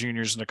World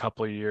Juniors in a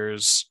couple of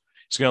years.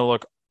 He's going to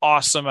look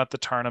awesome at the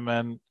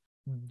tournament.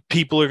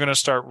 People are going to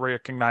start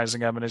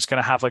recognizing him and it's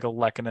going to have like a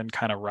Lekanen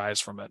kind of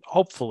rise from it.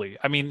 Hopefully.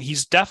 I mean,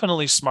 he's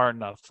definitely smart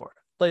enough for it.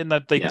 And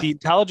that the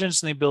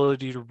intelligence and the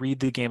ability to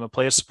read the game and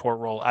play a support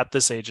role at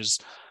this age is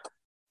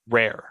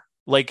rare.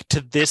 Like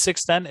to this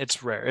extent,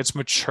 it's rare. It's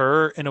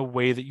mature in a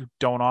way that you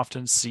don't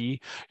often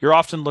see. You're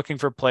often looking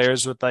for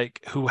players with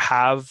like who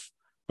have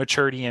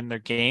maturity in their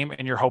game,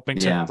 and you're hoping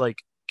to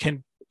like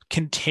can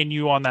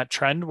continue on that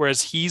trend.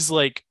 Whereas he's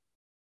like,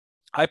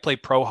 I play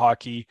pro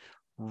hockey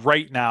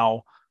right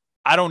now.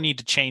 I don't need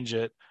to change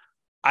it.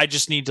 I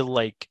just need to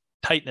like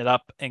tighten it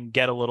up and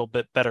get a little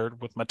bit better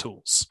with my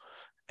tools.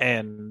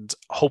 And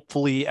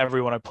hopefully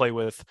everyone I play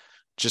with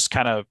just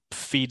kind of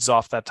feeds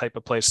off that type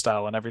of play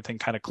style and everything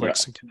kind of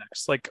clicks and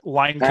connects. Like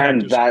line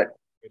And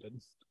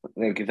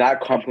connectors.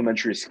 that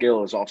complementary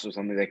skill is also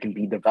something that can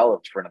be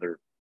developed for another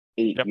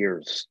 8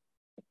 years.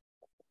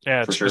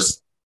 Yeah, For it sure.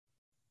 just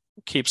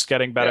keeps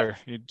getting better.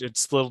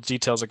 It's little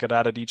details that get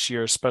added each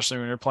year, especially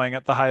when you're playing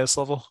at the highest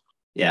level.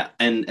 Yeah,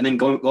 and then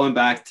going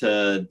back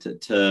to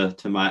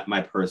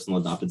my personal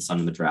adopted son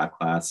in the draft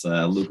class,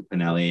 Luca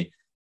Pinelli.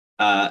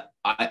 I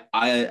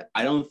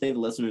don't think the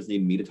listeners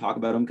need me to talk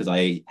about him because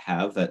I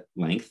have at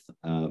length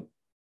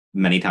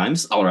many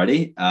times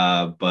already.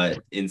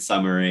 But in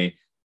summary,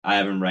 I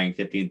have him ranked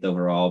 15th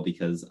overall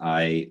because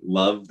I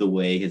love the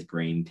way his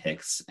brain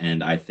ticks,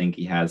 and I think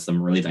he has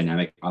some really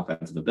dynamic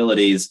offensive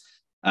abilities.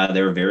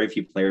 There are very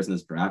few players in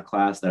this draft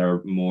class that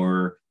are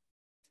more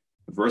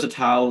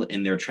versatile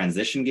in their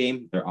transition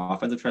game, their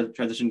offensive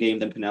transition game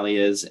than Pinelli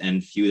is,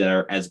 and few that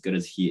are as good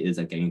as he is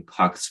at getting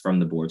pucks from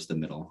the boards to the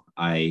middle.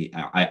 I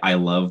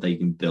love that you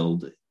can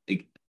build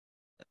like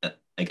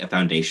a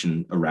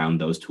foundation around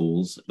those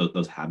tools,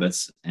 those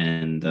habits,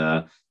 and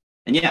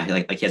yeah,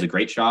 like he has a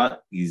great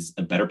shot. He's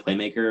a better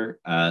playmaker.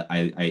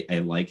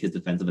 I like his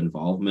defensive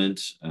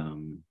involvement.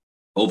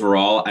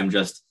 Overall, I'm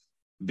just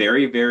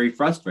very, very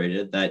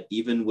frustrated that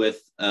even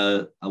with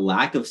a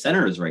lack of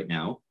centers right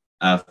now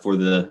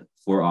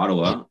for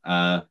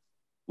Ottawa,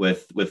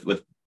 with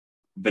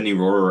Vinny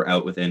Rohrer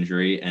out with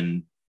injury,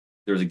 and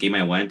there was a game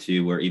I went to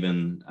where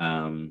even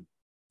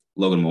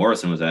Logan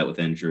Morrison was out with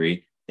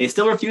injury. They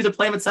still refuse to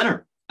play him at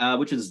center,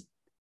 which is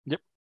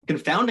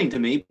confounding to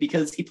me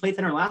because he played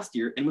center last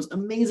year and was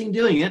amazing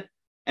doing it,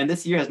 and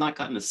this year has not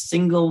gotten a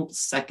single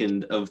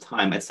second of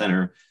time at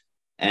center.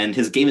 And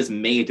his game is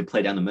made to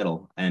play down the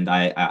middle, and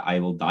I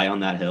will die on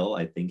that hill.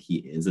 I think he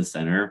is a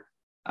center.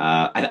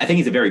 I think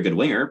he's a very good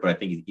winger, but I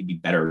think he'd be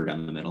better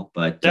down the middle.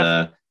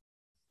 But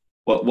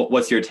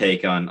what's your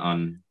take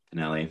on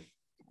Pinelli?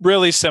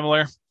 Really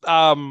similar.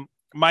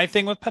 My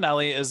thing with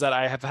Pinelli is that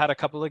I have had a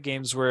couple of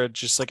games where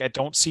just like I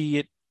don't see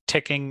it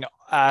ticking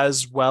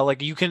as well.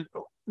 Like you can,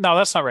 no,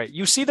 that's not right.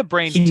 You see the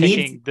brain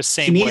ticking the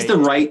same way.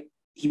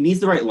 He needs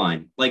the right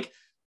line. Like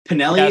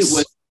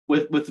Pinelli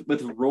with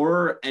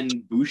Rohrer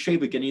and Boucher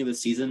beginning of the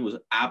season was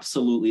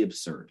absolutely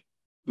absurd.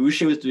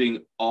 Boucher was doing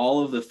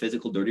all of the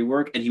physical dirty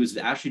work, and he was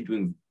actually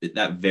doing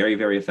that very,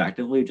 very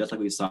effectively, just like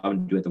we saw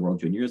him do at the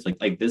World Juniors.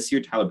 Like this year,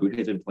 Tyler Boucher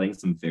has been playing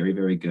some very,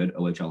 very good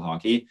OHL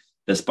hockey,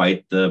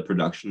 despite the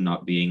production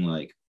not being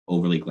like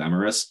overly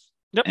glamorous.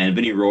 Yep. And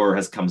Vinny Rohrer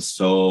has come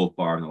so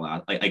far in the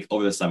last, like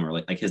over the summer,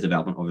 like his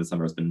development over the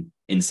summer has been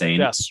insane.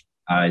 Yes,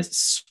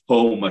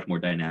 so much more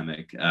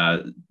dynamic,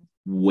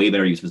 way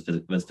better use of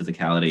his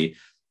physicality.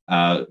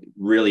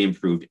 Really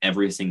improved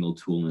every single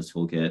tool in his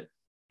toolkit.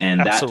 And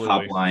Absolutely. That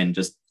top line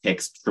just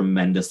ticks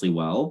tremendously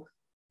well.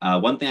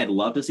 One thing I'd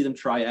love to see them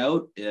try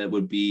out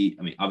would be,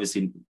 I mean,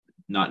 obviously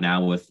not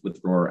now with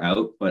Rohrer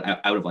out, but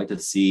I would have liked to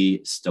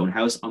see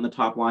Stonehouse on the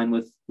top line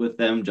with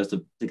them, just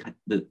to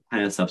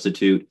kind of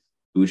substitute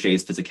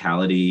Boucher's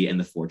physicality and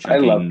the forechecking. I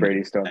love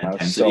Brady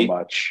Stonehouse so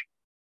much.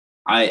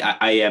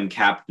 I am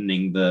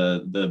captaining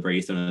the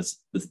Brady Stonehouse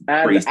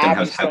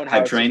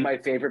hype train. Is my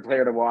favorite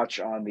player to watch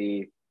on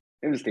the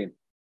team.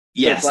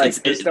 Yes, so it's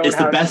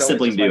the best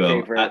sibling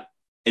duo.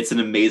 It's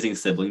an amazing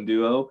sibling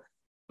duo,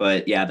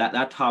 but yeah,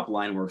 that top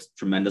line works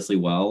tremendously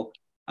well.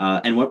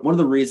 And one of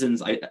the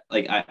reasons I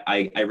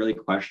really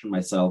question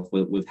myself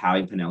with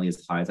having Pinelli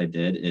as high as I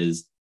did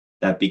is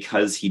that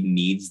because he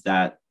needs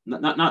that,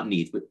 not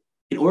needs, but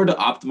in order to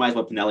optimize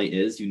what Pinelli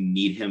is, you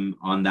need him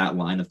on that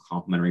line of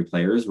complementary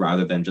players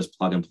rather than just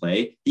plug and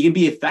play. He can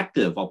be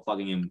effective while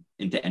plugging him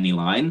into any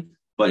line,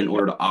 but in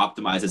order to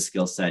optimize his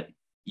skill set,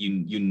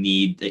 you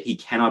need that he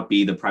cannot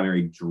be the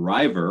primary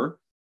driver.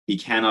 He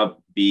cannot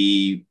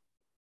be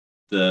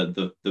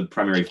the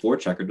primary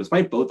forechecker.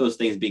 Despite both those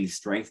things being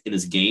strength in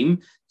his game,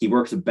 he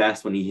works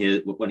best when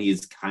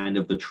he's kind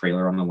of the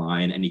trailer on the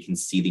line and he can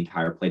see the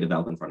entire play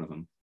develop in front of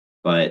him.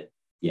 But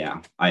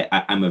yeah,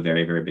 I'm a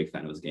very, very big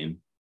fan of his game.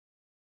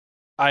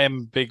 I am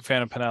a big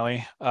fan of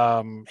Pinelli.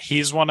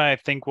 He's one I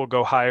think will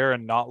go higher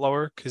and not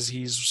lower because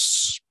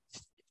he's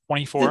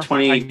 24.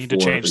 I need to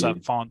change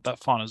that font.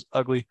 That font is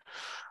ugly.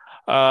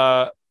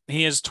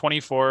 He is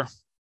 24.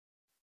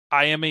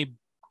 I am a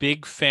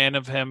big fan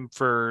of him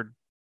for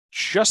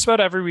just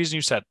about every reason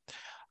you said.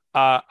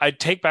 I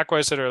take back what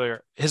I said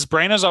earlier. His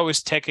brain is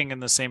always ticking in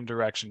the same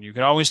direction. You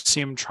can always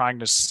see him trying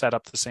to set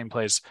up the same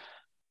plays.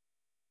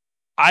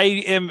 I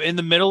am in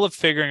the middle of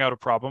figuring out a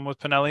problem with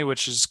Pinelli,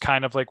 which is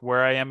kind of like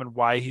where I am and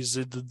why he's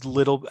a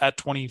little at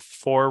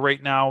 24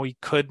 right now. He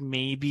could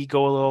maybe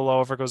go a little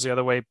lower if it goes the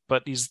other way,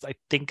 but I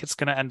think it's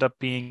going to end up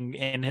being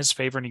in his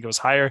favor and he goes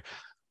higher.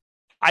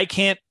 I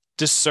can't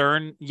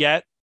discern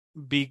yet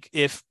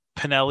if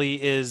Pinelli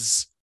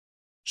is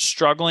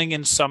struggling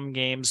in some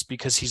games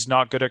because he's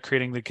not good at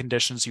creating the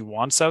conditions he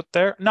wants out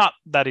there. Not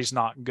that he's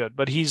not good,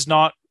 but he's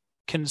not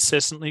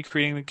consistently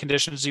creating the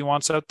conditions he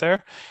wants out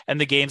there. And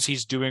the games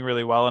he's doing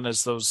really well in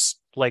is those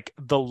like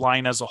the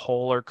line as a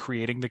whole are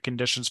creating the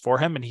conditions for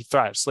him, and he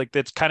thrives. Like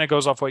that kind of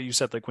goes off what you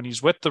said. Like when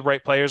he's with the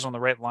right players on the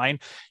right line,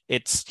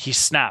 he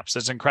snaps.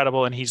 It's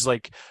incredible, and he's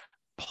like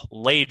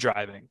play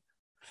driving.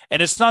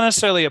 And it's not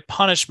necessarily a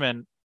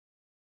punishment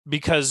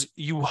because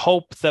you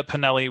hope that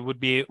Pinelli would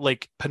be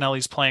like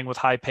Pinelli's playing with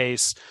high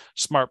pace,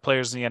 smart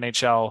players in the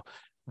NHL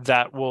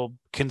that will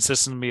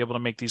consistently be able to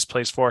make these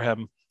plays for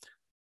him.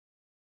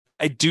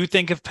 I do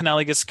think if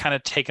Pinelli gets kind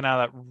of taken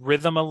out of that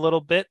rhythm a little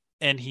bit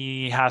and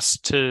he has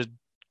to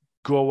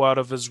go out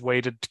of his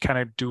way to kind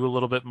of do a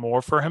little bit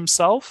more for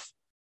himself,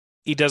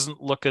 he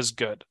doesn't look as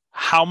good.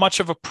 How much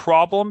of a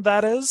problem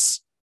that is,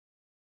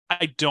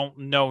 I don't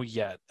know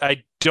yet.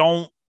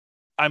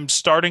 I'm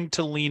starting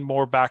to lean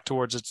more back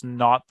towards it's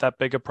not that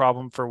big a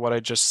problem for what I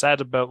just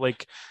said about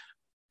like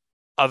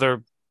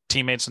other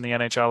teammates in the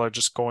NHL are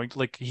just going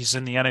like he's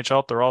in the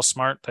NHL. They're all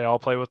smart. They all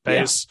play with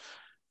pace. Yeah.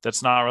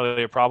 That's not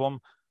really a problem.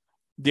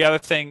 The other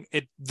thing,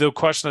 the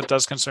question that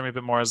does concern me a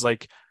bit more is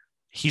like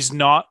he's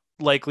not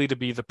likely to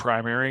be the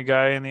primary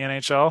guy in the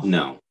NHL.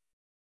 No.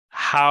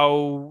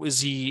 How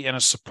is he in a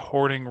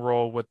supporting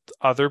role with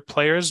other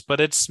players? But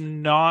it's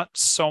not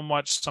so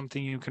much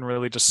something you can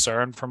really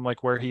discern from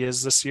like where he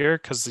is this year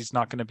because he's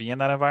not going to be in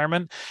that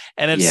environment.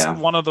 And it's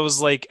one of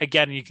those like,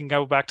 again, you can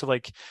go back to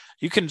like,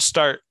 you can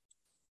start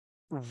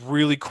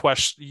really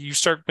you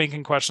start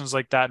making questions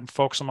like that and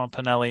focus them on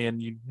Pinelli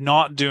and you're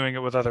not doing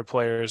it with other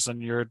players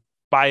and you're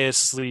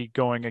biasly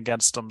going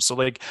against them. So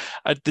like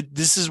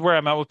this is where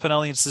I'm at with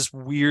Pinelli. It's this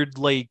weird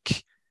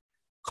like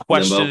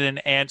question limbo.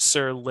 And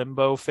answer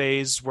limbo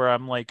phase where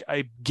I'm like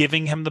I'm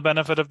giving him the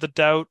benefit of the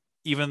doubt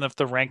even if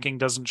the ranking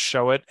doesn't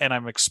show it and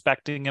I'm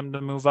expecting him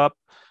to move up,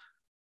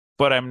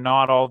 but I'm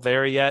not all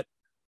there yet.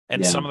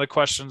 And some of the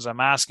questions I'm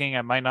asking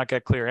I might not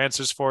get clear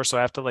answers for, so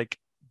I have to like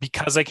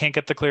because I can't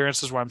get the clear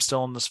answers where I'm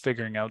still in this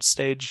figuring out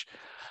stage.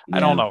 I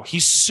don't know.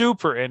 He's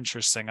super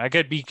interesting. I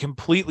could be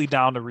completely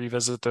down to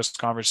revisit this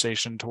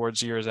conversation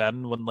towards year's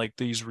end when like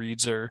these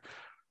reads are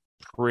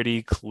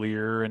pretty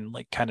clear and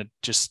like kind of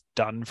just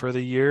done for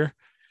the year.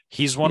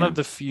 He's one of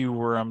the few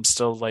where I'm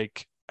still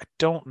like, I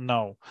don't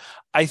know.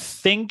 I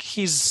think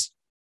he's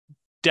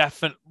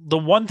the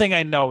one thing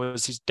I know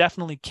is he's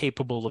definitely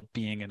capable of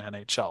being an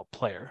NHL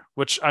player,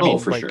 which I mean,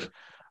 for like, sure.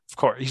 Of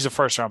course, he's a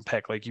first round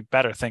pick. Like you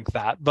better think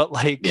that, but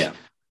like,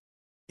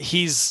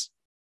 he's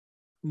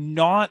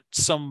not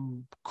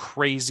some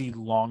crazy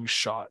long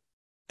shot.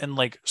 And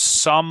like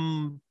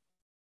some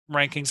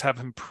rankings have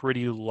him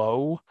pretty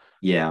low.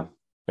 Yeah.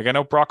 Like I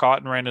know Brock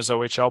Otten ran his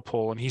OHL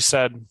poll and he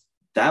said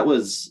that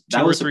was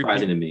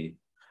surprising to me.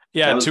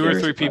 Yeah, 2 or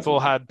 3 people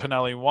had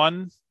Pinelli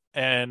 1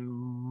 and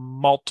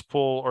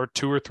multiple or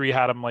 2 or 3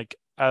 had him like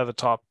out of the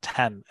top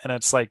 10. And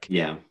it's like,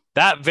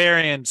 that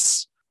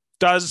variance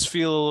does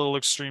feel a little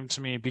extreme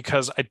to me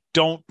because I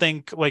don't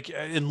think like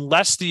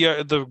unless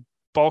the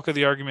bulk of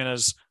the argument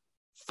is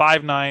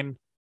 5'9",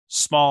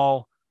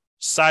 small,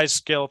 size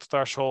scale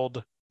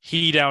threshold,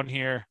 he down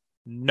here,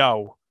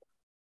 no.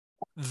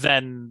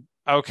 Then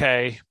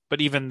okay,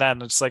 but even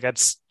then, it's like I'd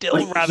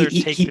still rather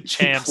take the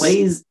chance.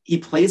 He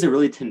plays a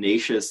really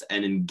tenacious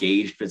and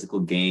engaged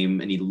physical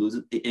game, and he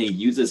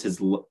uses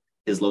his low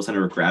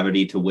center of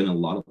gravity to win a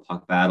lot of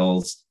puck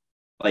battles.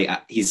 Like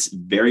he's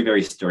very,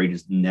 very sturdy.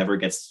 Just never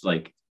gets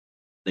like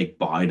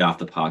bodied off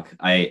the puck.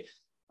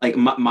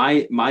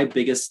 My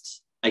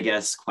biggest, I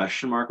guess,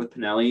 question mark with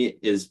Pinelli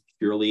is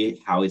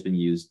purely how he's been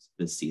used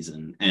this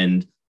season,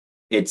 and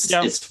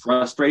it's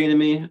frustrating to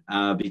me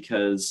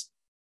because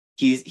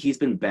he's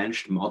been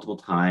benched multiple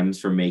times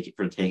for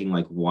taking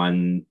like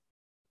one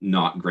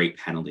not great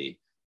penalty,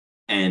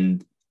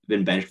 and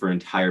been benched for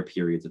entire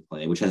periods of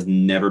play, which has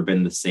never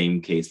been the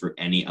same case for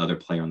any other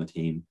player on the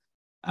team.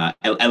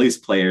 At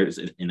least players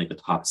in like the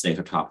top 6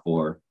 or top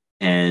 4,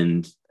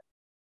 and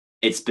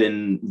it's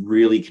been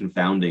really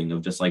confounding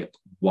of just like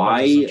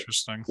why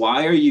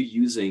are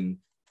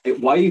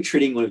you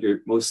treating one of your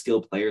most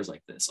skilled players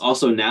like this?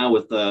 Also now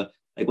with the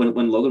like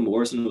when Logan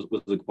Morrison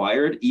was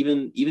acquired,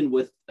 even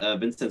with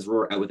Vincenz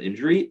Rohr out with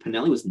injury,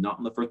 Pinelli was not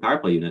on the first power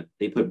play unit.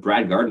 They put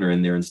Brad Gardner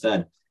in there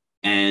instead,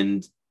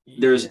 and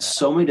there's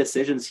so many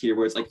decisions here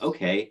where it's like,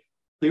 okay,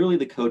 clearly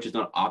the coach is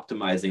not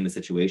optimizing the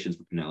situations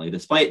for Pinelli,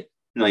 despite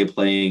Pinelli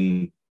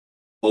playing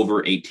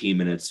over 18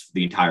 minutes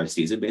the entire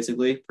season,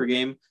 basically per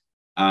game.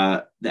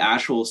 The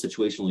actual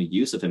situational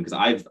use of him,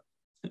 because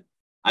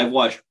I've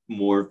watched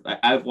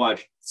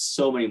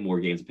so many more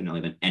games of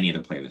Pinelli than any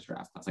other player in this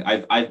draft class.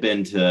 Like I've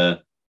been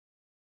to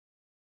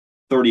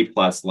 30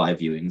 plus live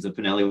viewings of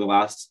Pinelli over the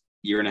last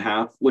year and a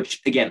half,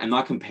 which again, I'm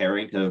not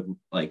comparing to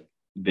like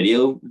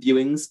video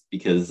viewings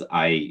because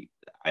I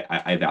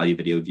value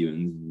video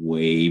viewing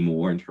way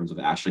more in terms of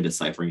actually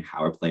deciphering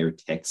how a player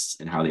ticks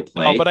and how they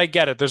play. Oh, but I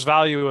get it. There's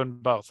value in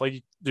both.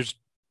 Like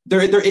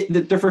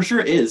there for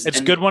sure is.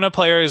 It's good when a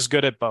player is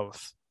good at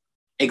both.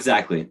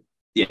 Exactly.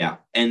 Yeah.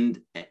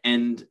 And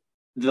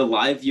the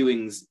live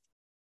viewings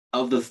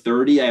of the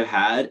 30 I've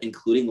had,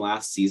 including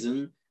last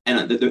season,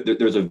 and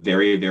there's a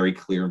very, very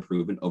clear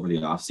improvement over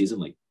the off season,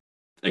 like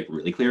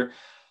really clear.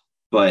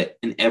 But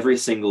in every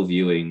single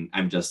viewing,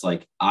 I'm just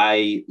like,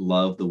 I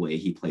love the way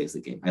he plays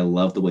the game. I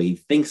love the way he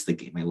thinks the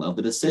game. I love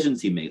the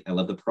decisions he makes. I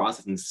love the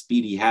processing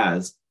speed he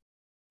has.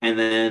 And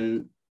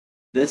then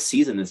this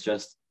season is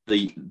just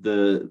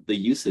the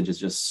usage is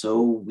just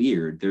so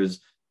weird.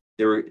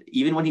 There were,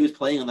 even when he was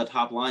playing on the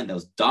top line that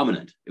was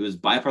dominant, it was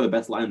by far the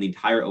best line in the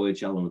entire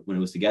OHL when it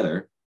was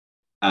together.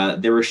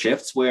 There were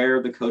shifts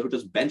where the coach would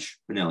just bench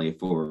Pinelli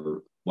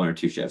for one or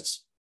two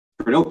shifts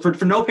for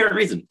no apparent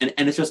reason.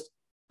 And it's just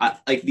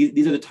like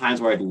these are the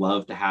times where I'd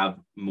love to have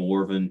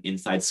more of an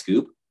inside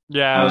scoop.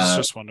 Yeah, I was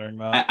just wondering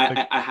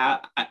that.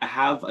 I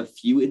have a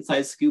few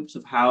inside scoops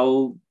of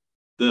how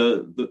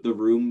the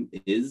room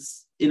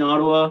is in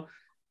Ottawa.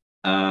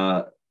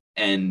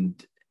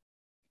 And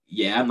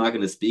yeah, I'm not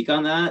going to speak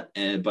on that,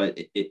 but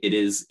it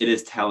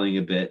is telling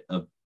a bit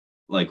of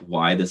like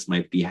why this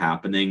might be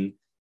happening.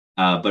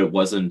 But it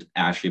wasn't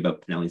actually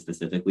about Pinelli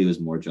specifically. It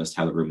was more just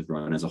how the room is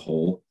run as a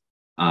whole.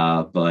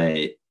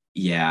 But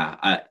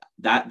yeah,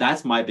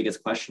 that's my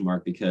biggest question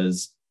mark,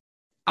 because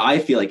I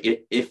feel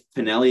like if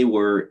Pinelli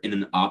were in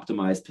an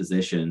optimized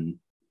position,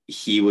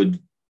 he would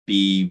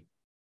be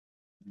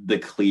the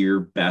clear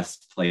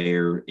best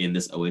player in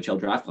this OHL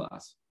draft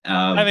class.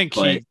 I think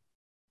I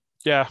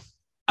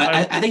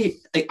think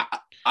like,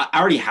 I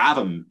already have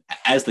him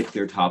as the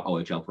clear top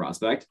OHL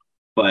prospect,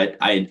 but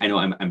I know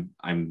I'm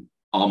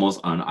almost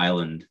on an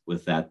island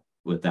with that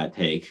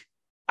take.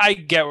 I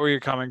get where you're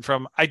coming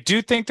from. I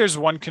do think there's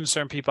one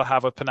concern people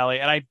have with Pinelli,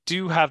 and I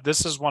do have,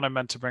 this is one I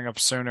meant to bring up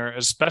sooner,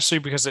 especially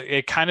because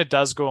it kind of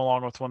does go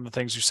along with one of the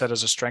things you said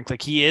as a strength.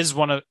 Like he is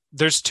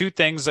there's two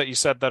things that you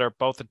said that are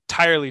both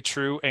entirely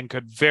true and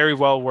could very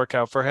well work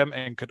out for him,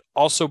 and could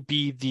also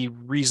be the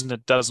reason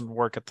it doesn't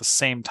work at the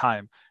same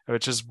time,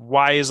 which is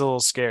why he's a little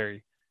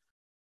scary.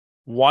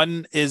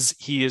 One is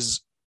he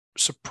is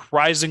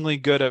surprisingly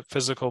good at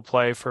physical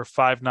play for a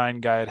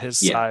 5'9" guy at his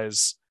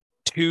size.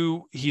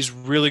 Two, he's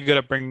really good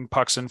at bringing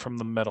pucks in from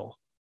the middle,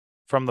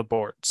 from the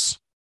boards.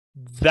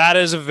 That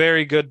is a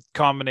very good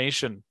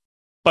combination,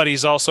 but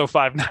he's also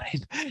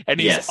 5'9", and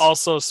he's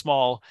also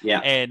small. Yeah.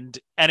 And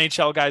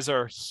NHL guys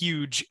are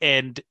huge,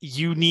 and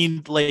you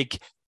need like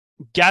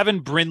Gavin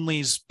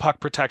Brindley's puck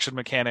protection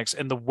mechanics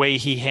and the way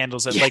he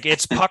handles it. Like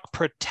it's puck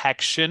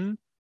protection,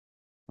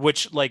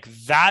 which like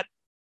that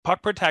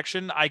puck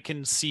protection, I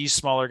can see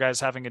smaller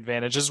guys having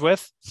advantages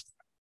with.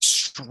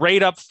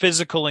 Straight up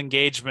physical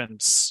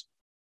engagements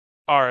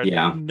are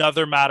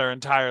another matter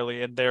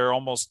entirely, and they're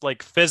almost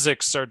like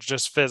physics are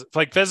just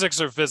physics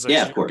are physics.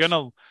 Yeah, of course. You're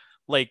gonna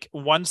like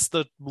once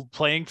the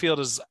playing field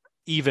is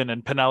even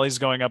and Pinelli's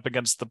going up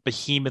against the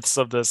behemoths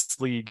of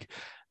this league,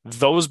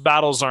 those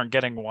battles aren't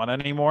getting won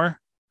anymore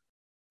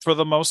for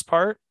the most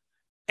part,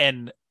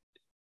 and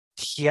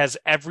he has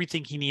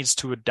everything he needs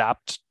to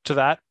adapt to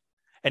that,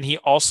 and he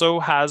also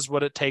has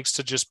what it takes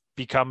to just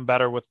become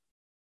better with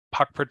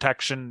puck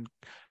protection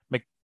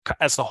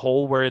as a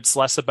whole, where it's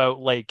less about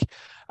like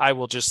I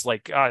will just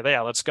like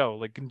let's go,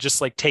 like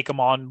just like take him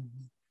on,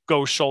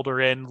 go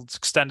shoulder in,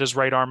 extend his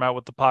right arm out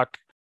with the puck,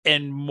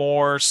 and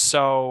more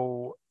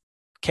so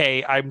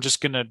okay, I'm just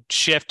gonna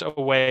shift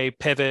away,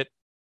 pivot,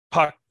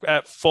 puck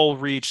at full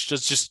reach,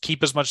 just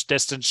keep as much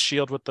distance,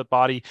 shield with the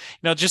body, you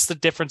know, just the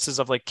differences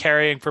of like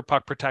carrying for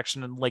puck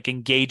protection and like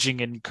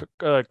engaging in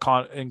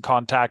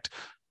contact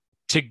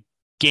to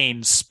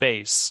gain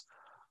space.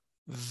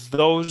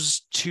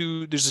 Those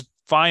two, there's a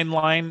fine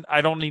line. I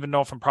don't even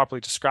know if I'm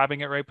properly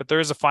describing it right, but there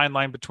is a fine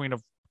line between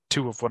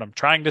two of what I'm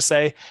trying to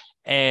say.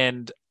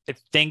 And I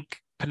think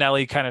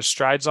Pinelli kind of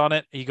strides on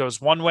it. He goes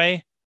one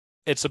way,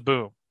 it's a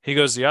boom. He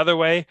goes the other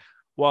way.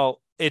 Well,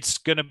 it's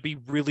going to be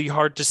really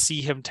hard to see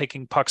him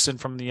taking pucks in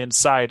from the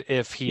inside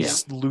if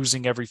he's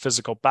losing every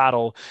physical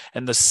battle.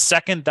 And the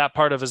second that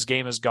part of his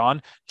game is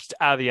gone, he's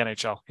out of the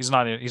NHL. He's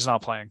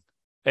not playing.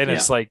 And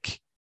it's like,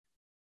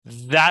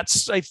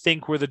 that's, I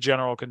think, where the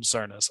general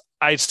concern is.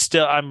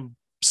 I'm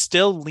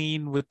still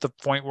lean with the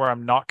point where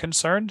I'm not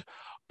concerned,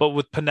 but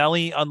with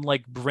Pinelli,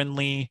 unlike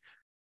Brindley,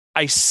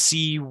 I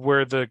see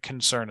where the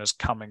concern is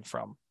coming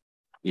from.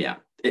 Yeah,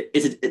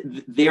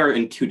 they are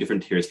in two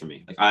different tiers for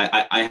me. Like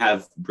I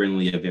have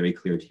Brindley a very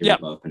clear tier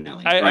above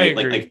Pinelli. I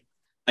agree.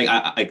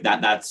 Like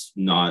that's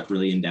not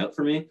really in doubt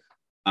for me.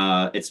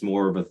 It's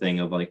more of a thing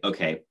of like,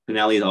 okay,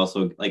 Pinelli is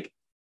also like,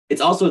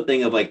 it's also a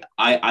thing of like,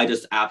 I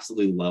just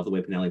absolutely love the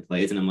way Pinelli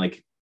plays, and I'm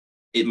like,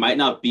 it might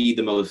not be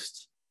the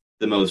most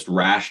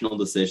rational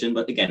decision,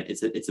 but again,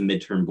 it's a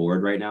midterm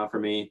board right now for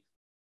me.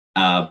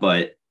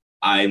 But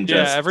I'm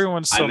just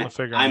everyone's still in the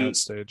figuring out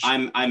stage.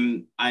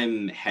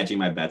 I'm hedging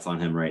my bets on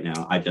him right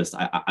now.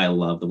 I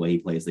love the way he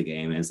plays the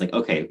game, and it's like,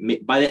 okay,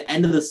 by the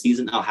end of the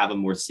season, I'll have a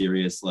more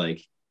serious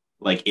like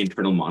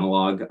internal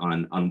monologue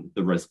on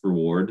the risk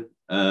reward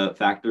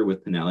factor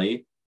with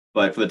Pinelli.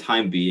 But for the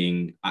time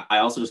being, I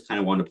also just kind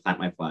of want to plant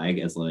my flag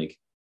as like,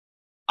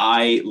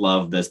 I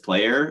love this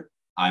player.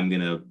 I'm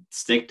going to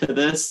stick to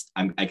this.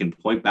 I can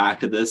point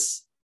back to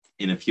this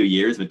in a few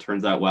years if it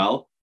turns out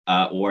well,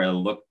 or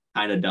it'll look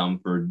kind of dumb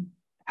for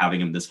having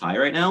him this high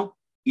right now.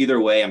 Either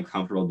way, I'm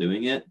comfortable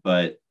doing it.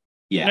 But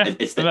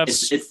it's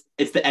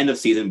it's the end of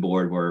season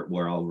board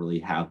where I'll really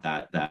have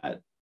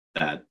that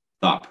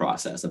thought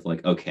process of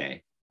like,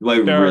 okay, do I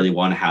really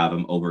want to have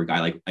him over a guy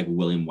like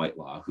William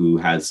Whitelaw, who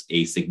has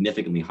a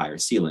significantly higher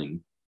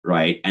ceiling,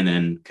 right? And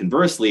then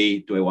conversely,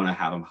 do I want to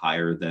have him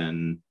higher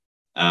than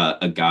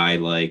a guy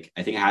like,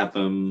 I think I have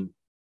him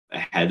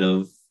ahead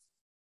of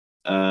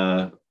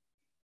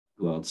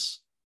who else?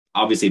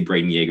 Obviously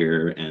Braden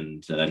Yeager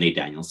and Nate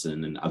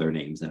Danielson and other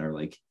names that are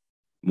like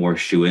more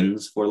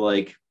shoo-ins for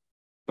like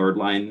third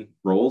line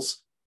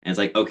roles. And it's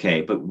like,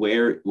 okay, but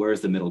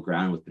where's the middle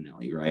ground with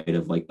Pinelli, right?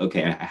 Of like,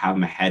 okay, I have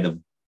him ahead of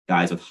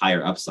guys with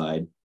higher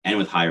upside and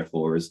with higher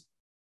floors.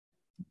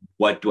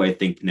 What do I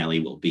think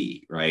Pinelli will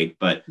be, right?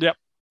 But yep,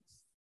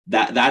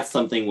 that's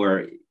something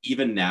where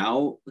even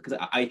now, because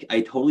I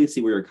totally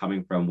see where you're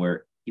coming from,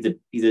 where he's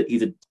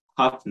a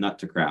tough nut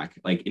to crack,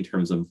 like in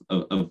terms of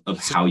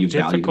how you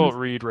value him. Difficult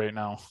read right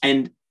now,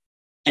 and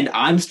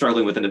I'm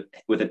struggling with it,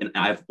 and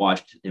I've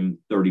watched him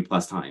 30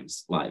 plus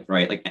times live,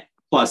 right? Like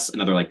plus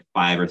another like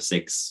 5 or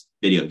 6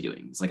 video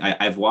viewings. Like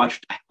I've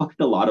watched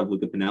a lot of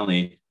Luca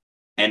Pinelli,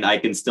 and I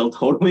can still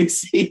totally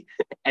see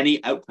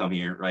any outcome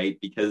here, right?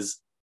 Because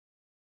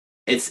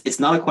it's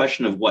not a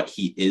question of what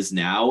he is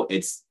now,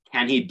 it's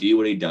can he do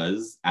what he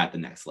does at the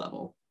next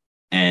level?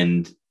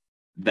 And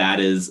that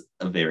is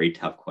a very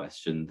tough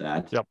question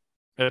that yep.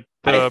 The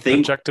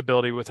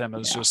projectability with him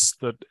is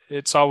just that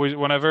it's always,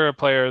 whenever a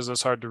player is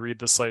this hard to read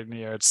this late in the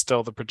year, it's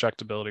still the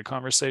projectability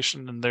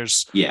conversation. And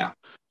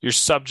you're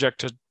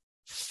subject to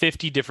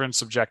 50 different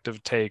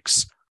subjective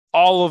takes.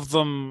 All of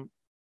them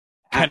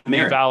can be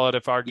valid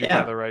if argued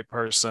by the right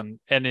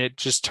person. And it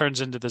just turns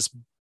into this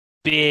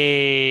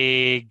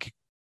big,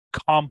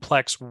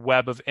 complex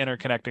web of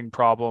interconnecting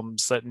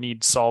problems that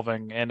need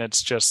solving. And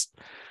it's just,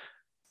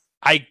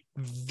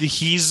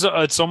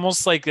 it's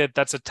almost like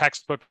that's a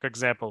textbook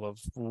example of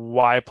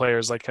why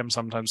players like him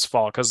sometimes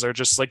fall, because they're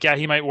just like, yeah,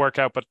 he might work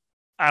out, but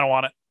I don't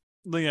want it.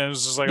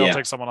 It's just like, I'll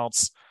take someone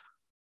else.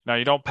 Now,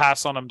 you don't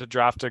pass on him to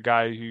draft a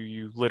guy who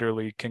you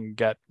literally can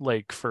get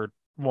like for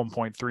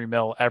 1.3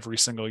 mil every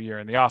single year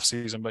in the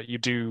offseason, but you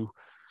do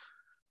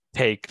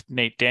take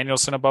Nate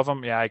Danielson above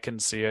him. Yeah, I can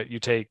see it. You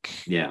take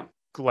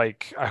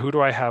like, who do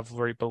I have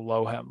right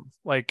below him?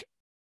 Like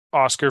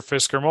Oscar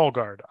Fisker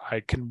Molgaard. I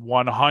can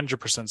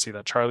 100% see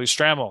that. Charlie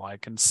Stramel. I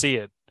can see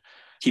it.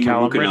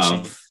 Timur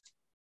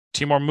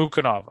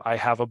Mukanov. I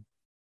have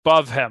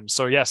above him.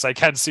 So yes, I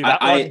can see that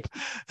one.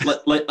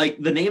 Like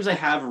the names I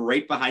have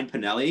right behind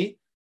Pinelli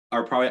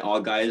are probably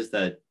all guys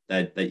that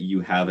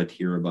you have a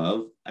tier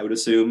above, I would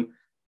assume.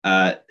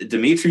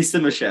 Dmitry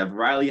Simashev,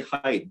 Riley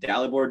Heidt,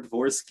 Dalibor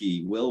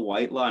Dvorsky, Will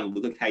Whitelaw, and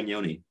Luca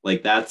Cagnoni.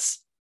 Like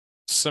that's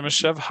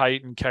Simashev,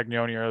 Height, and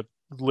Cagnoni are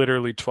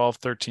literally 12,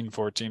 13,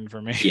 14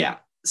 for me. Yeah.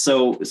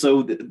 So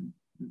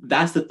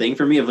that's the thing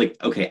for me of like,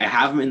 okay, I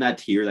have him in that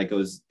tier that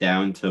goes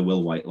down to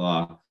Will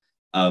Whitelaw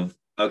of,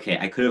 okay,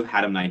 I could have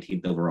had him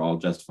 19th overall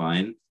just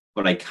fine,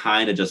 but I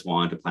kind of just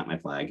wanted to plant my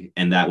flag.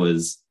 And that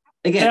was,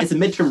 again, it's a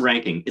midterm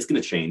ranking. It's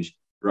going to change,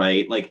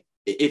 right? Like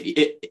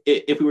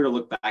if we were to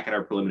look back at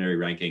our preliminary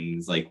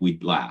rankings, like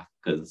we'd laugh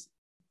because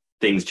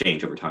things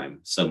change over time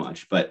so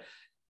much. But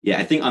yeah,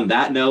 I think on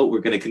that note, we're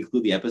going to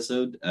conclude the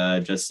episode,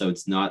 just so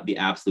it's not the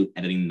absolute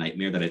editing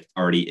nightmare that it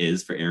already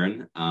is for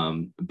Aaron.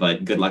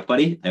 But good luck,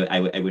 buddy.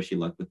 I wish you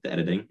luck with the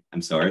editing.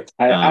 I'm sorry.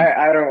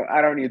 I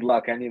don't need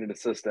luck. I need an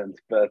assistant.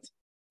 But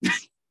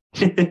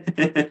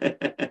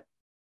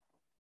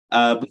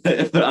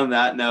but on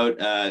that note,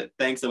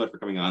 thanks so much for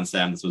coming on,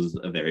 Sam. This was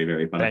a very,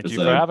 very fun episode. Thank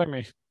you for having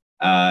me.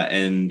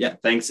 And yeah,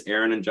 thanks,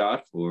 Aaron and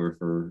Josh,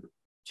 for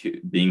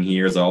being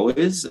here as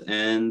always.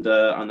 And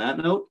on that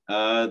note,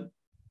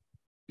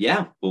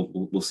 yeah,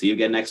 we'll see you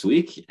again next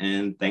week.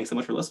 And thanks so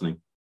much for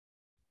listening.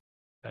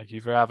 Thank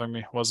you for having me.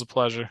 It was a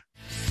pleasure.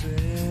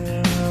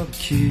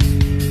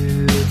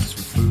 Kids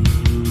with food.